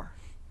floor.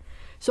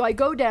 So I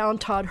go down,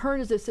 Todd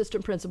Hearn is the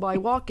assistant principal. I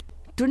walk in.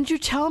 Didn't you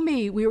tell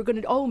me we were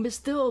going to, Miss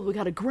Thill, we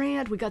got a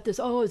grant, we got this,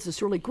 is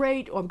this really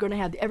great? I'm going to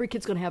have, every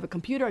kid's going to have a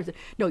computer. I said,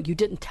 no, you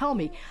didn't tell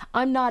me.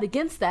 I'm not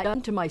against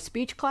that. To my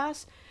speech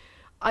class,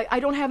 I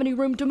don't have any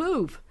room to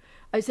move.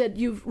 I said,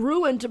 you've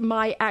ruined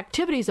my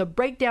activities, a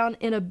breakdown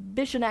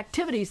inhibition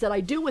activities that I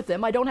do with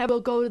them. I don't have to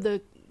go to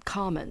the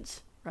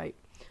commons, right?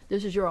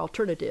 This is your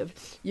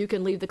alternative. You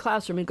can leave the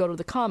classroom and go to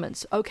the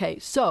commons. Okay,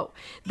 so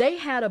they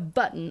had a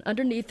button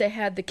underneath. They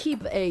had the key,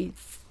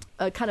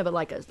 a kind of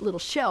like a little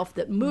shelf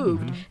that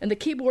moved, and the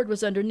keyboard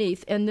was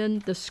underneath, and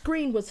then the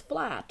screen was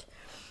flat.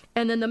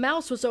 And then the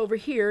mouse was over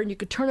here, and you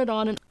could turn it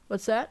on. And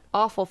what's that?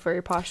 Awful for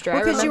your posture.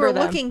 Well, because you were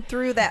them. looking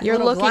through that You're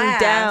little looking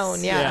glass,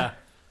 down, yeah.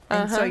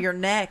 And so your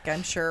neck,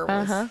 I'm sure,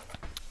 was...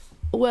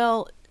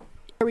 Well,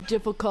 very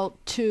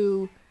difficult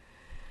to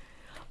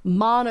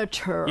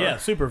monitor. Yeah,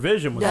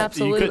 supervision was,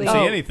 Absolutely. you couldn't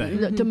see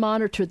anything. To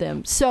monitor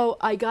them. So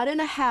I got in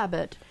a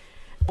habit,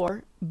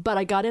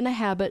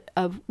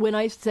 of when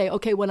I say,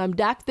 okay, when I'm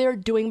back there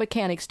doing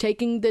mechanics,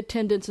 taking the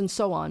attendance and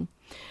so on,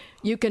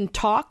 you can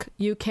talk,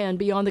 you can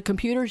be on the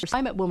computers.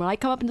 When I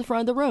come up in the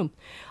front of the room,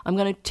 I'm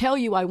going to tell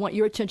you I want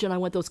your attention. I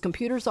want those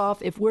computers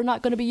off if we're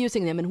not going to be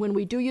using them. And when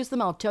we do use them,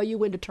 I'll tell you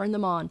when to turn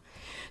them on.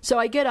 So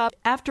I get up.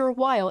 After a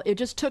while, it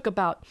just took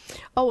about,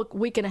 a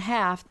week and a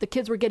half. The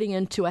kids were getting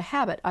into a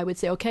habit. I would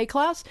say, okay,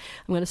 class,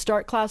 I'm going to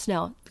start class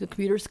now. The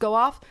computers go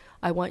off.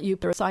 I want you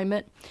for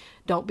assignment.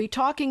 Don't be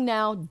talking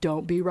now.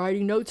 Don't be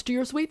writing notes to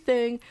your sweet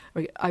thing.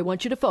 I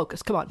want you to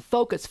focus. Come on,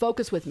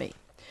 focus with me.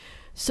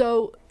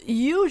 So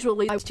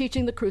usually I was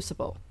teaching the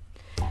Crucible.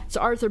 It's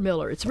Arthur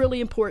Miller. It's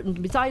really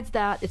important. Besides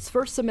that, it's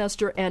first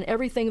semester, and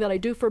everything that I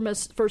do for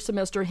first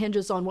semester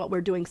hinges on what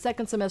we're doing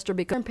second semester,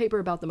 because I'm paper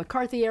about the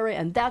McCarthy era,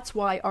 and that's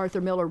why Arthur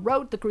Miller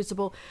wrote the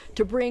Crucible,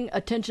 to bring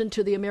attention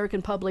to the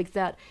American public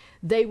that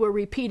they were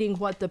repeating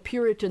what the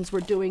Puritans were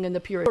doing in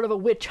the sort of a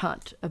witch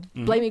hunt, of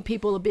blaming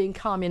people of being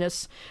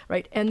communists,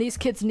 right? And these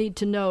kids need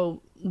to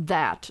know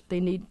that. They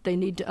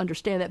need to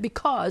understand that,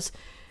 because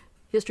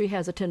history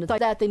has a tendency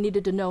that they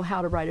needed to know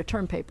how to write a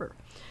term paper.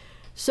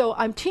 So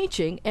I'm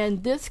teaching,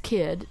 and this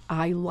kid,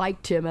 I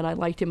liked him, and I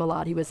liked him a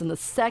lot. He was in the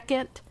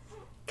second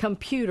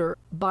computer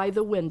by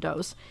the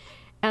windows,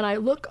 and I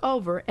look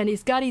over, and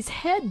he's got his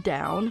head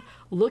down,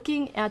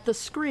 looking at the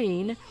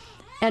screen,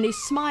 and he's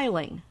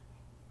smiling.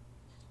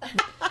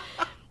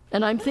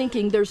 And I'm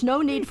thinking, there's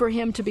no need for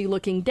him to be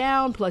looking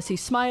down, plus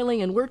he's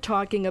smiling, and we're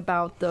talking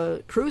about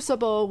the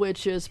Crucible,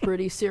 which is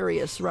pretty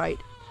serious, right?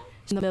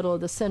 In the middle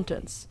of the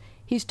sentence.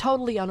 He's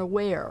totally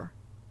unaware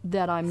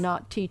that I'm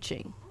not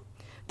teaching.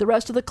 The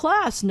rest of the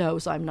class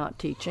knows I'm not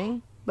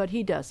teaching, but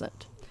he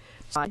doesn't.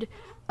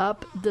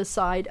 Up the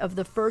side of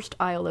the first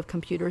aisle of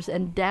computers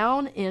and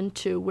down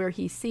into where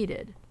he's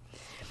seated.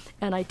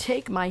 And I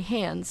take my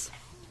hands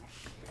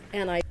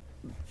and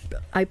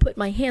I put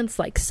my hands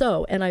like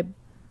so, and I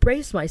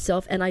brace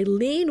myself and I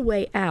lean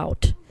way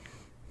out,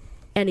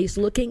 and he's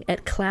looking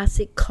at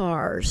classic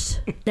cars.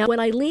 Now, when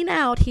I lean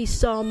out, he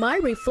saw my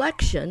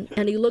reflection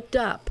and he looked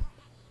up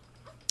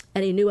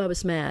and he knew I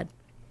was mad.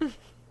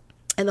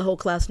 And the whole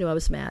class knew I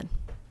was mad.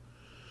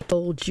 I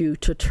told you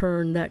to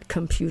turn that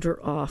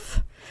computer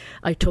off.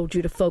 I told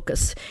you to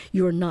focus.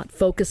 You're not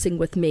focusing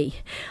with me.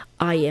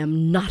 I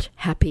am not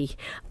happy.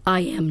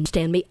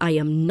 Understand me? I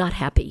am not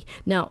happy.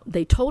 Now,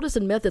 they told us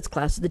in methods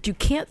classes that you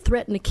can't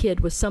threaten a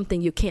kid with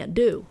something you can't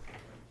do,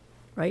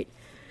 right?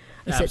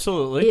 I said,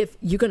 absolutely. if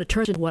you're going to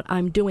turn to what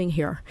I'm doing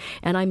here,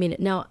 and I mean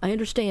it. Now, I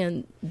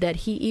understand that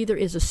he either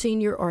is a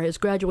senior or has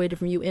graduated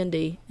from UND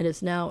and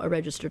is now a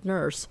registered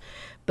nurse,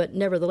 but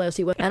nevertheless,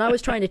 he was. And I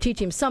was trying to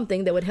teach him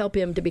something that would help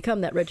him to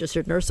become that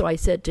registered nurse. So I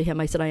said to him,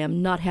 I said, I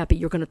am not happy.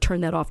 You're going to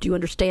turn that off. Do you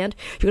understand?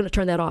 You're going to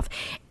turn that off.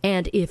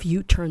 And if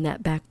you turn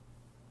that back,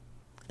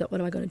 what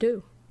am I going to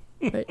do?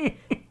 Right?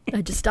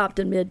 I just stopped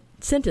in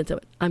mid-sentence.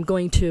 I'm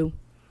going to.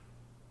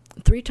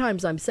 3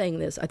 times I'm saying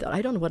this. I thought,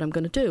 I don't know what I'm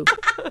going to do.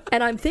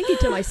 And I'm thinking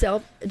to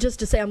myself, just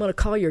to say I'm going to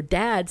call your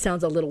dad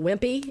sounds a little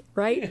wimpy,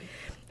 right?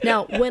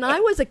 Now, when I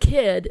was a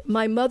kid,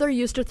 my mother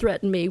used to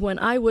threaten me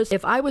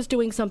if I was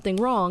doing something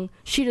wrong,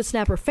 she'd just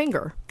snap her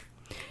finger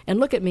and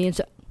look at me and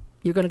say,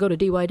 you're going to go to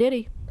DY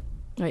Diddy,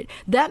 right?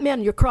 That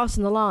meant you're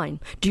crossing the line.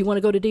 Do you want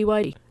to go to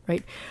DY,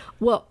 right?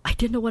 Well, I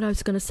didn't know what I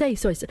was going to say.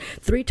 So I said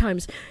 3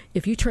 times,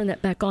 if you turn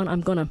that back on,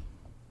 I'm going to,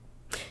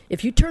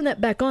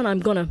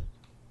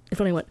 if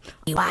I went,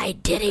 why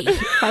did he?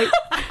 Right?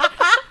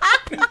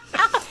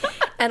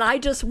 And I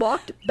just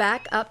walked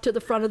back up to the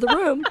front of the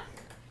room,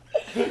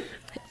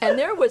 and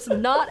there was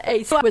so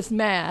I was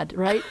mad,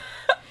 right?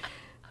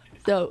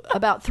 So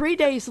about 3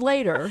 days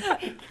later,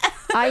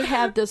 I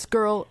have this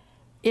girl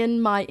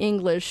in my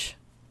English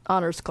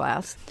honors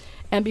class,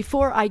 and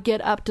before I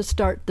get up to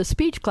start the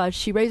speech class,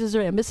 she raises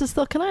her hand, Mrs.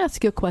 Thill, can I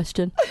ask you a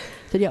question? I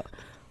said, yeah.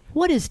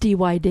 What is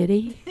DY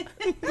Diddy?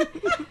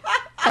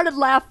 I started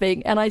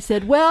laughing, and I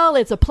said, well,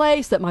 it's a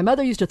place that my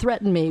mother used to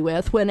threaten me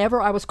with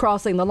whenever I was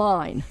crossing the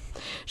line.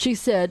 She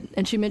said,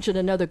 and she mentioned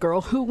another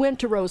girl who went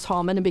to Rose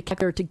Hallman and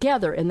became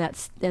together in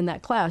that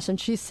class, and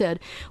she said,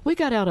 we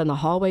got out in the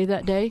hallway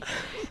that day,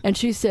 and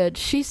she said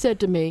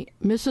to me,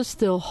 Mrs.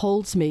 Thill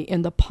holds me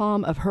in the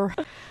palm of her.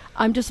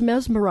 I'm just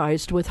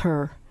mesmerized with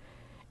her.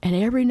 And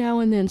every now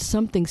and then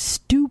something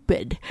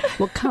stupid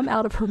will come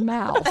out of her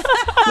mouth.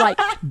 Like,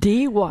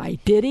 DY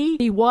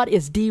Diddy? What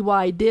is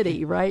DY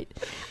Diddy, right?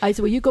 I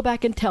said, well, you go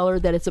back and tell her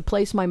that it's a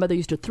place my mother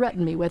used to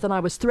threaten me with, and I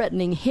was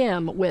threatening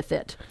him with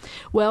it.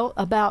 Well,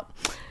 about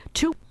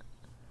 2...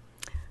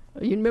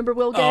 You remember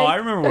Will Gay? Oh, I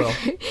remember Will.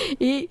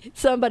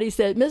 Somebody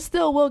said, Miss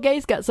Thill, Will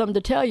Gay's got something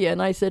to tell you.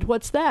 And I said,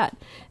 what's that?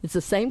 It's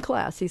the same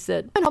class. He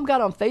said, I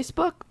got on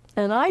Facebook,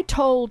 and I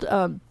told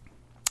on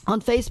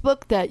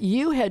Facebook that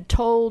you had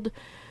told...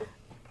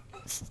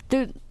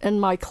 student in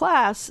my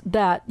class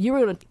that you were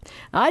going to...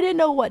 I didn't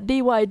know what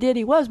DY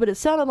Diddy was, but it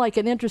sounded like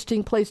an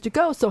interesting place to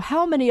go. So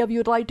how many of you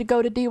would like to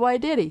go to DY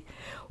Diddy?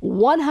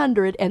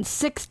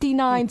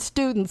 169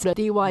 students at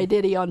DY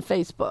Diddy on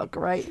Facebook,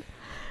 right?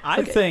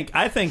 I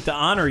think to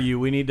honor you,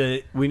 we need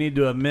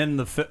to amend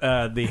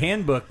the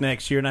handbook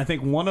next year, and I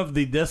think one of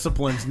the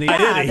disciplines needs.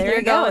 Yeah, there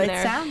you go. It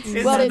sounds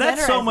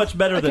that's so much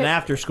better than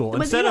after school.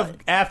 But Instead of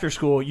after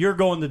school, you're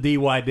going to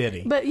DY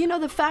Diddy. But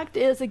the fact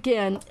is,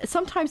 again,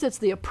 sometimes it's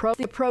the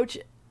approach.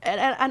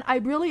 And I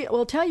really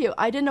will tell you,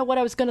 I didn't know what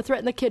I was going to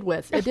threaten the kid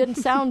with. It didn't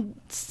sound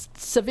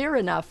severe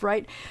enough,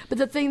 right? But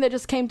the thing that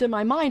just came to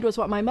my mind was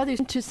what my mother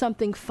used to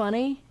something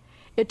funny.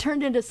 It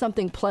turned into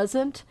something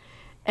pleasant.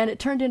 And it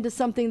turned into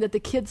something that the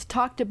kids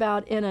talked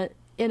about in a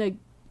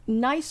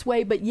nice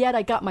way, but yet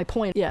I got my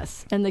point.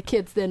 Yes. And the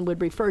kids then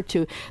would refer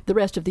to the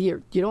rest of the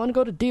year. You don't want to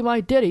go to DY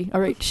Diddy. All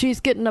right,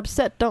 she's getting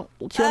upset.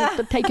 She wants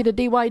to take you to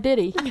DY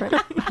Diddy.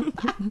 Right?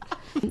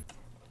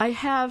 I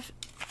have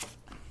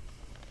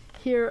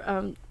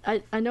here,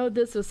 I know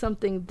this was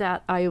something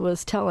that I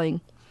was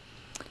telling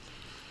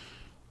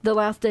the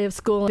last day of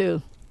school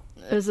too.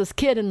 There's this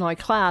kid in my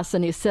class,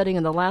 and he's sitting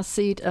in the last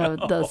seat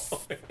of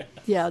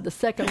the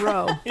second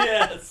row.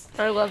 Yes,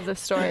 I love this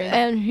story.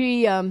 And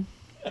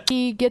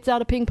he gets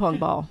out a ping pong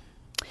ball,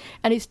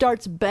 and he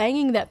starts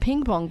banging that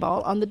ping pong ball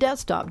on the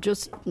desktop,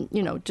 just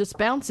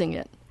bouncing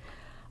it.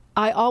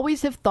 I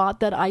always have thought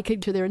that I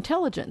could to their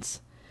intelligence,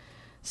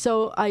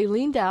 so I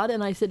leaned out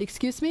and I said,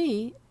 "Excuse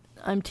me,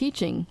 I'm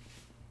teaching.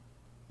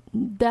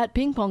 That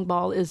ping pong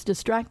ball is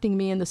distracting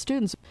me and the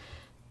students."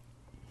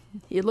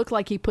 It looked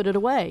like he put it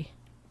away.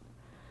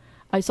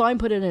 I saw him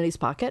put it in his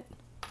pocket,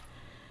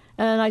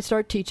 and I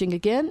start teaching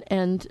again,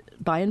 and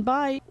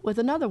by with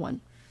another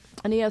one.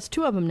 And he has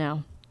 2 of them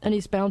now, and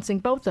he's bouncing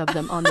both of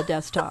them on the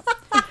desktop.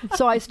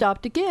 So I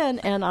stopped again,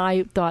 and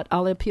I thought,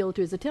 I'll appeal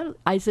to his attendant.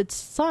 I said,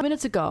 son,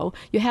 minutes ago,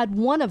 you had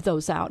one of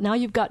those out. Now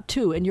you've got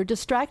two, and you're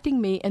distracting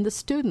me and the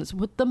students.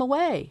 Put them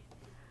away.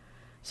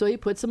 So he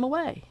puts them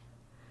away.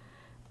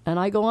 And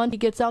I go on, he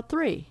gets out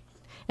 3.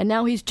 And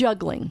now he's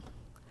juggling.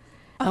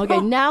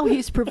 Okay, now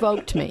he's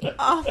provoked me.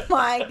 Oh,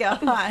 my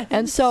God.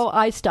 And so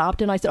I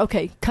stopped, and I said,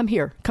 okay, come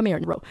here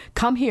in a row.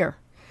 Come here.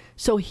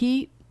 So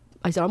I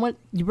said, I want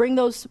you bring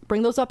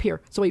those up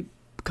here. So he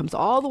comes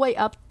all the way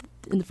up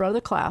in the front of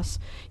the class.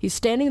 He's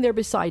standing there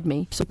beside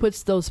me. So he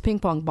puts those ping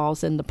pong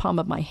balls in the palm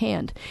of my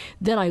hand.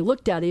 Then I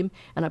looked at him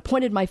and I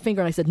pointed my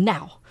finger and I said,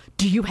 now,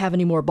 do you have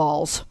any more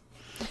balls?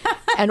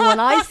 And when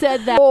I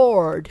said that,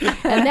 Lord,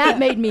 and that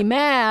made me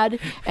mad,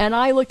 and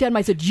I looked at him,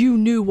 I said, you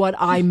knew what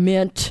I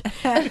meant.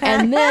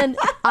 And then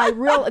I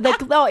realized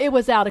that, no, it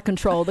was out of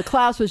control. The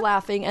class was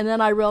laughing, and then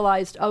I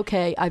realized,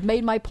 okay, I've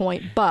made my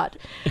point, but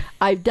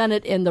I've done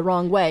it in the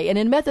wrong way. And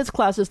in methods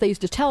classes, they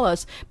used to tell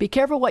us, be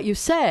careful what you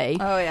say.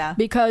 Oh, yeah.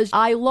 Because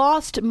I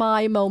lost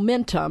my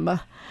momentum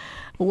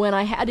when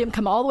I had him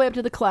come all the way up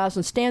to the class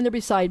and stand there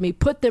beside me,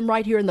 put them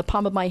right here in the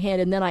palm of my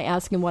hand, and then I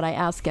asked him what I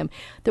asked him.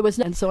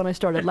 And so when I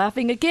started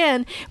laughing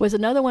again, it was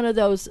another one of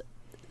those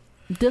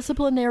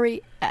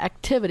disciplinary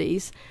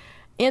activities,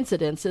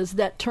 incidences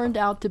that turned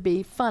out to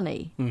be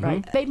funny,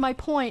 right? Made my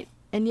point,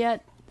 and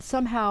yet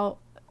somehow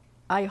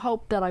I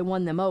hoped that I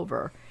won them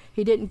over.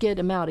 He didn't get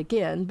him out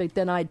again, but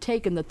then I'd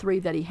taken the 3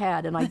 that he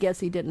had, and I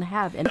guess he didn't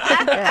have any.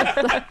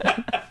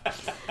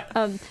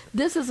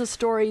 This is a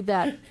story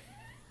that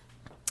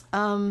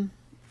I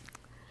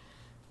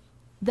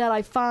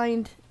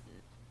find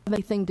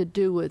anything to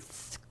do with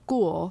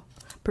school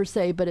per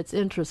se, but it's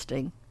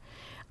interesting.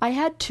 I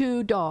had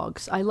 2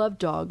 dogs. I love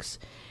dogs.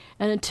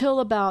 And until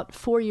about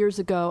 4 years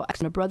ago, I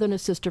had a brother and a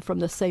sister from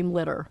the same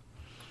litter.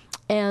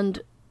 And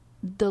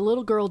the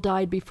little girl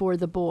died before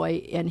the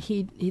boy, and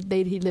he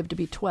lived to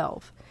be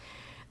 12.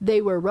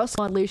 They were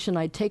Russell on leash, and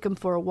I'd take them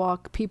for a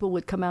walk. People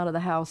would come out of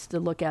the house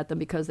to look at them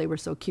because they were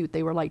so cute.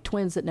 They were like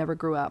twins that never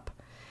grew up.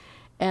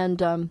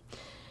 And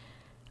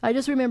I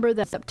just remember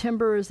that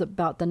September is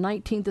about the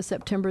 19th of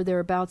September,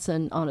 thereabouts,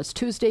 and on a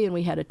Tuesday, and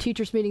we had a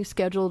teachers' meeting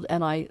scheduled,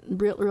 and I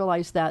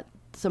realized that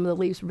some of the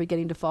leaves were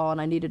beginning to fall,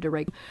 and I needed to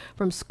rake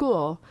from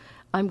school.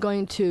 I'm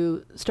going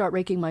to start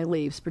raking my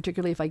leaves,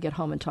 particularly if I get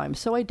home in time.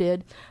 So I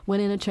did,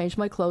 went in and changed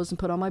my clothes and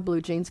put on my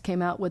blue jeans,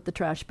 came out with the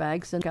trash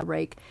bags and got a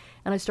rake,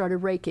 and I started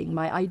raking.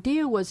 My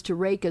idea was to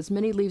rake as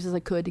many leaves as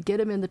I could to get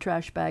them in the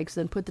trash bags,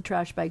 then put the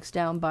trash bags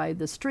down by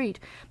the street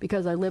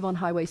because I live on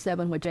Highway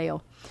 7 with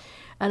jail.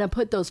 And I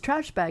put those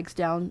trash bags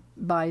down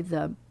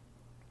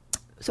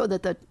so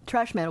that the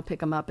trash man will pick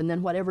them up, and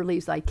then whatever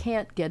leaves I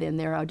can't get in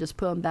there, I'll just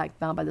put them back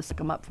down by the stick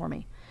them up for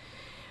me.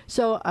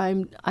 So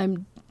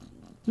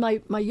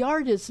my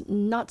yard is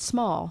not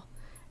small,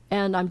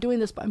 and I'm doing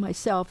this by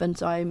myself, and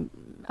so I'm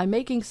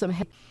making some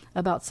hay.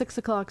 About 6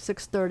 o'clock,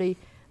 6:30,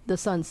 the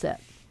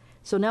sunset.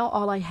 So now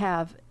all I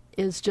have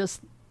is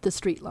just the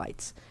street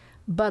lights.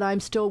 But I'm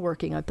still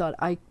working. I thought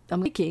I'm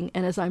raking,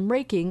 and as I'm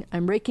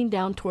raking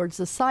down towards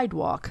the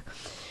sidewalk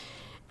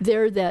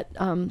there that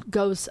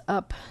goes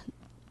up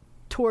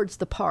towards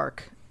the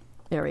park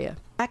area.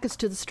 Back is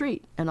to the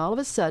street, and all of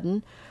a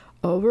sudden,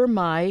 over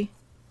my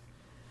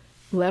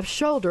left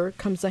shoulder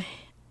comes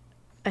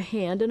a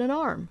hand and an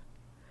arm.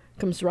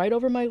 Comes right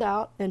over my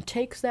out and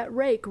takes that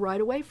rake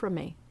right away from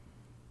me.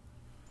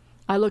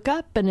 I look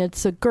up, and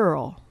it's a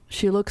girl.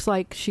 She looks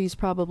like she's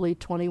probably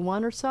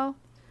 21 or so.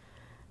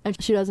 And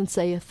she doesn't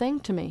say a thing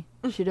to me.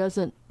 She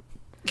doesn't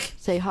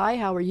say, hi,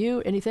 how are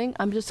you, anything.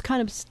 I'm just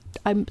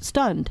I'm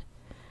stunned.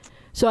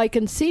 So I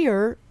can see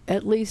her,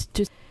 at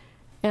least,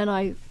 and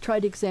I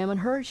tried to examine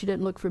her. She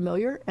didn't look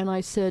familiar. And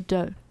I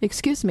said,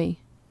 excuse me,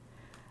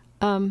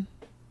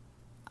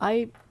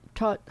 I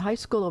taught high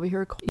school over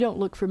here. You don't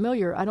look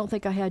familiar. I don't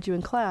think I had you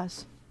in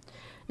class.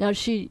 Now,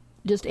 she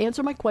just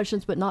answered my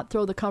questions, but not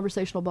throw the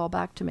conversational ball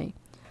back to me.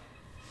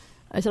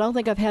 I said, I don't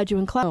think I've had you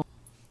in class.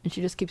 And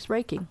she just keeps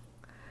raking.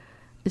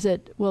 I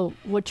said, well,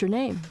 what's your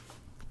name?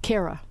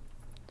 Kara.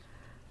 I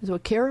said, well,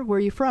 Kara, where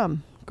are you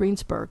from?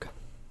 Greensburg.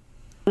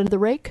 Into the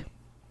rake?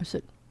 I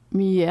said,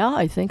 yeah,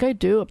 I think I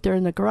do, up there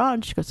in the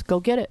garage. She goes, go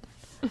get it.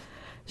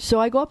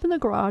 So I go up in the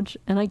garage,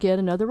 and I get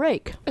another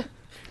rake.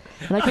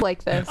 And I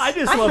like this. I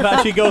just love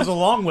how she goes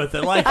along with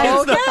it. Like,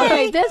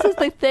 okay, this is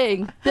the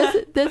thing.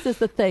 This is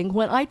the thing.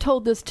 When I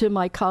told this to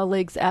my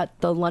colleagues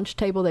at the lunch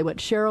table, they went,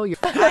 Cheryl, you're...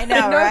 I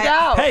know, no right?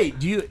 doubt. Hey,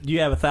 do you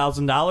have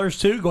 $1,000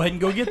 too? Go ahead and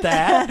go get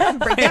that.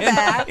 Bring it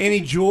back.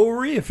 Any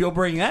jewelry, if you'll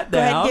bring that Go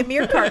ahead down. and give me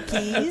your car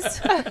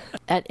keys.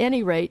 At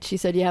any rate, she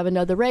said, you have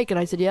another rake? And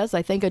I said, yes,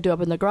 I think I do,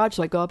 up in the garage.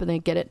 So I go up and then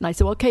get it. And I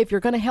said, well, okay, if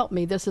you're going to help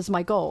me, this is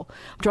my goal.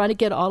 I'm trying to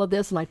get all of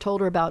this. And I told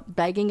her about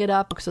bagging it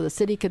up so the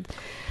city could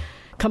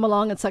come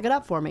along and suck it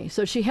up for me.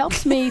 So she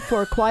helps me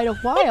for quite a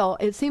while.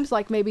 It seems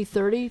like maybe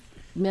 30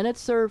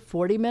 minutes or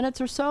 40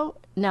 minutes or so.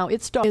 Now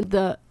it's dark in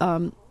the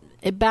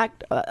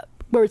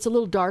where it's a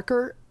little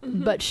darker,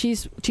 but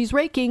she's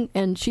raking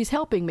and she's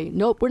helping me.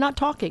 Nope, we're not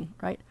talking,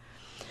 right?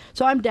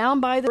 So I'm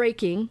down by the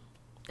raking,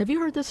 Have you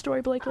heard this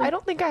story, Blakely? I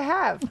don't think I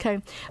have.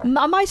 Okay.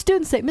 My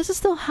students say, Mrs.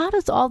 Still, how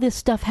does all this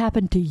stuff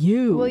happen to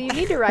you? Well, you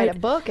need to write a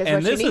book. Is And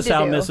what you this need is to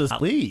how do. Mrs.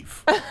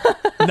 leave.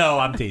 No,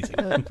 I'm teasing.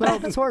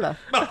 Well, sort of.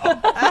 Because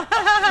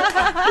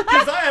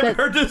I haven't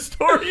heard this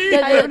story.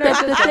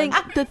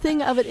 The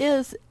thing of it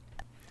is,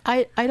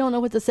 I don't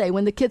know what to say.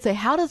 When the kids say,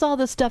 how does all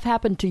this stuff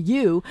happen to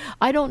you?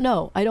 I don't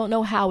know. I don't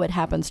know how it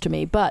happens to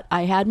me. But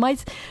I had my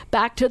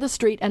back to the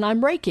street and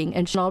I'm raking.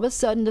 And all of a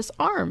sudden this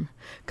arm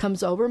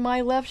comes over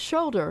my left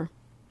shoulder.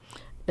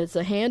 It's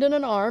a hand and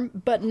an arm,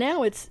 but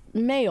now it's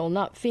male,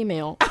 not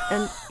female.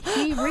 And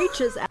he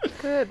reaches out.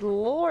 Good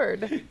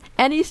Lord.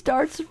 And he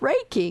starts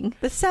raking.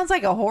 This sounds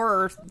like a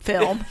horror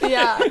film.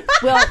 Yeah.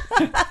 Well,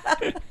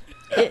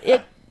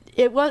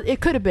 it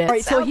could have been.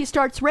 Right, so he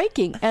starts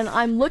raking, and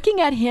I'm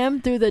looking at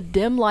him through the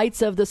dim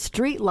lights of the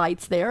street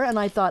lights there, and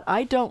I thought,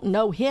 I don't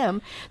know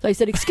him. So I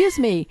said, excuse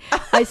me.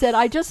 I said,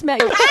 I just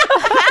met you.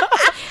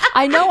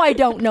 I know I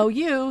don't know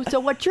you,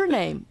 so what's your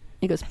name?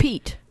 He goes,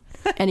 Pete.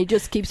 And he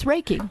just keeps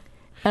raking.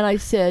 And I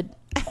said,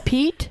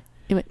 Pete?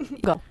 He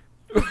went, go.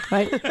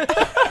 Right?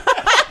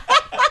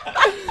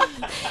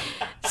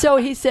 So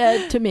he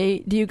said to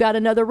me, do you got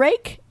another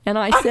rake? And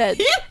I said,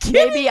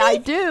 maybe I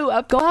do.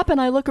 I go up and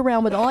I look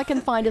around, but all I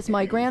can find is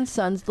my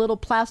grandson's little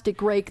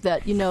plastic rake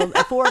that,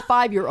 a 4 or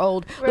 5 year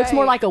old looks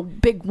more like a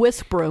big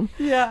whisk broom.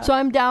 Yeah. So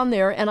I'm down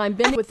there and I'm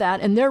bending with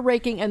that, and they're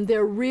raking, and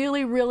they're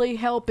really, really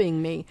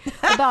helping me.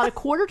 About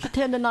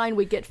 8:45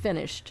 we get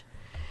finished.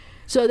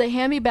 So they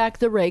hand me back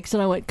the rakes,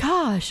 and I went,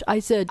 gosh, I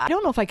said, I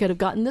don't know if I could have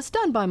gotten this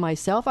done by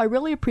myself. I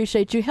really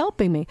appreciate you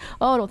helping me.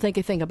 Oh, don't think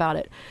a thing about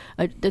it.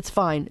 It's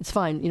fine. It's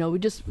fine. We're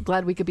just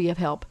glad we could be of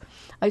help.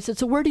 I said,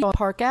 so where do you go?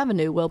 Park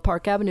Avenue? Well,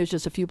 Park Avenue is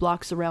just a few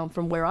blocks around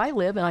from where I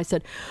live. And I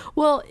said,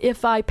 well,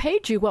 if I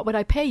paid you, what would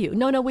I pay you?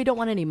 No, we don't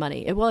want any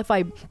money. Well, if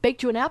I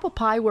baked you an apple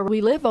pie where we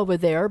live over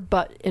there,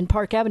 but in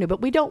Park Avenue, but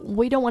we don't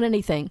want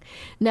anything.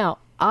 Now,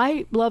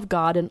 I love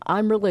God and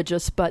I'm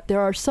religious, but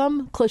there are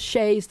some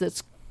cliches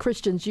that's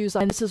Christians use,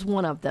 and this is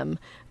one of them.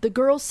 The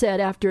girls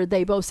said, after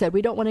they both said,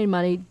 we don't want any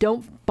money,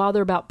 don't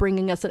bother about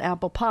bringing us an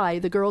apple pie,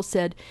 the girls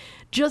said,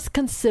 just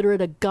consider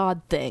it a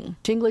God thing.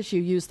 In English,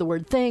 you use the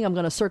word thing. I'm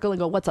going to circle and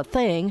go, what's a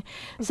thing?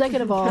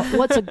 Second of all,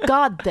 what's a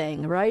God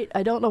thing, right?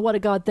 I don't know what a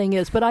God thing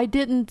is, but I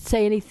didn't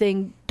say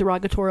anything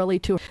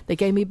derogatorily to her. They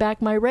gave me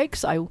back my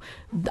rakes. I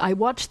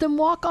watched them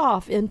walk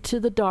off into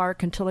the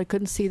dark until I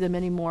couldn't see them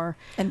anymore.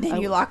 And then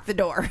you locked the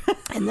door.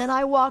 And then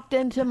I walked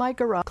into my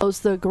garage,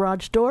 closed the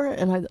garage door,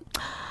 and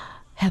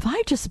have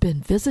I just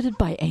been visited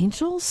by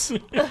angels?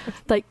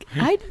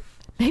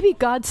 Maybe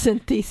God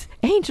sent these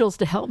angels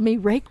to help me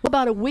rake.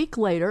 About a week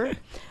later,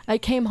 I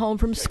came home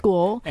from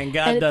school. And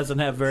God doesn't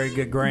have very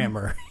good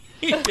grammar.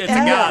 It's a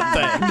God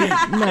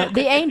thing. No,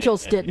 the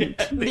angels didn't.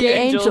 The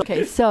angels.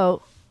 Okay,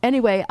 so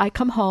anyway, I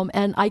come home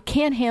and I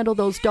can't handle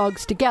those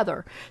dogs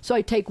together. So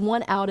I take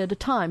one out at a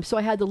time. So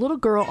I had the little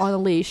girl on a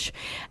leash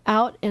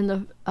out in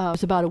the, it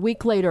was about a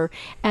week later,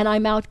 and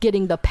I'm out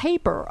getting the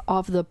paper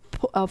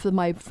off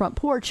my front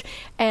porch,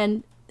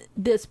 and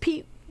this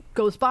Pete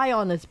goes by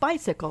on his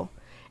bicycle.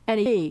 And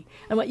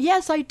I went,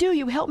 yes, I do.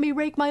 You helped me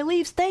rake my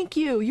leaves. Thank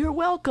you. You're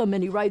welcome.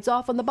 And he rides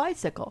off on the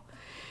bicycle.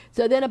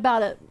 So then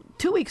about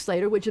 2 weeks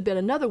later, which had been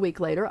another week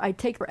later, I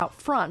take her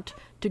out front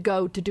to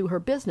go to do her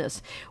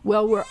business.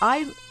 Well, where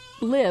I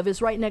live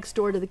is right next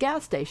door to the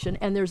gas station,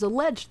 and there's a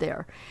ledge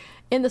there.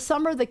 In the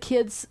summer, the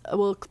kids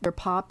will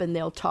pop and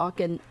they'll talk,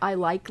 and I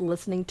like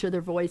listening to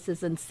their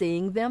voices and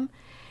seeing them.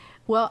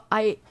 Well,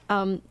 I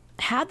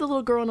had the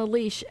little girl on a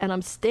leash, and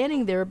I'm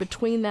standing there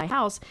between that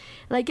house,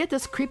 and I get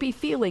this creepy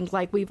feeling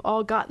like we've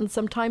all gotten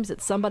sometimes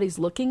that somebody's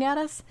looking at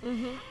us.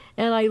 Mm-hmm.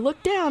 And I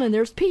look down, and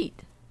there's Pete.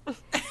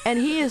 And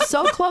he is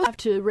so close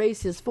to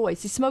raise his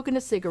voice. He's smoking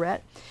a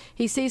cigarette.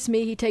 He sees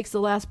me. He takes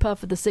the last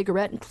puff of the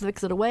cigarette and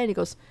flicks it away, and he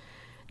goes,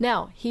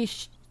 now,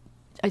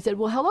 I said,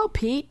 well, hello,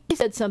 Pete. He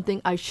said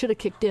something I should have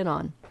kicked in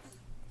on.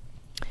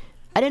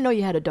 I didn't know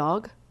you had a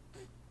dog.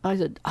 I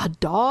said, a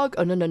dog?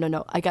 Oh,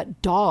 no. I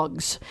got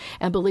dogs.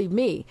 And believe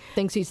me,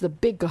 thinks he's the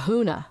big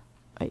kahuna.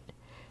 Right?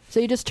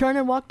 So he just turned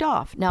and walked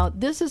off. Now,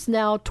 this is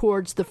now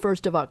towards the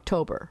 1st of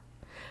October.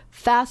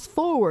 Fast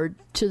forward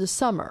to the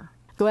summer.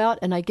 Go out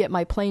and I get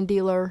my Plain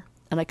Dealer,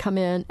 and I come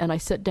in and I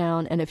sit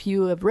down. And if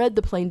you have read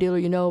the Plain Dealer,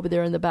 you know over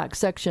there in the back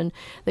section,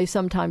 they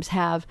sometimes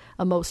have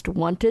a most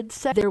wanted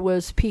section. There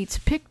was Pete's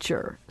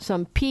picture.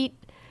 Some Pete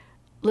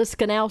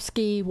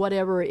Liskanowski,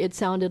 whatever, it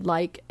sounded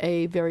like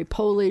a very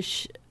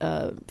Polish,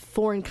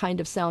 foreign kind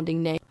of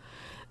sounding name.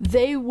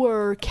 They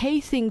were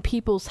casing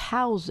people's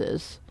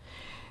houses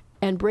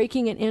and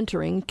breaking and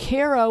entering.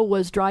 Caro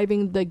was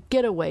driving the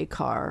getaway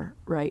car,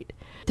 right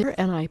there,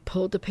 and I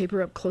pulled the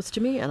paper up close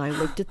to me, and I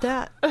looked at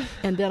that,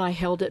 and then I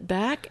held it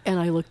back, and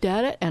I looked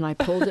at it, and I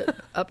pulled it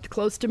up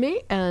close to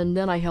me, and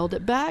then I held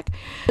it back.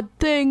 Good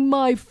thing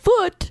my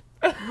foot.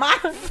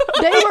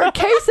 They were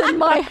casing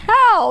my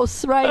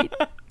house, right?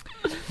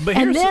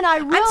 And then I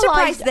realized, I'm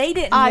surprised they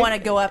didn't want to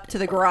go up to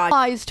the garage.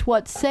 I realized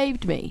what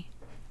saved me.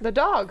 The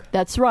dog.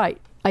 That's right.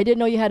 I didn't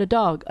know you had a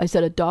dog. I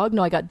said, a dog?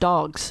 No, I got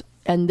dogs.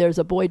 and there's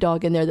a boy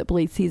dog in there that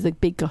believes he's a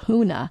big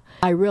kahuna,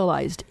 I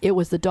realized it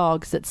was the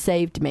dogs that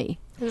saved me.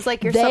 It was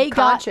like your They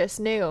subconscious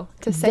knew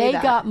to say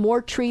They got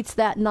more treats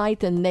that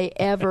night than they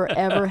ever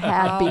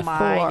had Oh before.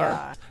 my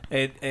God.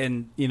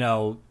 And you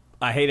know,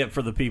 I hate it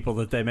for the people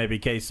that they maybe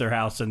cased their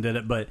house and did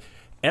it, but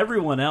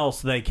everyone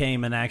else they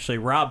came and actually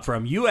robbed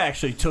from. You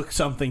actually took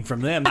something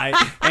from them and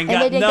got they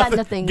got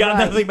nothing, got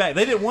right. nothing back.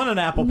 They didn't want an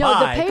apple No,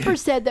 pie. the paper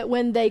said that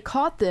when they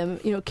caught them,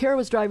 Kara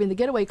was driving the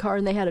getaway car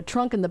and they had a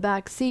trunk in the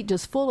back seat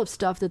just full of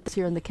stuff that's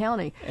here in the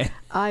county.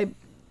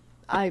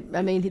 I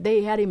mean,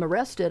 they had him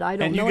arrested. I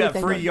don't and know you got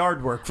anything free about-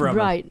 yard work from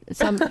Right.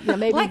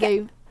 Maybe Like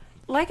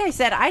like I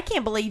said, I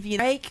can't believe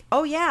like,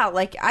 oh yeah,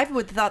 like I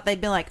would have thought they'd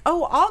been like,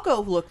 oh, I'll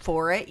go look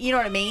for it. You know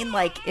what I mean?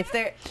 Like if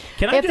they're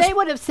If they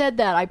would have said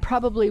that, I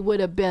probably would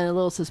have been a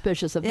little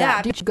suspicious of Yeah.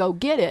 that. Did you go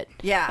get it?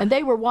 Yeah. And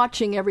they were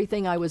watching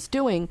everything I was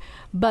doing,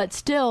 but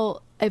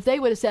still, if they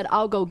would have said,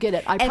 "I'll go get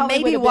it," I and probably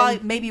maybe would have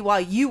been. maybe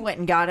while you went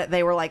and got it,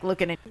 they were like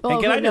looking at. Oh,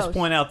 And can who I just knows?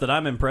 point out that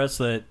I'm impressed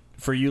that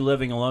for you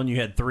living alone, you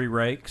had 3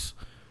 rakes.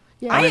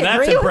 Yeah. I mean,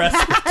 that's agree with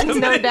impressive. to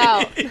No me.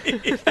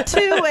 doubt.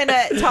 2 and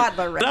a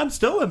toddler. But I'm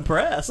still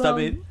impressed. Well, I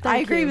mean, I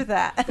thank agree you. with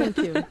that. Thank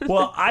you.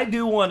 well, I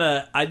do want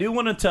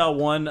to tell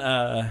one,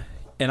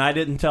 and I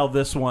didn't tell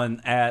this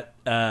one at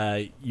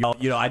I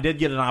did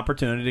get an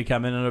opportunity to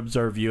come in and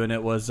observe you, and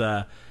it was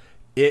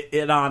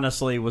it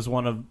honestly was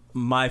one of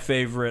my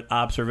favorite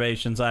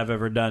observations I've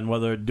ever done.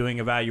 Whether doing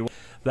evaluation,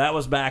 that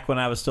was back when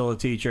I was still a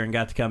teacher and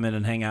got to come in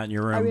and hang out in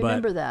your room. I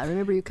remember but, that. I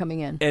remember you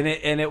coming in. and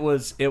it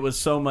was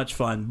so much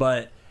fun.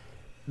 But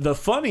the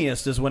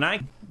funniest is when I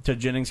to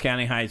Jennings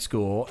County High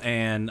School,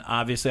 and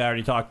obviously I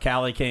already talked.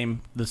 Callie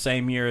came the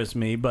same year as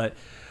me, but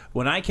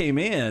when I came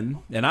in,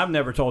 and I've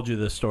never told you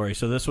this story,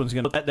 so this one's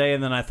going to that day.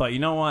 And then I thought, you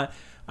know what?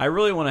 I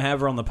really want to have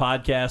her on the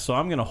podcast, so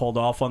I'm going to hold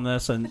off on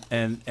this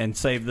and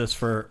save this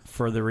for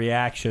the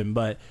reaction.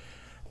 But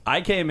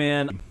I came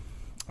in,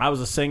 I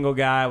was a single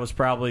guy. I was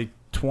probably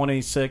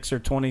 26 or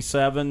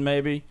 27,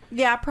 maybe.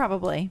 Yeah,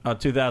 probably.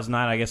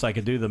 2009. I guess I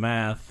could do the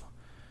math.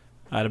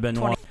 I'd have been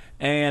 20.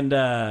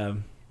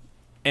 one.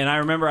 And I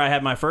remember I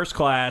had my first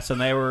class, and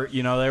they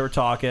were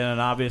talking, and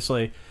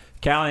obviously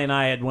Callie and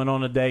I had went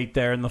on a date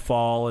there in the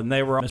fall, and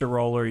they were Mr.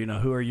 Roller,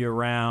 who are you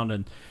around?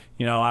 And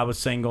I was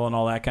single and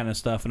all that kind of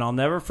stuff. And I'll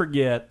never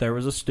forget, there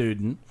was a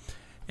student,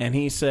 and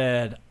he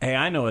said, "Hey,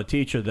 I know a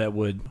teacher that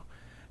would."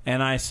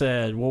 And I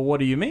said, "Well, what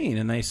do you mean?"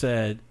 And they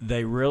said,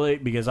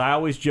 because I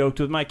always joked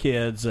with my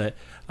kids that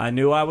I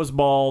knew I was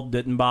bald,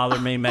 didn't bother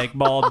me, make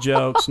bald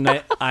jokes.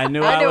 I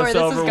knew I was where this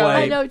is going.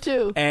 overweight. I know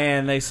too.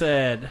 And they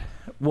said,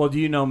 "Well, do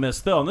you know Miss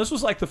Thill?" And this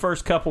was like the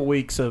first couple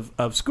weeks of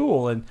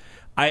school. And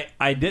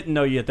I didn't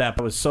know you at that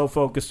point. I was so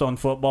focused on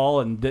football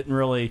and didn't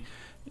really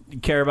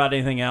care about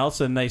anything else.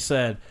 And they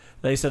said,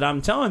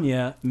 "I'm telling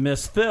you,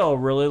 Miss Thill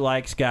really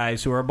likes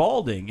guys who are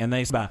balding." And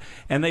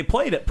they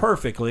played it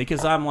perfectly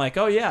because I'm like,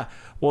 "Oh, yeah."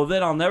 Well,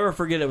 then I'll never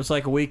forget. It was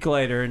like a week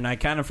later, and I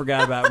kind of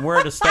forgot about it. And we're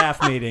at a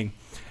staff meeting.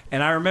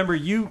 And I remember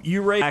you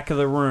raised the back of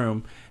the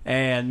room,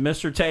 and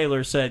Mr.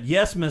 Taylor said,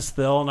 "Yes, Miss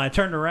Thill," and I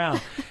turned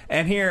around,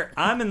 and here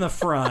I'm in the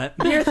front.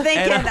 You're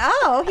thinking, and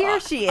oh, here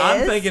she is.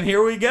 I'm thinking,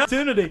 here we go,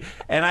 opportunity.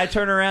 And I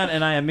turn around,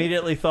 and I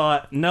immediately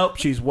thought, nope,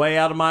 she's way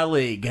out of my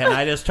league. And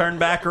I just turned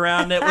back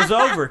around, and it was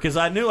over because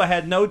I knew I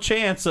had no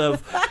chance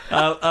of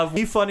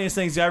the funniest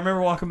things. I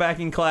remember walking back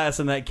in class,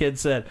 and that kid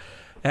said,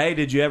 "Hey,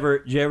 did you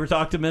ever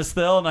talk to Miss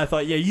Thill?" And I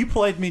thought, yeah, you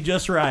played me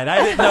just right.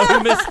 I didn't know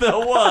who Miss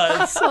Thill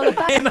was.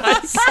 And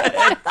I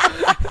said,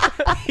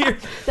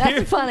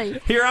 That's funny.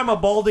 Here I'm a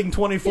balding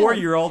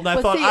 24-year-old, and I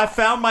Well, thought, see, I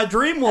found my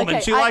dream woman.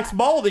 Okay, She likes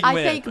balding I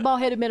men. think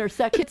bald-headed men are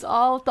sex. Kids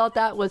all thought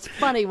that was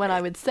funny when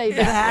I would say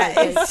That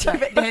that. is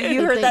terrific. Have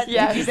you heard that?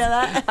 Yes. Did you know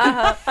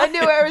that? I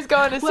knew where I was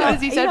going as soon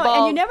as he said and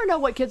bald. you never know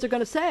what kids are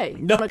going to say.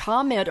 No. A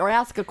comment or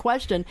ask a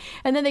question,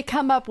 and then they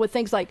come up with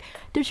things like,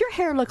 "Does your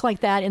hair look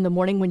like that in the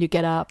morning when you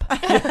get up?"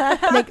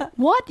 Like,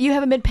 what? You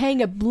haven't been paying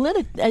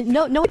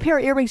no pair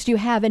of earrings do you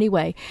have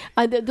anyway?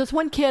 This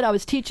one kid, I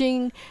was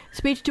teaching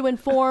speech to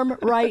inform,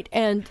 right,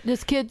 and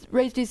this kid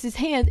raised his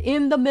hand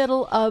in the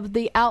middle of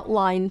the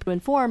outline to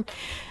inform.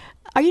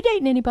 "Are you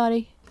dating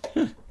anybody?"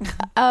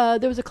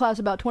 There was a class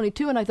about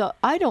 22, and I thought,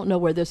 I don't know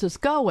where this is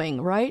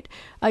going, right?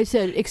 I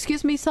said,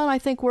 "Excuse me, son, I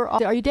think we're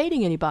off. Are you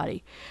dating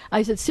anybody?"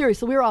 I said,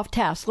 "Seriously, we're off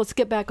task. Let's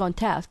get back on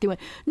task." He went,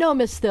 "No,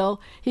 Miss Thill."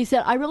 He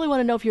said, "I really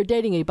want to know if you're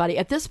dating anybody."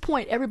 At this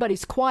point,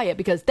 everybody's quiet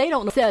because they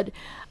don't know. He said,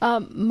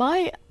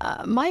 my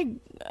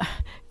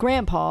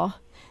grandpa,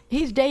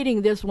 he's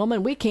dating this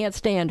woman. We can't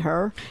stand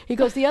her. He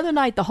goes, "The other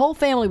night, the whole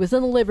family was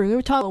in the living room. We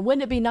were talking,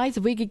 wouldn't it be nice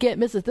if we could get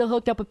Mrs. Thill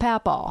hooked up with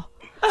Papaw?"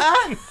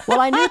 Well,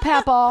 I knew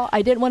Papaw.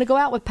 I didn't want to go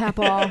out with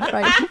Papaw,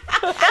 right?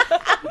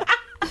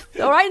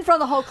 So right in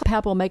front of the whole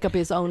Papaw will make up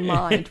his own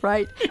mind,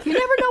 right? You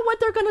never know what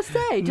they're going to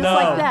say, just No.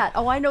 like that.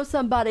 "Oh, I know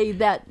somebody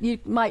that you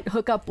might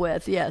hook up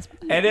with." Yes.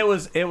 And it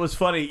was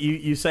funny.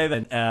 You say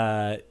that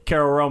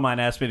Carol Romine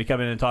asked me to come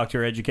in and talk to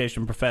her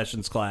education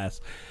professions class.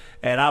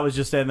 And I was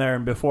just in there,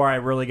 and before I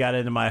really got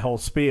into my whole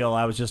spiel,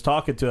 I was just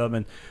talking to him,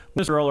 and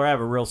Mr. Roller, I have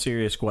a real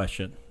serious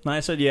question. And I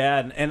said,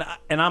 yeah, and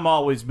I'm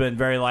always been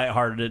very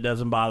lighthearted. It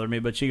doesn't bother me.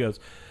 But she goes,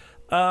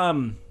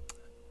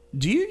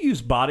 do you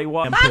use body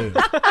wash and poo?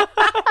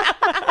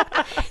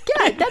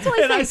 Yeah, that's what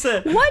And I I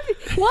said. said-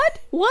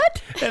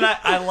 What? And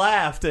I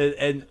laughed,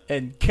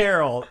 and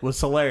Carol was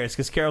hilarious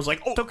because Carol's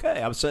like, oh, it's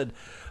okay. I said,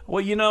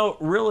 well,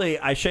 really,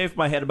 I shave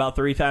my head about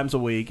 3 times a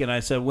week. And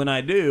I said, when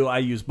I do, I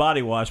use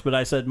body wash. But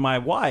I said, my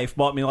wife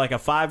bought me like a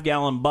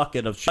 5-gallon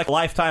bucket of like a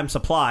lifetime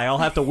supply. I'll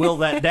have to will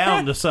that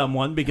down to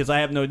someone because I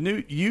have no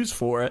new use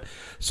for it.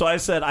 So I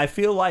said, I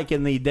feel like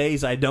in the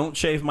days I don't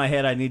shave my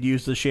head, I need to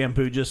use the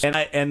shampoo.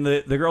 And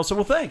the girl said,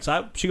 well, thanks.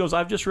 She goes,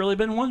 I've just really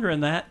been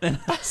wondering that. And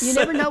I You said,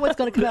 never know what's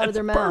going to come out of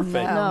their mouth. perfect.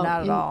 No,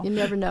 not at all. You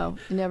never know.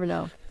 You never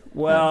know.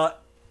 Well,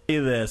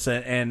 this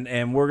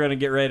and we're going to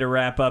get ready to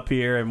wrap up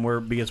here,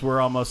 and because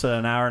we're almost at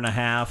an hour and a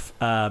half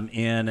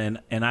in,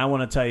 and I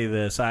want to tell you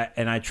this,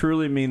 I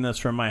truly mean this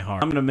from my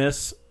heart. I'm going to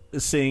miss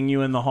seeing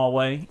you in the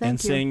hallway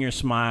and you. seeing your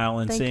smile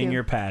and Thank seeing you.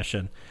 your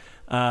passion.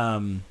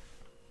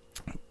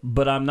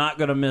 But I'm not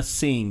going to miss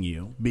seeing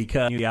you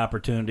because the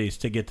opportunities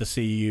to get to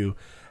see you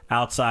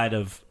outside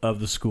of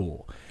the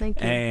school. Thank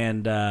you.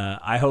 And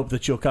I hope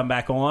that you'll come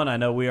back on. I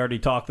know we already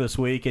talked this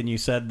week, and you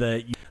said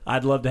that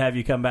I'd love to have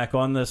you come back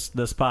on this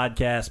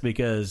podcast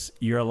because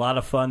you're a lot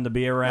of fun to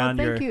be around.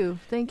 Well,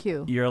 thank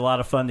you. You're a lot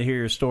of fun to hear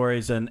your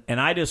stories, and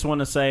I just want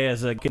to say,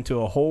 as I get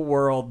into a whole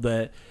world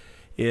that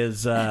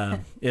is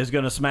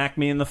going to smack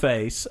me in the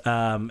face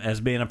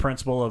as being a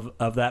principal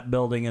of that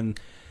building,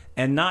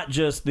 and not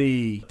just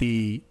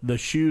the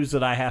shoes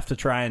that I have to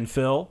try and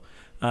fill.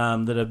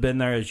 That have been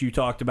there, as you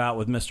talked about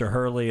with Mr.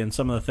 Hurley, and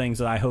some of the things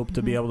that I hope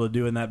to be able to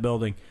do in that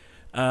building.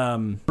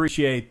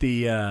 Appreciate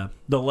the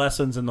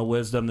lessons and the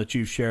wisdom that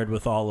you've shared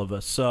with all of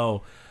us.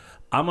 So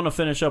I'm going to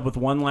finish up with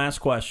one last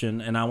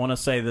question, and I want to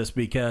say this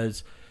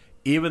because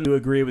even to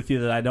agree with you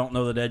that I don't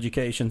know that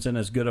education's in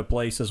as good a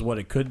place as what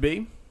it could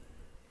be,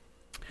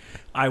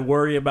 I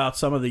worry about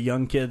some of the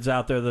young kids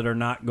out there that are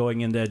not going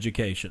into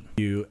education.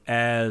 You,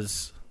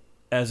 as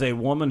a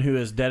woman who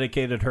has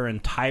dedicated her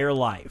entire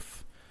life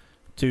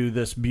to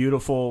this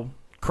beautiful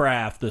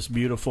craft, this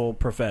beautiful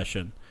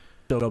profession,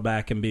 to go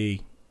back and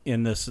be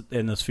in this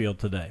field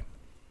today?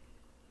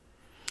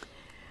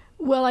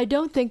 Well, I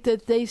don't think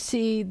that they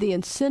see the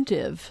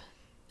incentive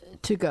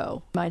to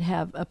go. Might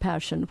have a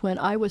passion. When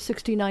I was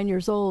 69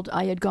 years old,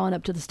 I had gone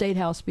up to the State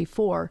House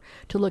before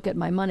to look at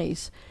my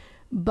monies.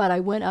 But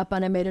I went up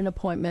and I made an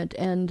appointment,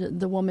 and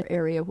the woman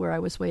area where I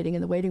was waiting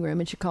in the waiting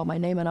room, and she called my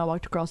name, and I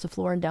walked across the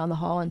floor and down the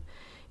hall and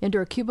into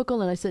her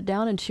cubicle, and I sat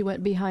down, and she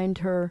went behind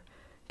her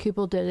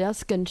cubicle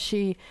desk, and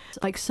she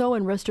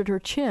and rested her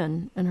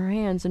chin in her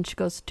hands, and she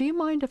goes, do you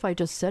mind if I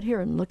just sit here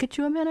and look at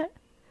you a minute?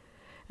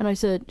 And I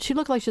said, she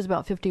looked like she was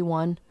about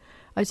 51.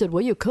 I said,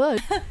 well, you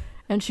could.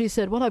 And she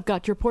said, well, I've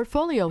got your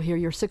portfolio here.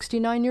 You're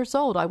 69 years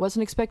old. I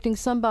wasn't expecting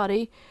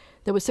somebody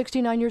that was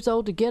 69 years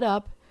old to get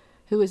up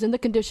who is in the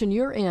condition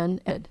you're in.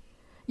 Ed,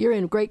 you're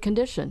in great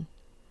condition.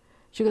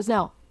 She goes,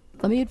 now,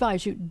 let me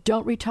advise you,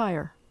 don't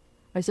retire.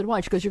 I said, why?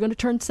 She goes, you're going to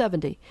turn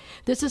 70.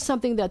 This is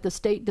something that the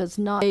state does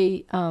not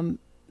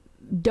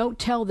don't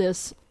tell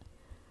this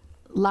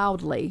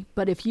loudly,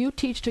 but if you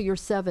teach till you're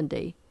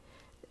 70,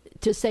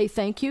 to say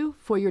thank you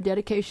for your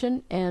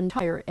dedication and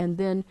retire, and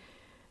then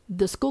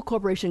the school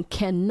corporation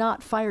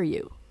cannot fire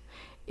you.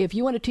 If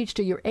you want to teach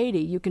till you're 80,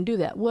 you can do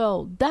that.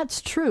 Well,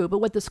 that's true, but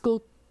what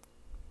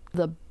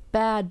the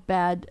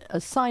bad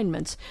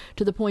assignments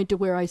to the point to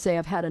where I say,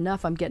 I've had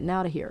enough, I'm getting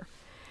out of here.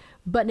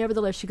 But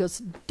nevertheless, she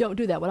goes, don't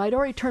do that. Well, I'd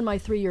already turned my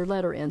 3-year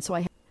letter in,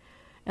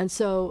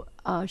 so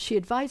she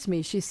advised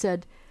me. She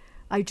said,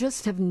 I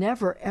just have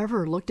never,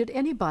 ever looked at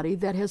anybody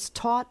that has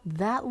taught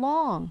that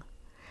long.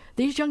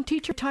 These young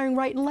teachers are retiring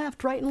right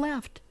and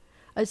left.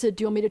 I said,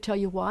 do you want me to tell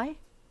you why?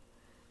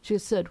 She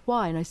said,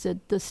 why? And I said,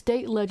 the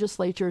state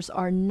legislatures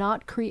are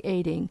not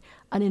creating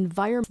an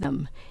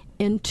environment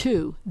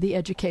into the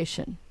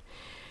education.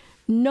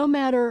 No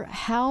matter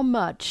how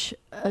much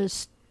a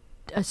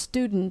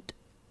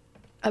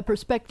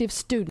prospective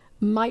student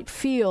might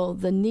feel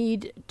the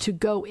need to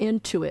go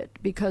into it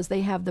because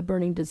they have the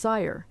burning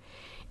desire,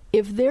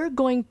 if they're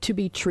going to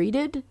be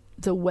treated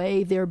the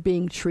way they're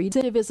being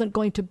treated, it isn't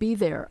going to be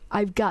there.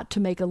 I've got to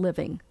make a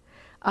living.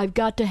 I've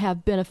got to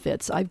have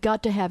benefits. I've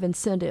got to have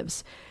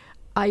incentives.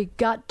 I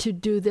got to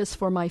do this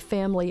for my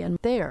family and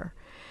there.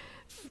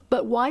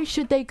 But why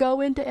should they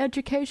go into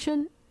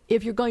education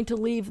if you're going to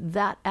leave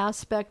that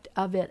aspect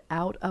of it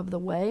out of the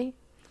way?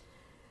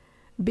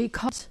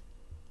 Because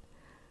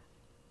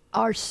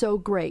are so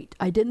great.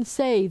 I didn't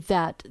say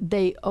that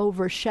they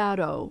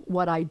overshadow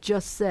what I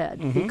just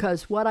said,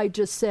 because what I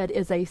just said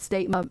is a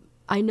statement.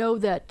 I know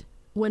that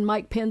when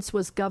Mike Pence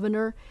was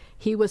governor,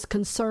 he was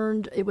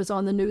concerned, it was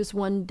on the news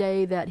one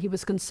day that he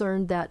was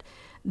concerned that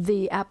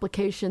the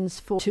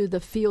applications to the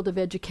field of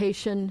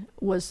education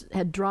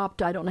had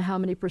dropped, I don't know how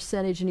many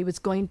percentage, and he was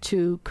going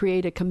to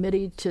create a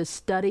committee to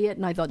study it.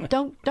 And I thought,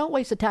 don't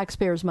waste the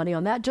taxpayers' money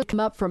on that. Just come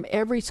up from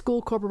every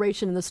school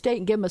corporation in the state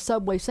and give them a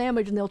Subway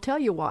sandwich, and they'll tell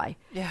you why.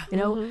 Yeah. You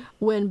know,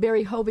 when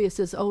Barry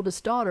Hovius's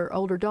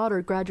older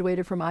daughter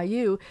graduated from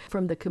IU,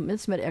 from the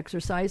commencement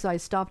exercise, I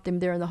stopped him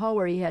there in the hall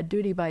where he had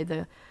duty by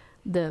the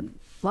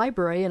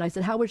library, and I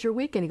said, how was your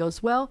weekend? He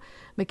goes, well,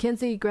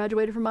 Mackenzie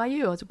graduated from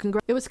IU. I said,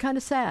 it was kind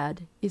of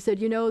sad. He said,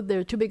 you know,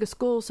 they're too big a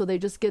school, so they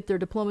just get their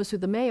diplomas through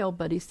the mail.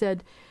 But he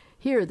said,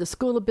 here, the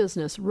School of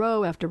Business,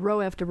 row after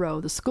row after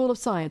row. The School of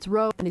Science,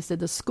 row. And he said,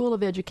 the School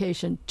of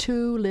Education,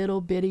 2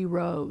 little bitty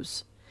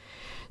rows.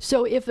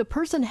 So if a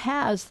person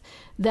has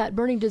that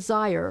burning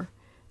desire,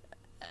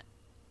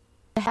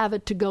 have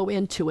it to go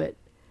into it.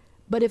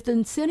 But if the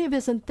incentive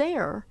isn't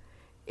there,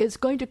 it's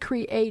going to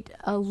create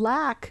a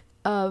lack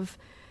of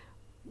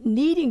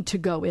needing to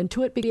go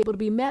into it, be able to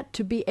be met,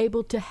 to be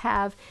able to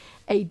have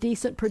a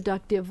decent,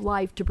 productive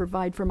life to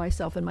provide for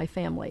myself and my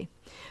family.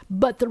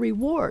 But the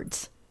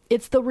rewards,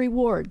 it's the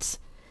rewards.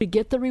 To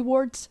get the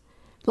rewards,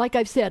 like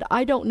I've said,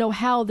 I don't know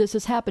how this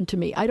has happened to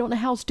me. I don't know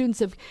how students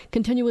have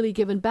continually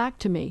given back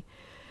to me.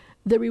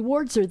 The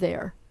rewards are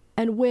there.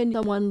 And when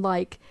someone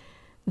like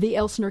the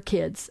Elsner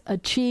kids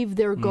achieve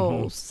their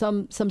goals,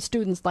 some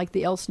students like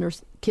the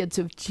Elsner kids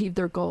who've achieved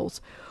their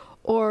goals,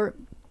 or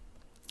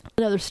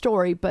another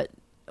story, but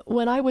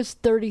when I was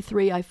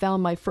 33, I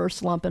found my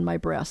first lump in my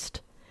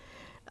breast.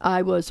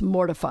 I was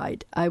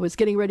mortified. I was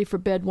getting ready for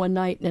bed one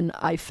night, and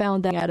I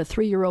found that I had a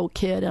 3-year-old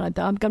kid, and I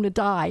thought, I'm going to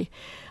die.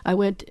 I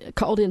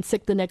called in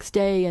sick the next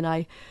day, and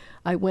I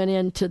went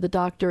in to the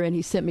doctor, and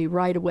he sent me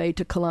right away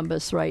to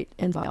Columbus,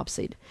 and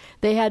biopsied.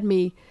 They had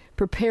me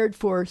prepared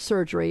for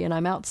surgery, and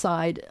I'm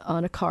outside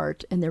on a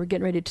cart, and they were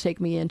getting ready to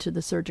take me into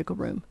the surgical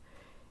room.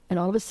 And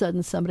all of a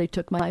sudden, somebody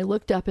I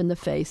looked up in the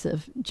face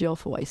of Jill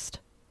Foist.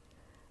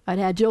 I'd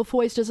had Jill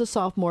Foist as a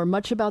sophomore,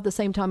 much about the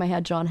same time I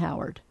had John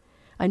Howard.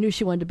 I knew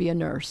she wanted to be a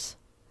nurse.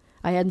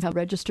 I hadn't found a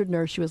registered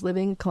nurse. She was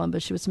living in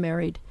Columbus. She was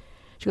married.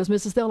 She goes,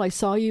 Mrs. Thill, I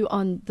saw you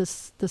on the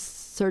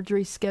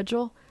surgery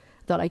schedule.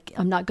 Thought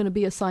I'm not going to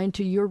be assigned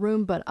to your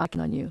room, but I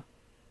can on you.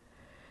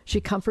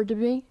 She comforted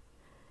me,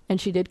 and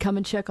she did come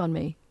and check on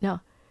me.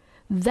 Now,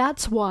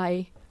 that's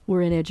why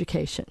we're in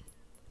education,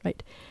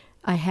 right?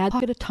 I had a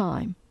pocket of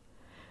time.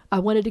 I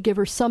wanted to give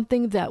her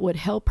something that would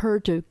help her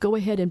to go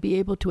ahead and be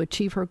able to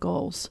achieve her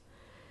goals.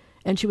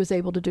 And she was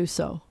able to do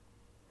so.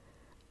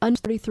 I'm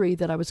 33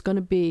 that I was going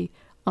to be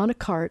on a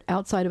cart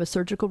outside of a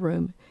surgical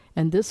room,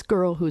 and this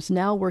girl who's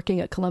now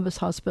working at Columbus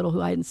Hospital, who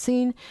I hadn't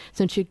seen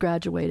since she'd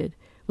graduated,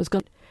 was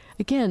going to...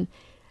 Again,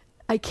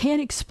 I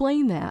can't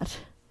explain that,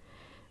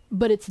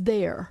 but it's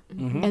there.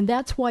 And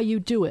that's why you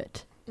do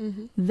it.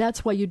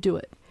 That's why you do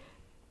it.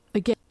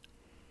 Again,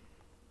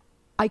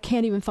 I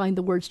can't even find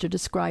the words to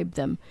describe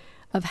them,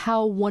 of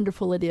how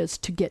wonderful it is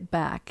to get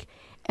back.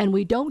 And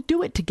we don't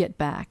do it to get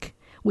back.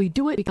 We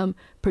do it to become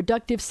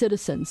productive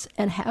citizens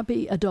and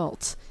happy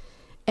adults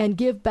and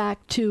give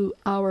back to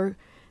our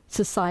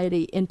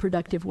society in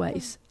productive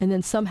ways. And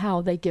then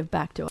somehow they give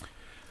back to us.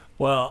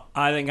 Well,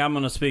 I think I'm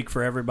going to speak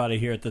for everybody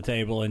here at the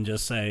table and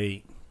just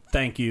say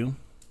thank you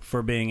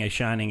for being a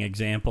shining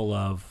example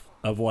of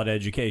what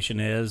education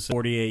is.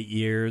 48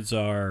 years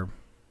are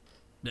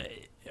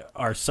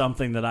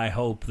something that I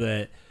hope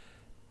that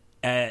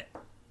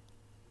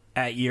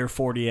at year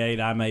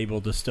 48, I'm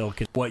able to still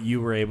what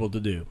you were able to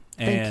do.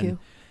 Thank you.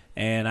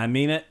 And I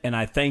mean it, and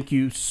I thank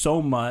you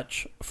so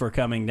much for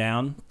coming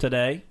down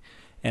today.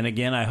 And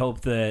again, I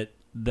hope that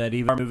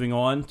even moving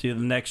on to the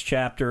next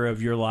chapter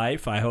of your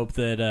life, I hope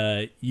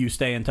that you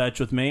stay in touch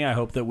with me. I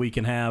hope that we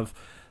can have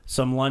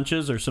some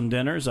lunches or some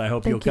dinners. I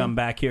hope you'll come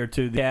back here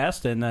to the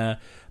cast and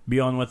be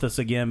on with us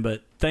again.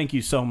 But thank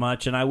you so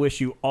much, and I wish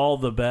you all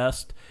the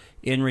best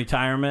in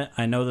retirement.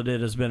 I know that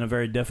it has been a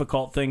very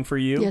difficult thing for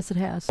you. Yes, it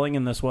has.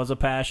 And this was a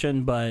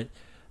passion, but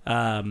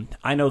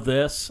I know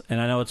this,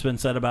 and I know it's been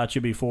said about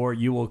you before,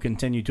 you will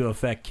continue to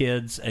affect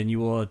kids, and you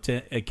will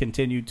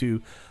continue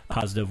to a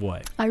positive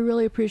way. I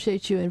really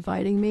appreciate you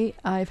inviting me.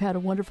 I've had a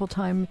wonderful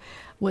time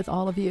with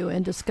all of you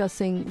and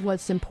discussing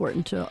what's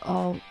important to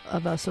all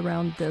of us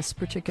around this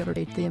particular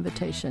date, the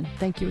invitation.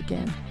 Thank you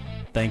again.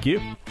 Thank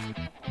you.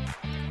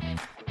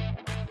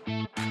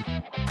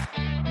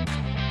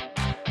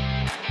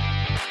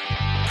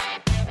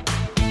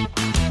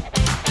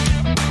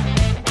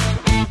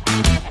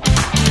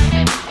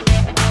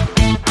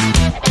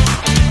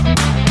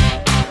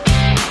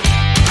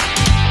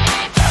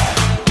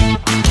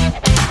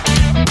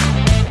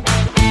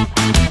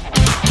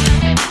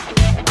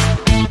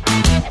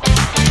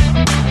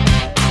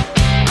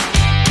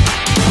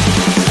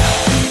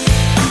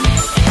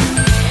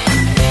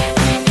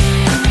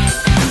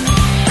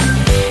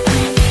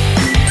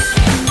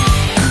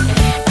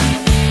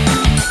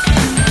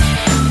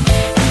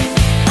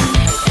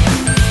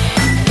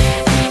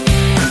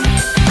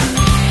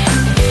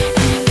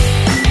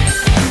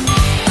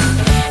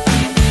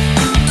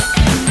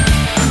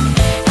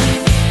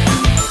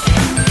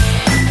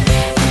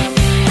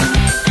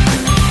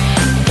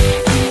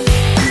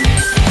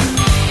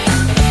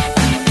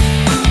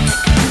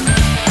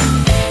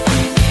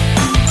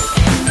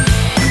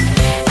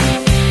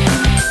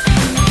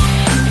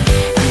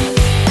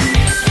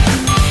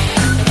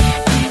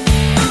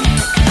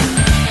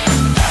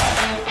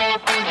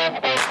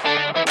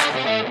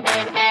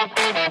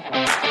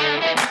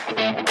 Bye.